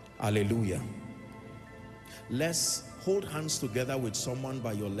 Hallelujah. Let's hold hands together with someone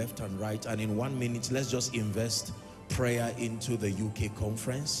by your left and right, and in 1 minute let's just invest prayer into the UK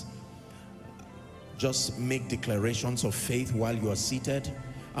conference. Just make declarations of faith while you are seated.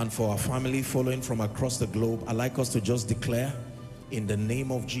 And for our family following from across the globe, I'd like us to just declare in the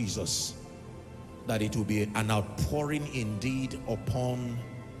name of Jesus that it will be an outpouring indeed upon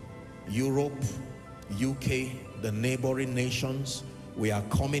Europe, UK, the neighboring nations. We are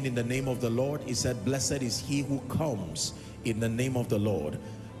coming in the name of the Lord. He said, blessed is he who comes in the name of the Lord.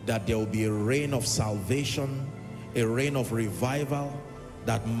 That there will be a reign of salvation, a reign of revival,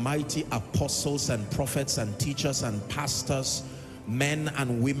 that mighty apostles and prophets and teachers and pastors, men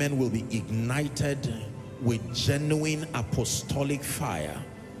and women will be ignited with genuine apostolic fire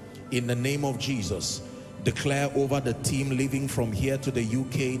in the name of Jesus. Declare over the team leaving from here to the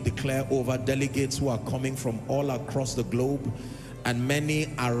UK. Declare over delegates who are coming from all across the globe, and many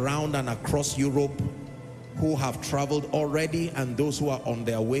around and across Europe who have traveled already and those who are on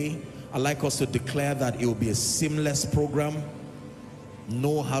their way. I'd like us to declare that it will be a seamless program.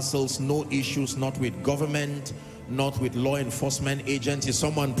 No hassles, no issues, not with government, not with law enforcement agents. Is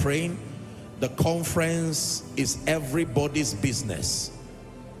someone praying? The conference is everybody's business.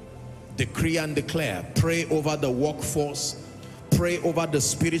 Decree and declare. Pray over the workforce. Pray over the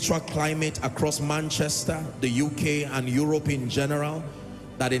spiritual climate across Manchester, the UK and Europe in general,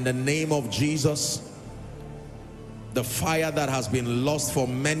 that in the name of Jesus, the fire that has been lost for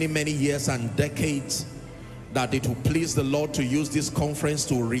many, many years and decades, that it will please the Lord to use this conference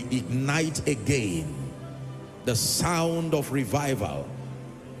to reignite again the sound of revival.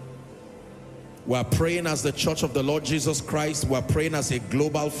 We're praying as the Church of the Lord Jesus Christ. We're praying as a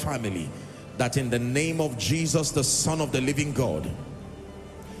global family, that in the name of Jesus, the Son of the living God,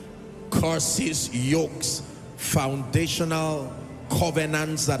 curses, yokes, foundational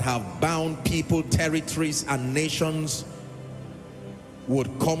covenants that have bound people, territories and nations would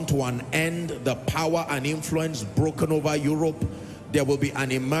come to an end. The power and influence broken over Europe. There will be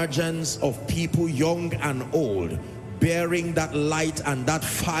an emergence of people, young and old, bearing that light and that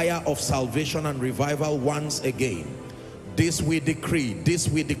fire of salvation and revival once again. This we decree, this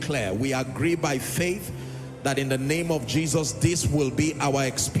we declare. We agree by faith that in the name of Jesus, this will be our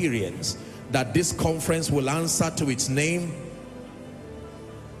experience, that this conference will answer to its name.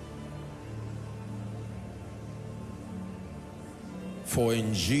 For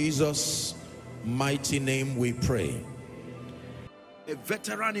in Jesus' mighty name we pray. A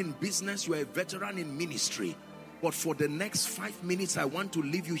veteran in business, you are a veteran in ministry. But for the next 5 minutes, I want to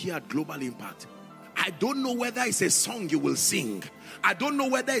leave you here at Global Impact. I don't know whether it's a song you will sing. I don't know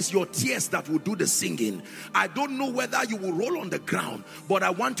whether it's your tears that will do the singing. I don't know whether you will roll on the ground. But I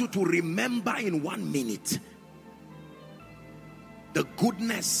want you to remember in 1 minute the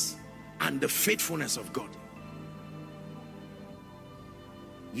goodness and the faithfulness of God.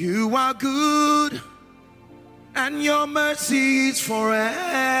 You are good, and your mercy is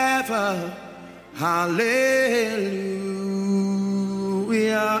forever. Hallelujah.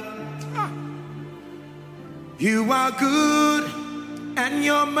 You are good and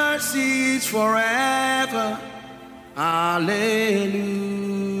your mercy is forever. Hallelujah.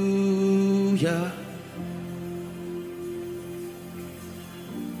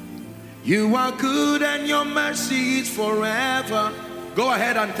 You are good and your mercy is forever. Go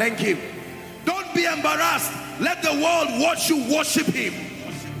ahead and thank him. Don't be embarrassed. Let the world watch you worship him.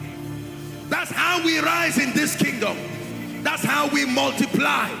 That's how we rise in this kingdom. That's how we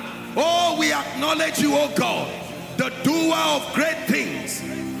multiply. Oh, we acknowledge you, oh God, the doer of great things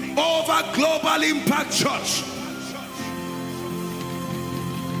over Global Impact Church.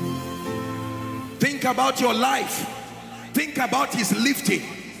 Think about your life. Think about his lifting.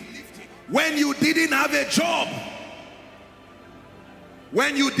 When you didn't have a job,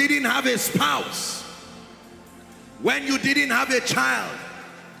 when you didn't have a spouse, when you didn't have a child,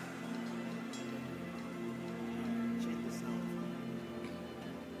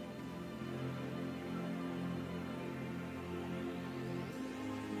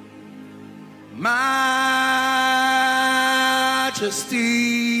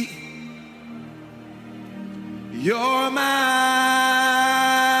 Majesty, your majesty,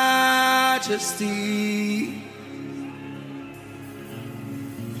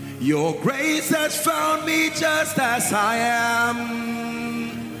 your grace has found me just as I am,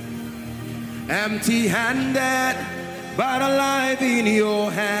 empty-handed but alive in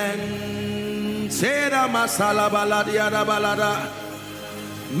your hands.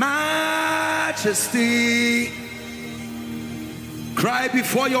 Majesty, cry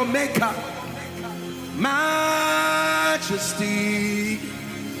before your maker. Majesty,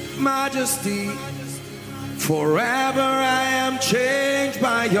 majesty, forever I am changed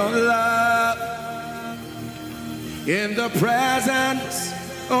by your love. In the presence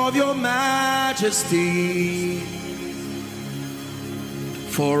of your majesty,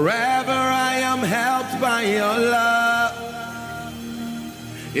 forever I am helped by your love.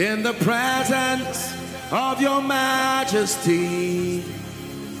 In the presence of your majesty,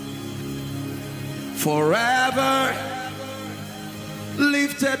 forever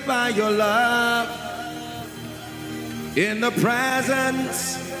lifted by your love. In the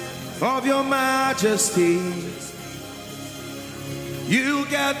presence of your majesty, you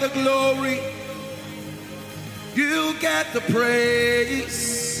get the glory, you get the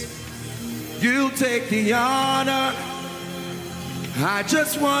praise, you take the honor. I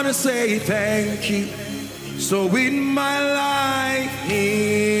just want to say thank you. So in my life,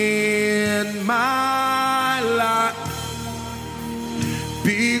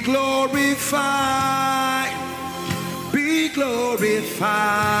 be glorified, be glorified.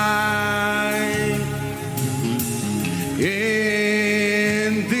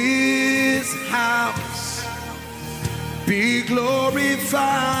 In this house, be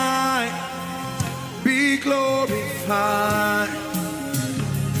glorified, be glorified.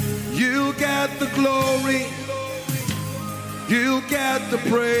 You get the glory, you get the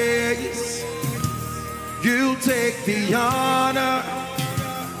praise, you take the honor.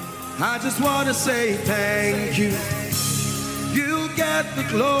 I just want to say thank you. You get the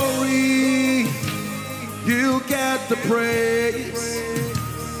glory, you get the praise,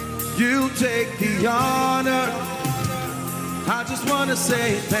 you take the honor. I just want to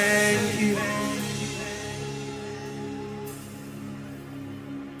say thank you.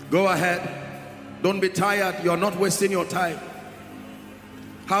 Go ahead. Don't be tired. You're not wasting your time.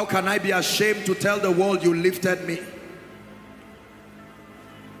 How can I be ashamed to tell the world you lifted me?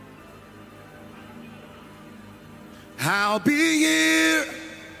 I'll be here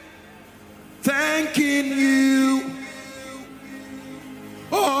thanking you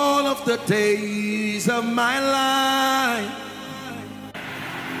all of the days of my life.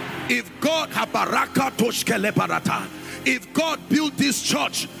 If God if God built this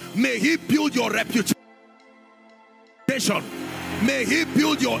church, may he build your reputation. May he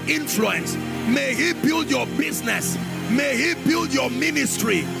build your influence. May he build your business. May he build your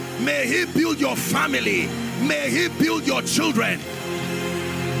ministry. May he build your family. May he build your children.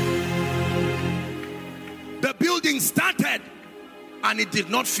 The building started and it did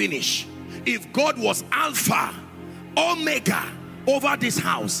not finish. If God was Alpha, Omega over this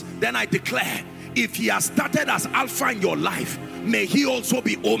house, then I declare, if he has started as Alpha in your life, may he also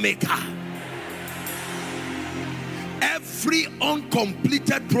be Omega. Every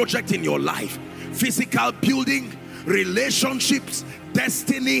uncompleted project in your life, physical building, relationships,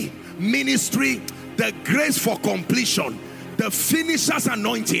 destiny, ministry, the grace for completion, the finisher's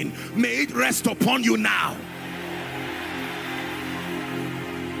anointing, may it rest upon you now.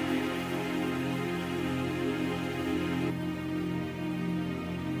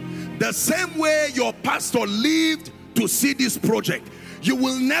 The same way your pastor lived to see this project, you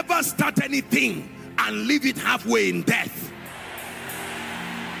will never start anything and leave it halfway in death.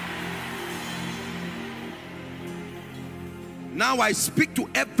 Now I speak to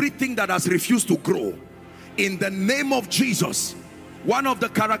everything that has refused to grow. In the name of Jesus, one of the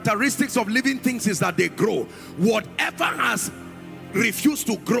characteristics of living things is that they grow. Whatever has refused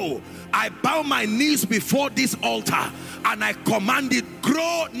to grow, I bow my knees before this altar and I command it,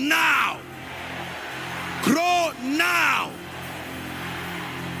 grow now. Grow now.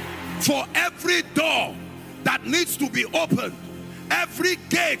 For every door that needs to be opened, every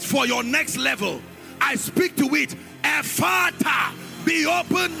gate for your next level, I speak to it, Ephata, be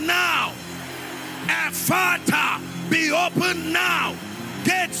open now. Ephata, be open now.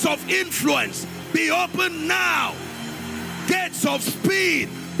 Gates of influence, be open now. Gates of speed,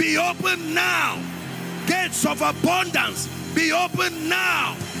 be open now. Gates of abundance, be open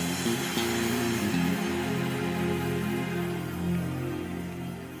now.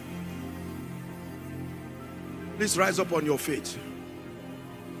 Please rise up on your feet.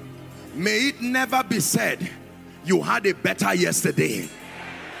 May it never be said you had a better yesterday.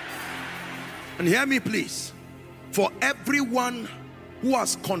 And hear me please, for everyone who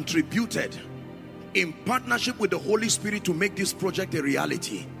has contributed in partnership with the Holy Spirit to make this project a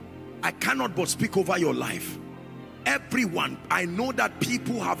reality, I cannot but speak over your life. Everyone, I know that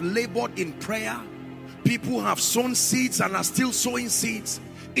people have labored in prayer, people have sown seeds and are still sowing seeds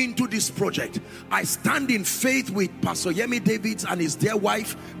into this project. I stand in faith with Pastor Yemi Davids and his dear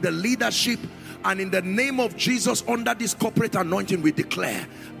wife, the leadership, and in the name of Jesus, under this corporate anointing, we declare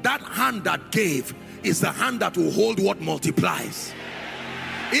that hand that gave is the hand that will hold what multiplies.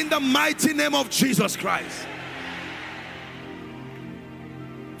 In the mighty name of Jesus Christ.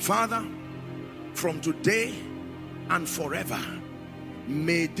 Father, from today and forever,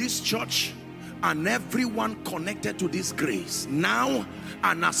 may this church and everyone connected to this grace now,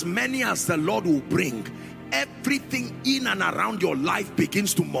 and as many as the Lord will bring, everything in and around your life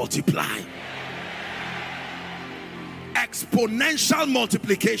begins to multiply. Exponential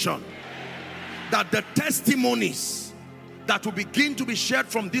multiplication. That the testimonies that will begin to be shared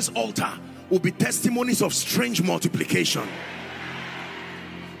from this altar will be testimonies of strange multiplication.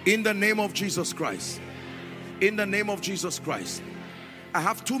 In the name of Jesus Christ. In the name of Jesus Christ. I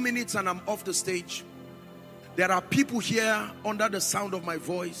have 2 minutes and I'm off the stage. There are people here under the sound of my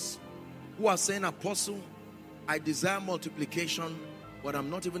voice who are saying, Apostle, I desire multiplication, but I'm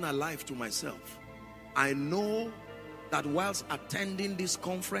not even alive to myself. I know that whilst attending this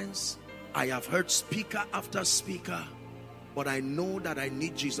conference, I have heard speaker after speaker, but I know that I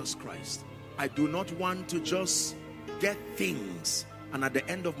need Jesus Christ. I do not want to just get things and at the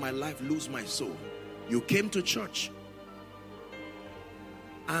end of my life lose my soul. You came to church,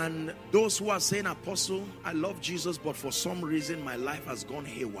 and those who are saying, Apostle, I love Jesus, but for some reason my life has gone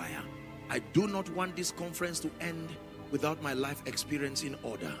haywire. I do not want this conference to end without my life experience in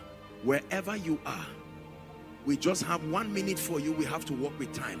order. Wherever you are, we just have 1 minute for you. We have to work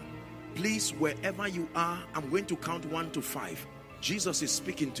with time. Please, wherever you are, I'm going to count 1 to 5. Jesus is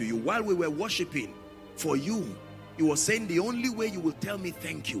speaking to you. While we were worshiping, for you, he was saying the only way you will tell me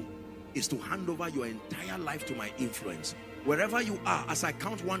thank you is to hand over your entire life to my influence. Wherever you are, as I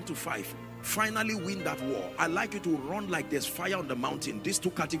count 1 to 5, finally win that war. I'd like you to run like there's fire on the mountain. These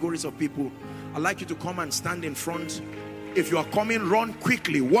 2 categories of people, I'd like you to come and stand in front. If you are coming, run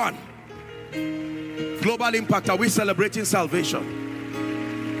quickly. 1, global impact. Are we celebrating salvation?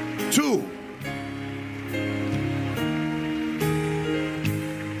 2,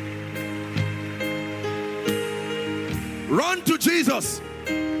 run to Jesus.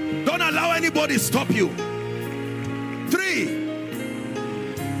 Don't allow anybody stop you. 3,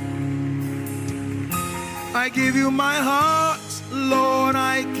 I give you my heart, Lord,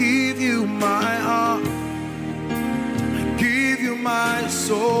 I give you my heart. I give you my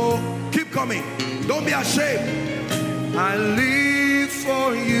soul. Keep coming. Don't be ashamed. I live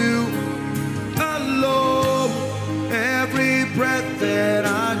for you alone. Every breath that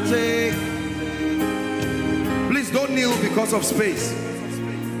I take. Please don't kneel because of space.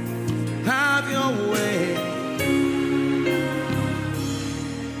 Have your way.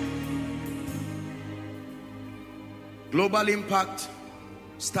 Global impact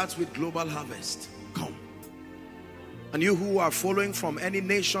starts with global harvest. Come. And you who are following from any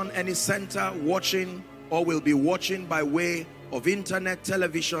nation, any center, watching or will be watching by way of internet,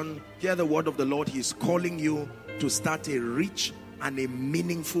 television, hear the word of the Lord. He is calling you to start a rich and a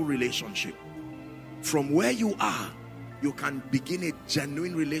meaningful relationship. From where you are, you can begin a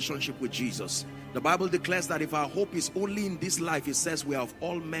genuine relationship with Jesus. The Bible declares that if our hope is only in this life, it says we are of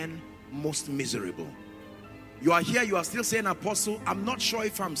all men most miserable. You are here, you are still saying, Apostle, I'm not sure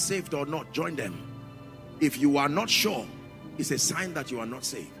if I'm saved or not. Join them. If you are not sure, it's a sign that you are not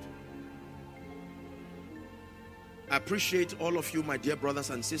saved. I appreciate all of you, my dear brothers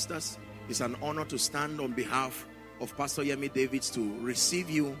and sisters. It's an honor to stand on behalf of Pastor Yemi Davids to receive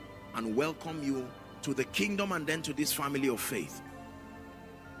you and welcome you to the kingdom and then to this family of faith.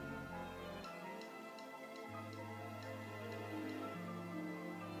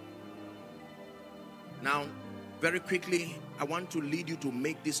 Now, very quickly, I want to lead you to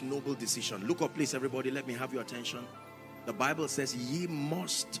make this noble decision. Look up, please, everybody. Let me have your attention. The Bible says, ye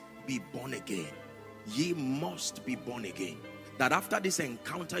must be born again. Ye must be born again. That after this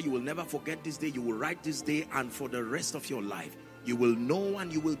encounter, you will never forget this day. You will write this day, and for the rest of your life, you will know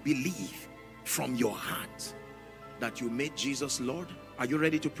and you will believe from your heart that you made Jesus Lord. Are you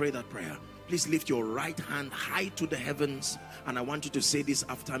ready to pray that prayer? Please lift your right hand high to the heavens, and I want you to say this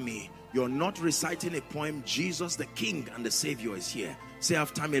after me. You're not reciting a poem. Jesus the King and the Savior is here. Say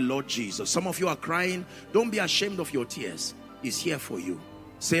after me, Lord Jesus. Some of you are crying. Don't be ashamed of your tears. He's here for you.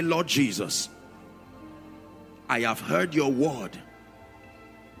 Say, Lord Jesus, I have heard your word.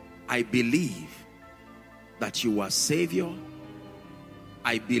 I believe that you are Savior.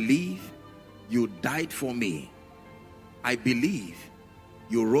 I believe you died for me. I believe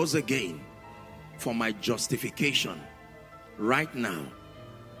you rose again for my justification. Right now,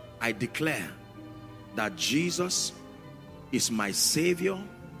 I declare that Jesus is my Savior,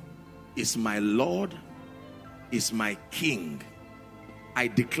 is my Lord, is my King. I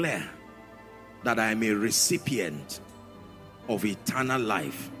declare that I am a recipient of eternal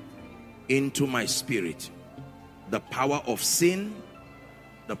life into my spirit. The power of sin,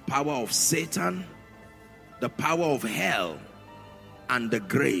 the power of Satan, the power of hell, and the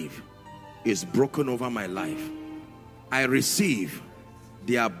grave is broken over my life. I receive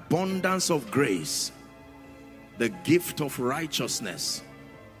the abundance of grace, the gift of righteousness,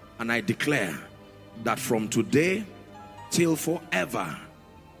 and I declare that from today till forever,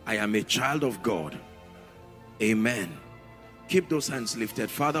 I am a child of God. Amen. Keep those hands lifted.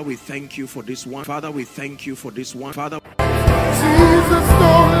 Father, we thank you for this one. Father, we thank you for this one. Father, Jesus,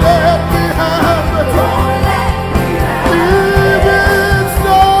 don't let me have it. Don't let me have it. If it's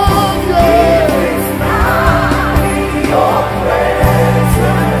not in your presence,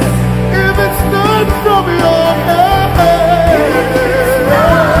 if it's not from your hand, if it's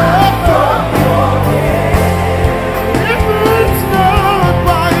not from your hand, if it's not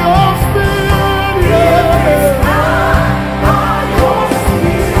by your spirit, if it's not by your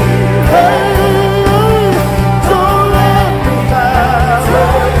spirit, hey, don't let me have,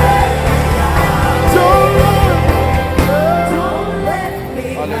 don't let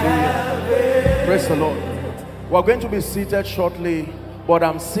me Hallelujah. Praise the Lord. We're going to be seated shortly, but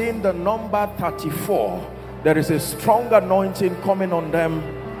I'm seeing the number 34. There is a strong anointing coming on them.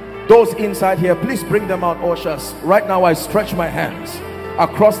 Those inside here, please bring them out, ushers. Right now I stretch my hands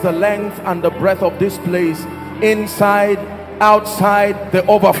across the length and the breadth of this place, inside, outside, the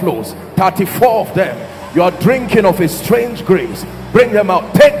overflows. 34 of them. You are drinking of a strange grace. Bring them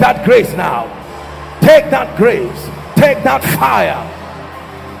out. Take that grace now. Take that grace. Take that fire.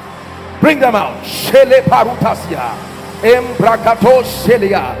 Bring them out. Shele parutasia. Embrakato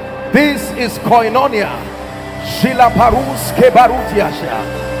shelia. This is koinonia. Shila parus kebarutiasha.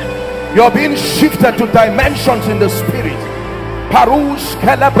 You're being shifted to dimensions in the spirit. Parush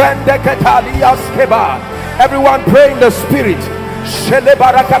kelebrende ketalias keba. Everyone pray in the spirit. Shele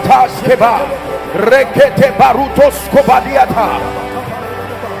barakatas keba. Rekete barutos kobadiata.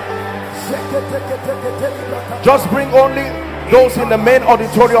 Just bring only those in the main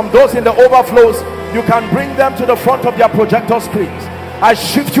auditorium. Those in the overflows, you can bring them to the front of their projector screens. I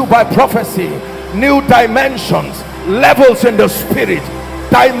shift you by prophecy. New dimensions, levels in the spirit,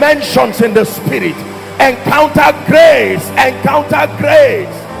 dimensions in the spirit. Encounter grace, encounter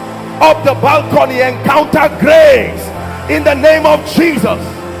grace. Up the balcony, encounter grace in the name of Jesus.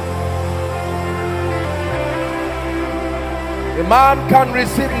 A man can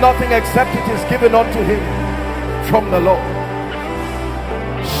receive nothing except it is given unto him from the Lord.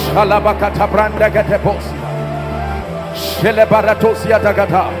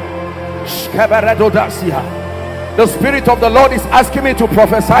 The Spirit of the Lord is asking me to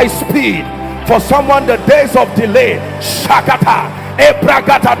prophesy speed for someone. The days of delay,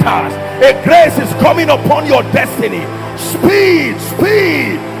 a grace is coming upon your destiny. Speed,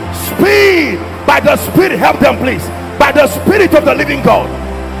 speed, speed. By the Spirit, help them please. By the Spirit of the living God.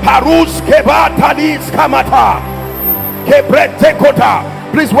 Parush keba talis kamata.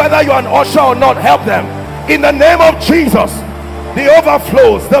 Please, whether you're an usher or not, help them. In the name of Jesus, the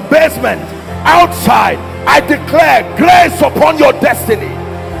overflows, the basement, outside, I declare grace upon your destiny.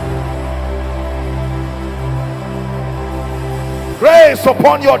 Grace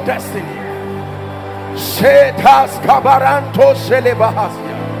upon your destiny.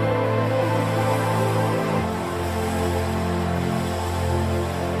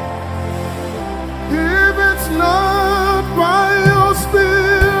 If it's not by your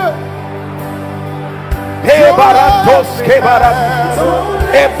spirit,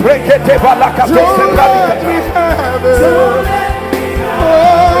 don't let me have it.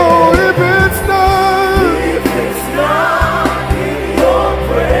 Oh, if it's not your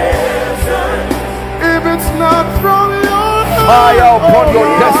presence, if it's not from your fire upon your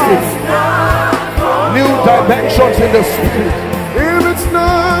destiny, new dimensions in the spirit. If it's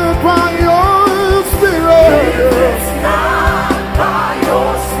not by your spirit, if it's not by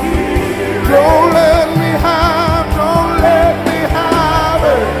your spirit, don't let me have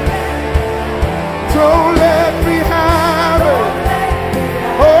it. Don't let me have it.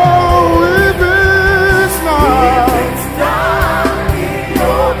 Oh, if it's not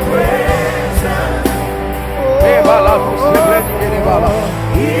your presence,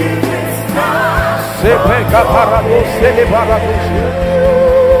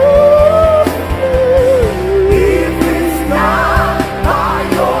 if it's not by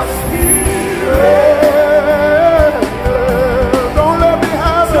your spirit, don't let me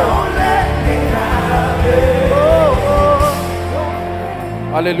have it. Don't let me have it.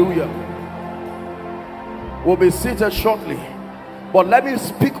 Hallelujah. We'll be seated shortly, but let me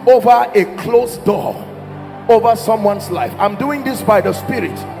speak over a closed door over someone's life. I'm doing this by the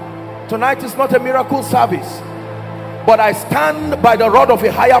Spirit. Tonight is not a miracle service, but I stand by the rod of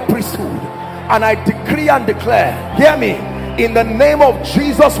a higher priesthood and I decree and declare, hear me, in the name of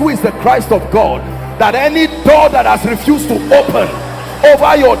Jesus, who is the Christ of God, that any door that has refused to open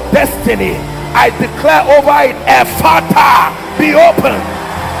over your destiny, I declare over it, Ephata, be open.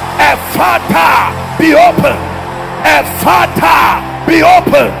 Ephata, be open. Ephata, be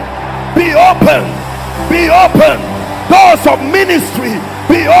open. Be open. Be open. Doors of ministry,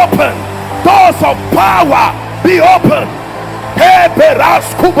 be open. Doors of power, be open.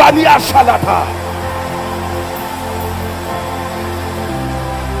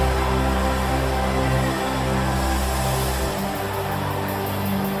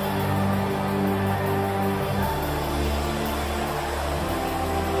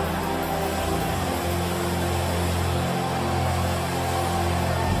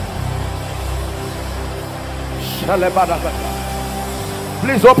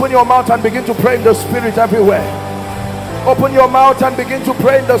 Please open your mouth and begin to pray in the Spirit everywhere. Open your mouth and begin to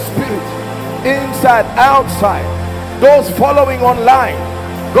pray in the Spirit, inside, outside. Those following online,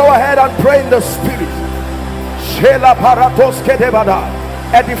 go ahead and pray in the Spirit.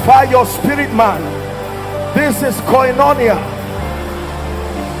 Edify your spirit, man. This is koinonia.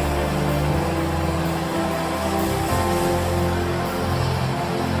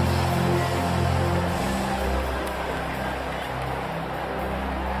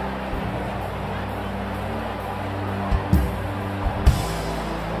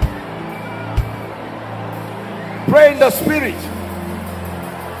 Pray in the Spirit.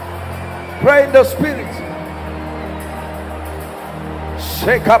 Pray in the Spirit.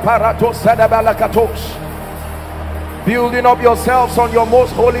 Building up yourselves on your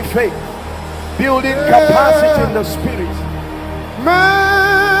most holy faith. Building capacity in the Spirit.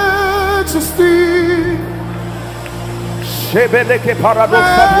 Majesty.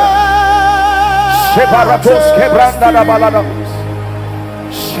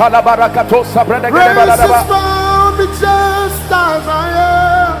 Me just as I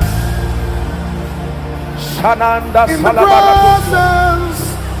am, in the presence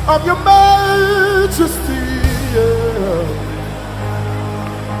of your majesty,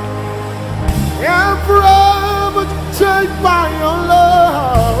 and forever changed by your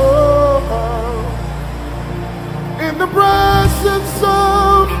love, in the presence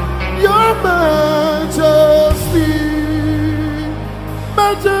of your majesty,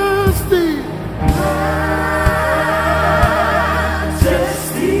 majesty.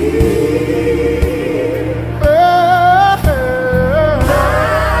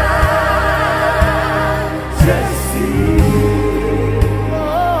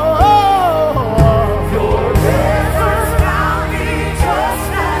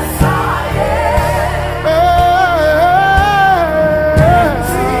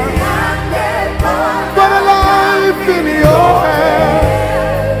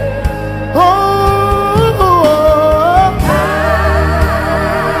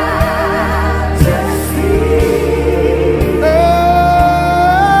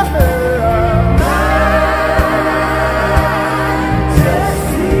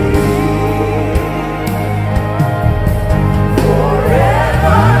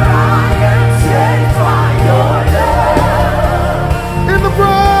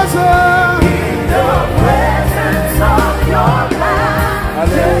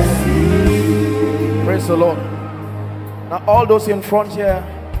 All those in front here,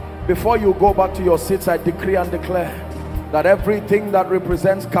 before you go back to your seats, I decree and declare that everything that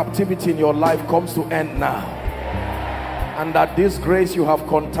represents captivity in your life comes to end now, and that this grace you have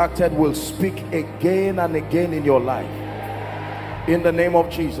contacted will speak again and again in your life, in the name of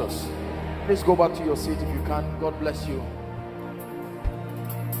Jesus. Please go back to your seat if you can. God bless you.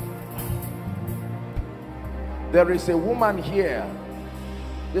 There is a woman here.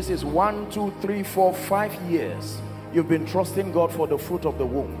 This is 1, 2, 3, 4, 5 years you've been trusting God for the fruit of the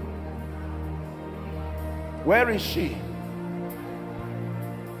womb. Where is she?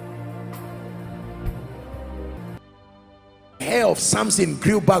 Hair of Samson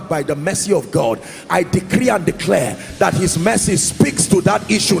grew back by the mercy of God. I decree and declare that his mercy speaks to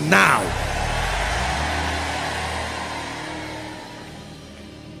that issue now.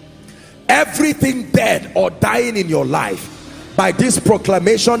 Everything dead or dying in your life, by this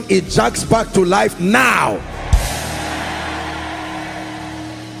proclamation, it jacks back to life now.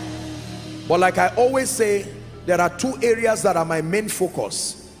 But like I always say, there are two areas that are my main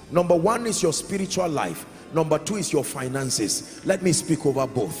focus. Number one is your spiritual life. Number two is your finances. Let me speak over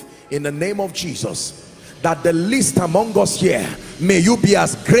both. In the name of Jesus, that the least among us here, may you be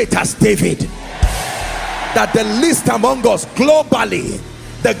as great as David. That the least among us globally,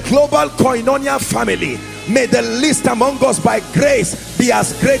 the global koinonia family, may the least among us by grace be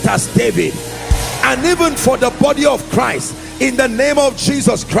as great as David. And even for the body of Christ, in the name of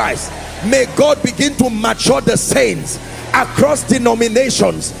Jesus Christ, may God begin to mature the saints across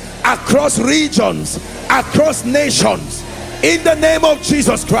denominations, across regions, across nations, in the name of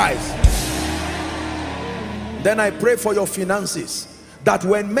Jesus Christ. Then I pray for your finances, that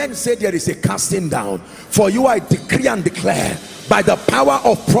when men say there is a casting down, for you I decree and declare by the power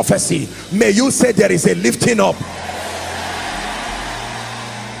of prophecy, may you say there is a lifting up.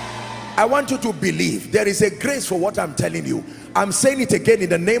 I want you to believe there is a grace for what I'm telling you. I'm saying it again in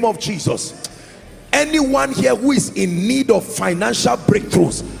the name of Jesus. Anyone here who is in need of financial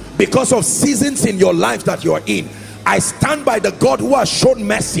breakthroughs because of seasons in your life that you are in, I stand by the God who has shown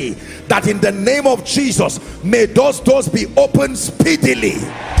mercy, that in the name of Jesus, may those doors be opened speedily.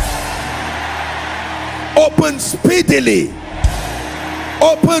 Open speedily.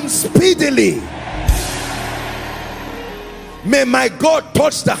 Open speedily. May my God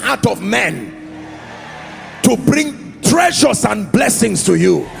touch the heart of men to bring treasures and blessings to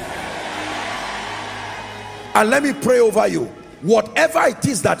you. And let me pray over you. Whatever it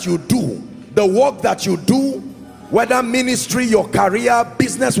is that you do, the work that you do, whether ministry, your career,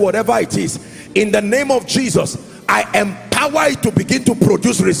 business, whatever it is, in the name of Jesus, I empower it to begin to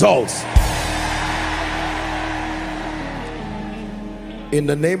produce results. In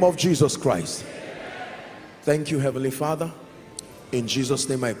the name of Jesus Christ. Thank you, Heavenly Father. In Jesus'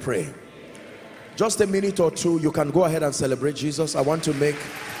 name I pray. Just a minute or two, you can go ahead and celebrate Jesus. I want to make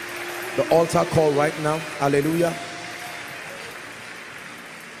the altar call right now. Hallelujah.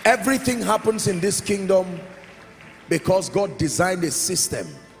 Everything happens in this kingdom because God designed a system.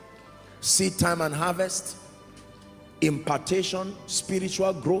 Seed time and harvest, impartation,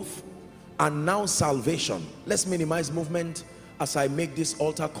 spiritual growth, and now salvation. Let's minimize movement as I make this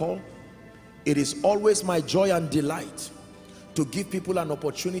altar call. It is always my joy and delight to give people an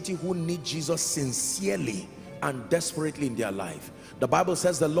opportunity who need Jesus sincerely and desperately in their life. The Bible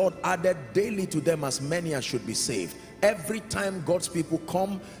says the Lord added daily to them as many as should be saved. Every time God's people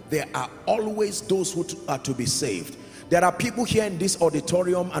come, there are always those who are to be saved. There are people here in this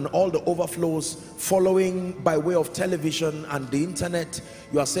auditorium and all the overflows following by way of television and the internet.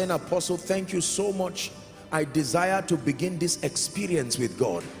 You are saying, Apostle, thank you so much. I desire to begin this experience with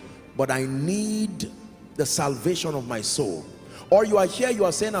God, but I need the salvation of my soul. Or you are here, you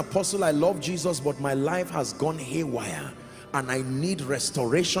are saying, Apostle, I love Jesus, but my life has gone haywire and I need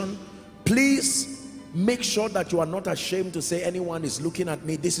restoration. Please make sure that you are not ashamed to say, anyone is looking at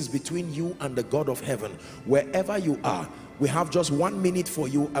me. This is between you and the God of heaven. Wherever you are, we have just 1 minute for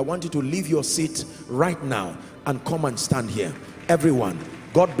you. I want you to leave your seat right now and come and stand here. Everyone,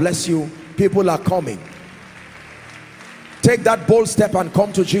 God bless you. People are coming. Take that bold step and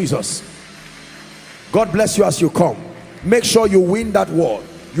come to Jesus. God bless you as you come. Make sure you win that war.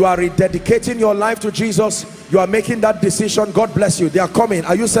 You are rededicating your life to Jesus. You are making that decision. God bless you. They are coming.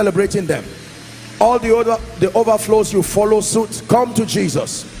 Are you celebrating them? All the overflows, you follow suit. Come to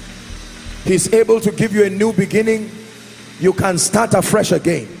Jesus. He's able to give you a new beginning. You can start afresh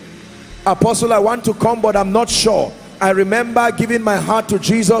again. Apostle, I want to come, but I'm not sure. I remember giving my heart to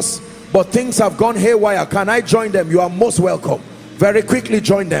Jesus, but things have gone haywire. Can I join them? You are most welcome. Very quickly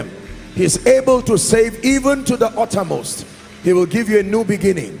join them. He's able to save even to the uttermost. He will give you a new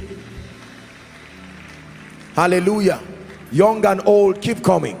beginning. Hallelujah. Young and old, keep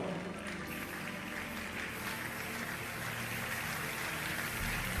coming.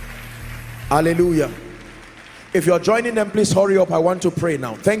 Hallelujah. If you're joining them, please hurry up. I want to pray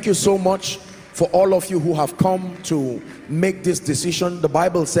now. Thank you so much for all of you who have come to make this decision. The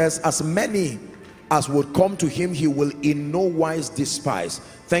Bible says, as many as would come to him, he will in no wise despise.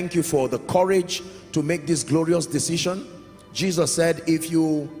 Thank you for the courage to make this glorious decision. Jesus said, if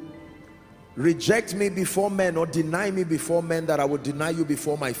you reject me before men or deny me before men, that I will deny you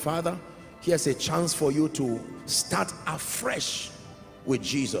before my Father. Here's a chance for you to start afresh with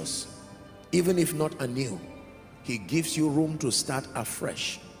Jesus. Even if not anew, he gives you room to start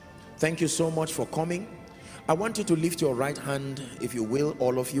afresh. Thank you so much for coming. I want you to lift your right hand, if you will,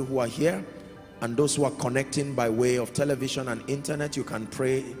 all of you who are here, and those who are connecting by way of television and internet. You can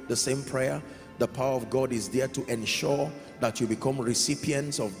pray the same prayer. The power of God is there to ensure that you become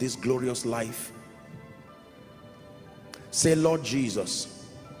recipients of this glorious life. Say, Lord Jesus.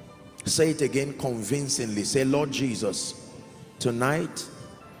 Say it again convincingly. Say, Lord Jesus, tonight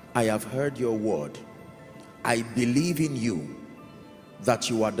I have heard your word. I believe in you, that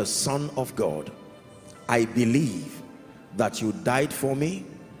you are the Son of God. I believe that you died for me.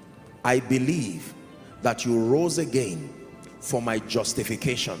 I believe that you rose again for my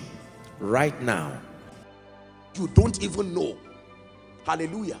justification. Right now, you don't even know.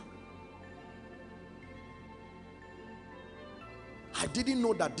 Hallelujah. I didn't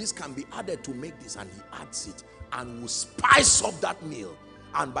know that this can be added to make this, and he adds it and will spice up that meal.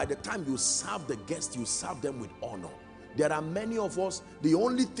 And by the time you serve the guests, you serve them with honor. There are many of us, the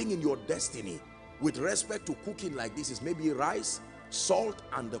only thing in your destiny with respect to cooking like this is maybe rice, salt,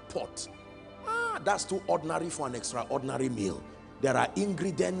 and the pot. That's too ordinary for an extraordinary meal. There are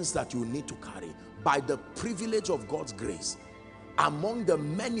ingredients that you need to carry. By the privilege of God's grace, among the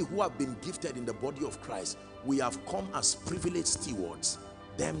many who have been gifted in the body of Christ, we have come as privileged stewards,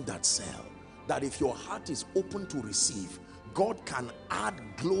 them that sell. That if your heart is open to receive, God can add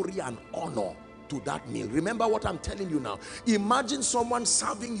glory and honor to that meal. Remember what I'm telling you now. Imagine someone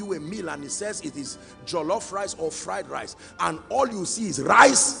serving you a meal and it says it is jollof rice or fried rice, and all you see is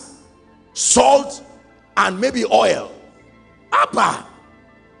rice, salt, and maybe oil. Appa,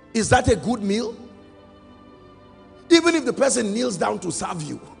 is that a good meal? Even if the person kneels down to serve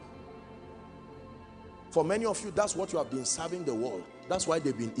you. For many of you, that's what you have been serving the world. That's why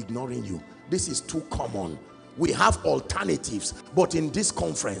they've been ignoring you. This is too common. We have alternatives, but in this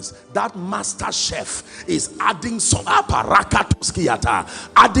conference, that master chef is adding some,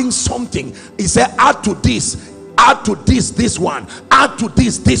 adding something. He said, add to this, this one, add to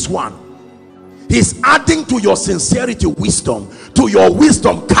this one. He's adding to your sincerity wisdom, to your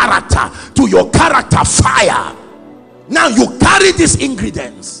wisdom character, to your character fire. Now you carry these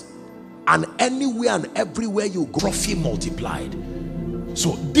ingredients, and anywhere and everywhere you go, trophy multiplied.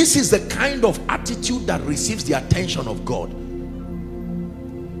 So this is the kind of attitude that receives the attention of God.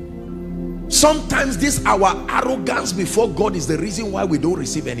 Sometimes this our arrogance before God is the reason why we don't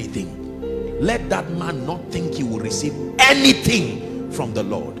receive anything. Let that man not think he will receive anything from the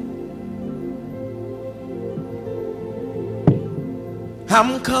Lord.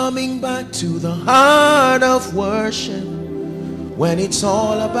 I'm coming back to the heart of worship, when it's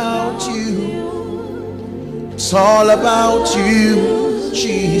all about you. It's all about you,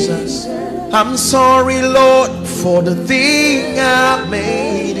 Jesus. I'm sorry, Lord, for the thing I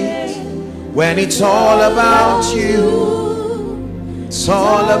made it. When it's all about you, it's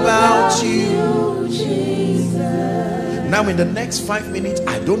all about you, Jesus. Now in the next 5 minutes,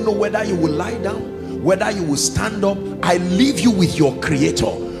 I don't know whether you will lie down, whether you will stand up. I leave you with your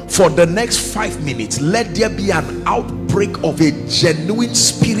Creator. For the next 5 minutes, let there be an outbreak of a genuine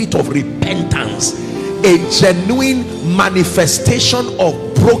spirit of repentance, a genuine manifestation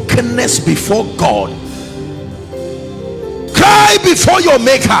of brokenness before God. Cry before your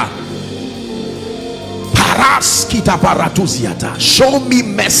Maker. Show me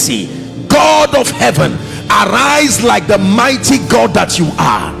mercy, God of heaven. Arise like the mighty God that you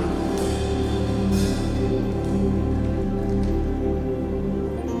are.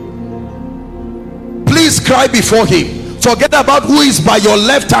 Please cry before him. Forget about who is by your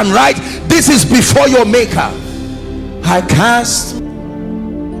left and right. This is before your Maker. I cast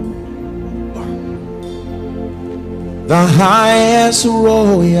the highest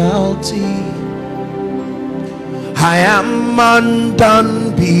royalty. I am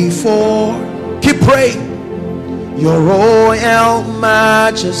undone before. Keep praying. Your royal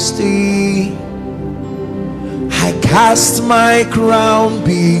majesty. I cast my crown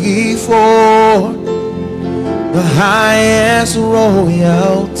before the highest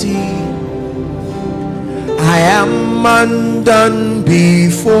royalty. I am undone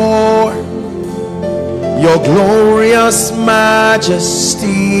before your glorious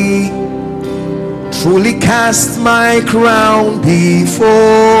majesty. Truly cast my crown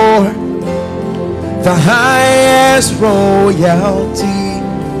before the highest royalty.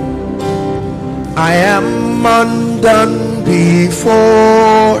 I am undone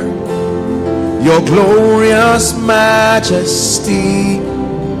before your glorious majesty.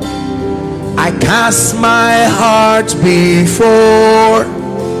 I cast my heart before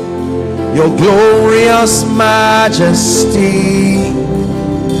your glorious majesty.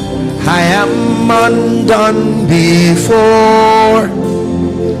 I am undone before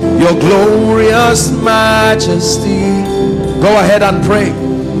your glorious majesty. Go ahead and pray.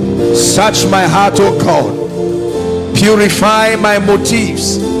 Search my heart, O God. Purify my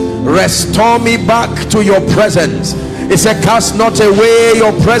motives. Restore me back to your presence. It said, cast not away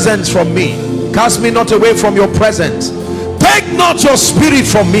your presence from me. Cast me not away from your presence. Take not your spirit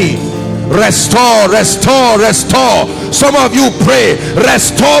from me. Restore, restore, restore. Some of you pray,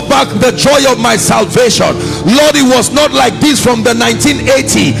 restore back the joy of my salvation. Lord, it was not like this from the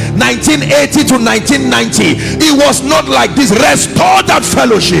 1980 to 1990. It was not like this. Restore that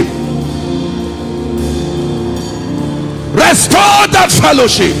fellowship. Restore that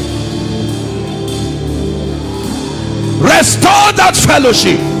fellowship. Restore that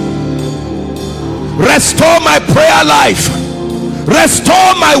fellowship. Restore my prayer life.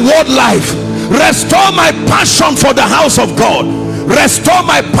 Restore my word life. Restore my passion for the house of God. Restore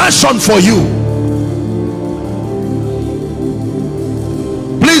my passion for you.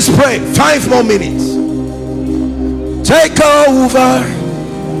 Please pray. 5 more minutes. Take over.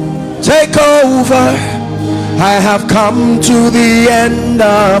 Take over. I have come to the end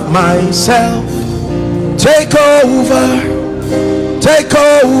of myself. Take over. Take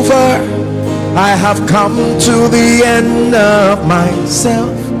over. I have come to the end of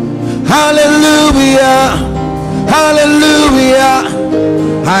myself. Hallelujah, hallelujah.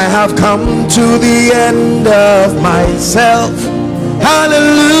 I have come to the end of myself.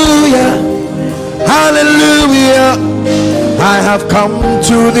 Hallelujah, hallelujah. I have come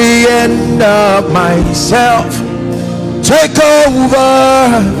to the end of myself. Take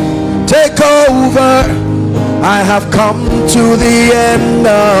over, take over. I have come to the end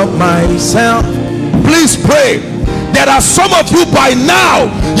of myself. Please pray. There are some of you by now,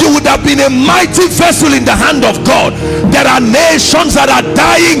 you would have been a mighty vessel in the hand of God. There are nations that are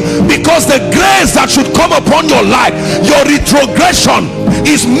dying because the grace that should come upon your life, your retrogression,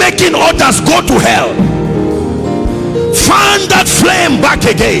 is making others go to hell. Fan that flame back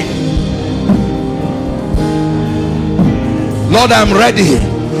again. Lord, I'm ready.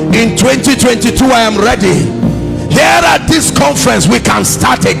 In 2022 I am ready. Here at this conference we can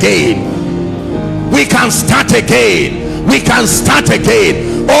start again. We can start again. We can start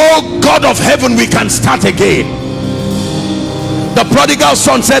again. Oh God of heaven, we can start again. The prodigal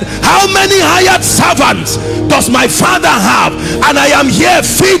son said, how many hired servants does my father have, and I am here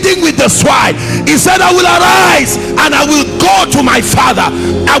feeding with the swine? He said, I will arise and I will go to my father.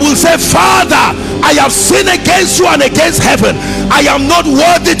 I will say, Father, I have sinned against you and against heaven. I am not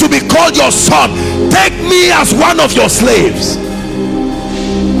worthy to be called your son. Take me as one of your slaves.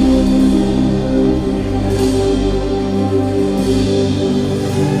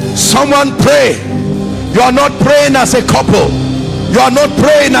 Someone pray. You are not praying as a couple. You are not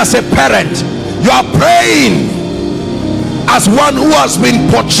praying as a parent. You are praying as one who has been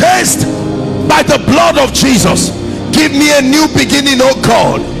purchased by the blood of Jesus. Give me a new beginning, oh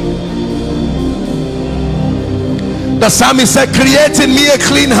God. The psalmist said, create in me a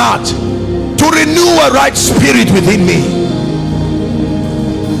clean heart, to renew a right spirit within me.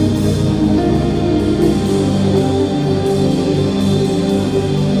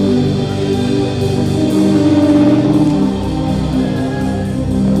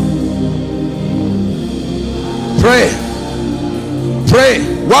 Pray. Pray.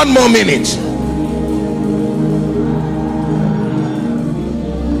 1 more minute.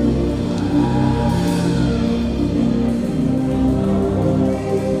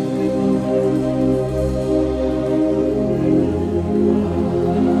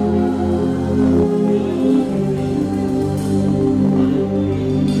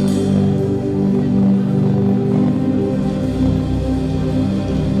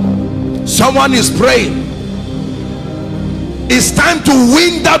 Someone is praying. It's time to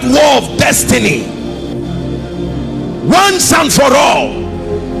win that war of destiny once and for all.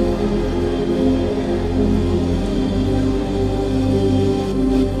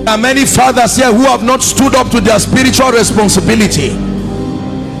 There are many fathers here who have not stood up to their spiritual responsibility.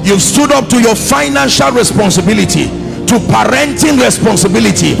 You've stood up to your financial responsibility, to parenting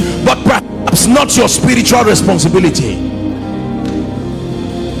responsibility, but perhaps not your spiritual responsibility.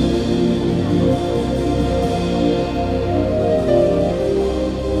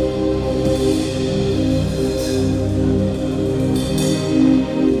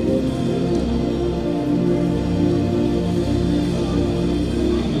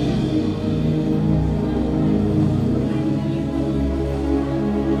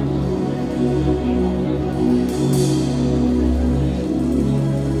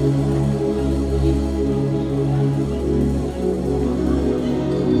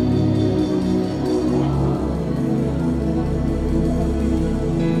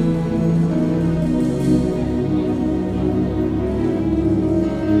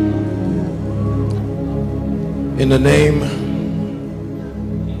 In the name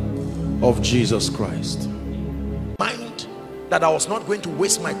of Jesus Christ. Mind that I was not going to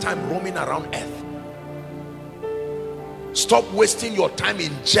waste my time roaming around earth. Stop wasting your time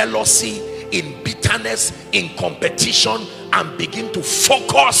in jealousy, in bitterness, in competition, and begin to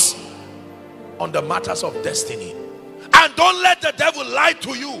focus on the matters of destiny. And don't let the devil lie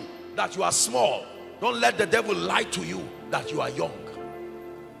to you that you are small. Don't let the devil lie to you that you are young.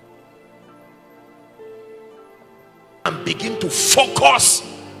 And begin to focus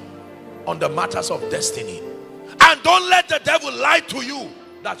on the matters of destiny. And don't let the devil lie to you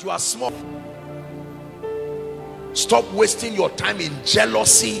that you are small. Stop wasting your time in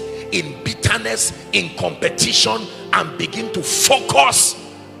jealousy, in bitterness, in competition, and begin to focus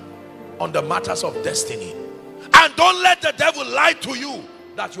on the matters of destiny. And don't let the devil lie to you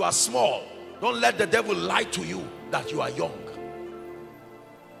that you are small. Don't let the devil lie to you that you are young.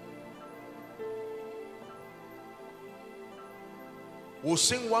 We'll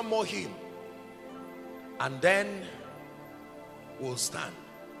sing one more hymn and then we'll stand.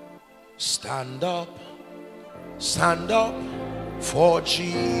 Stand up for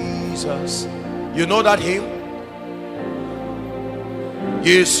Jesus. You know that hymn?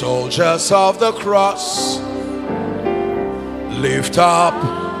 Ye soldiers of the cross, lift up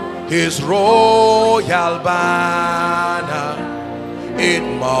his royal banner. It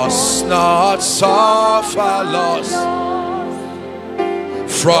must not suffer loss.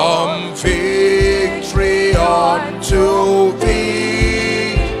 From victory unto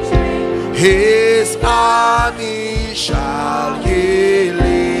victory, his army shall ye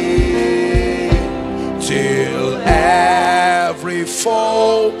lead, till every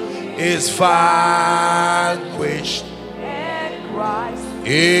foe is vanquished, and Christ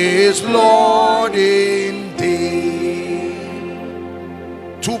is Lord indeed.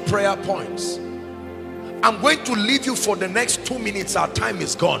 2 prayer points. I'm going to leave you for the next 2 minutes. Our time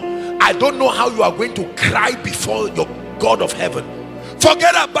is gone. I don't know how you are going to cry before your God of heaven.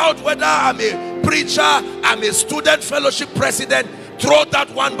 Forget about whether I'm a preacher, I'm a student fellowship president. Throw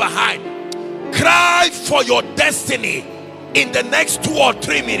that one behind. Cry for your destiny in the next 2 or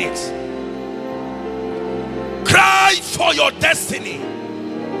 3 minutes. Cry for your destiny.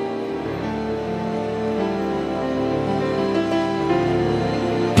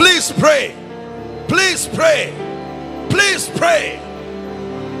 Please pray. Please pray. Please pray.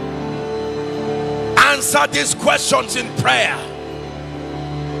 Answer these questions in prayer.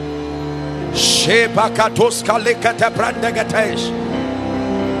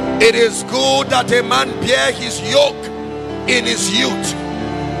 It is good that a man bear his yoke in his youth.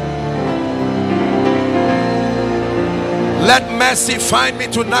 Let mercy find me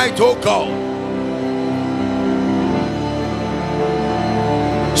tonight, oh God.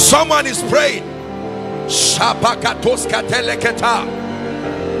 Someone is praying. Who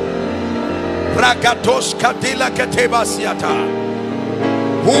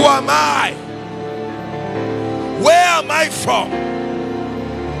am I? Where am I from?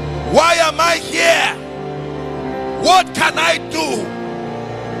 Why am I here? What can I do?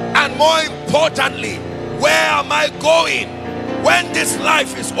 And more importantly, where am I going when this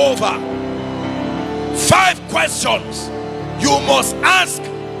life is over? 5 questions you must ask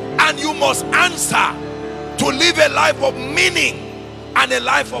and you must answer to live a life of meaning and a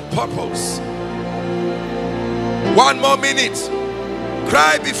life of purpose. 1 more minute.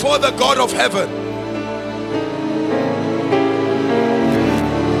 Cry before the God of heaven.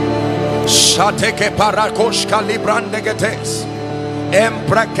 Shateke parakoshka librandegetes.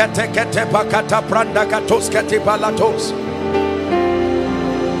 Embraketekete pakata brandagatos ketibalatos.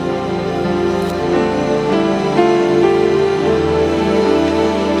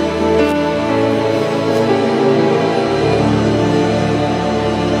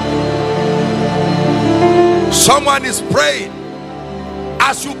 Someone is praying.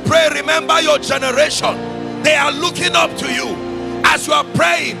 As you pray, remember your generation. They are looking up to you. As you are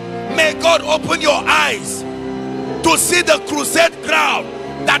praying, may God open your eyes to see the crusade crowd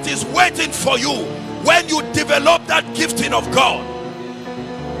that is waiting for you when you develop that gifting of God.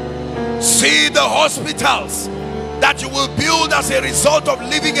 See the hospitals that you will build as a result of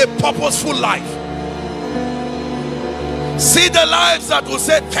living a purposeful life. See the lives that will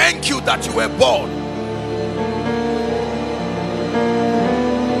say thank you that you were born.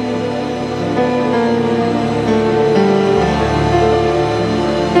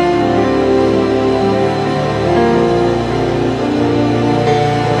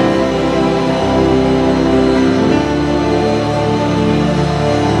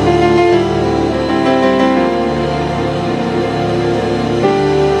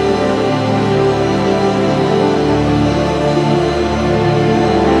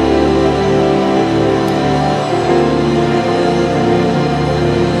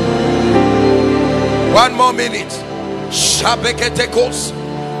 One more minute.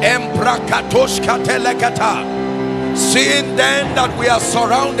 Seeing then that we are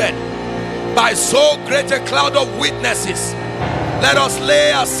surrounded by so great a cloud of witnesses, let us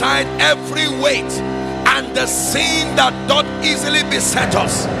lay aside every weight and the sin that doth easily beset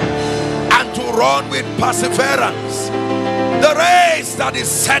us, and to run with perseverance the race that is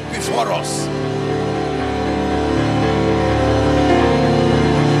set before us.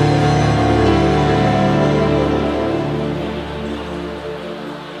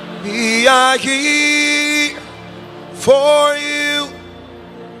 We are here for you.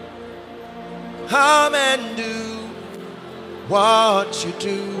 Come and do what you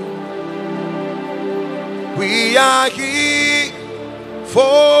do. We are here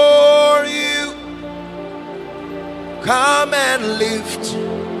for you. Come and lift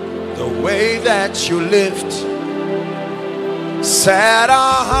the way that you lift. Set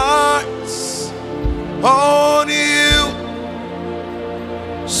our hearts on you,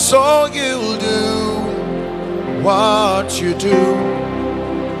 so you'll do what you do.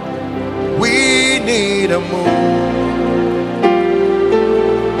 We need a move.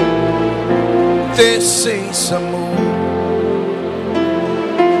 This is a move.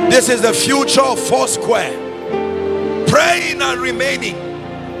 This is the future of Foursquare. Praying and remaining.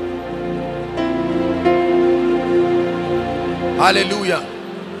 Hallelujah.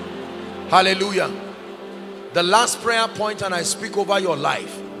 Hallelujah. The last prayer point, and I speak over your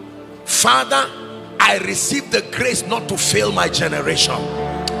life. Father, I receive the grace not to fail my generation.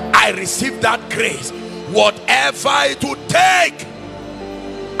 I receive that grace. Whatever it would take,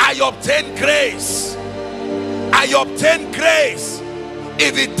 I obtain grace. I obtain grace.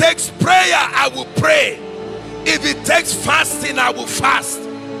 If it takes prayer, I will pray. If it takes fasting, I will fast.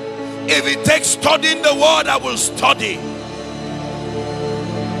 If it takes studying the word, I will study.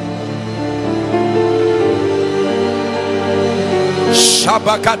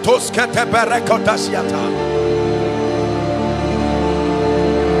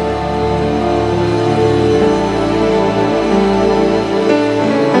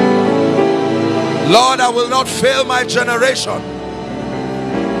 Lord, I will not fail my generation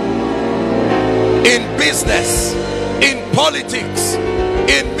in business, in politics,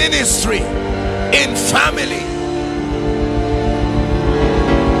 in ministry, in family.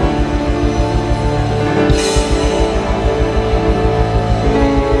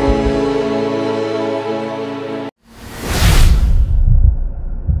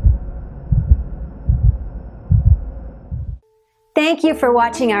 Thank you for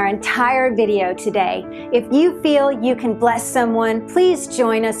watching our entire video today. If you feel you can bless someone, please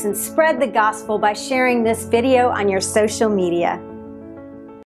join us and spread the gospel by sharing this video on your social media.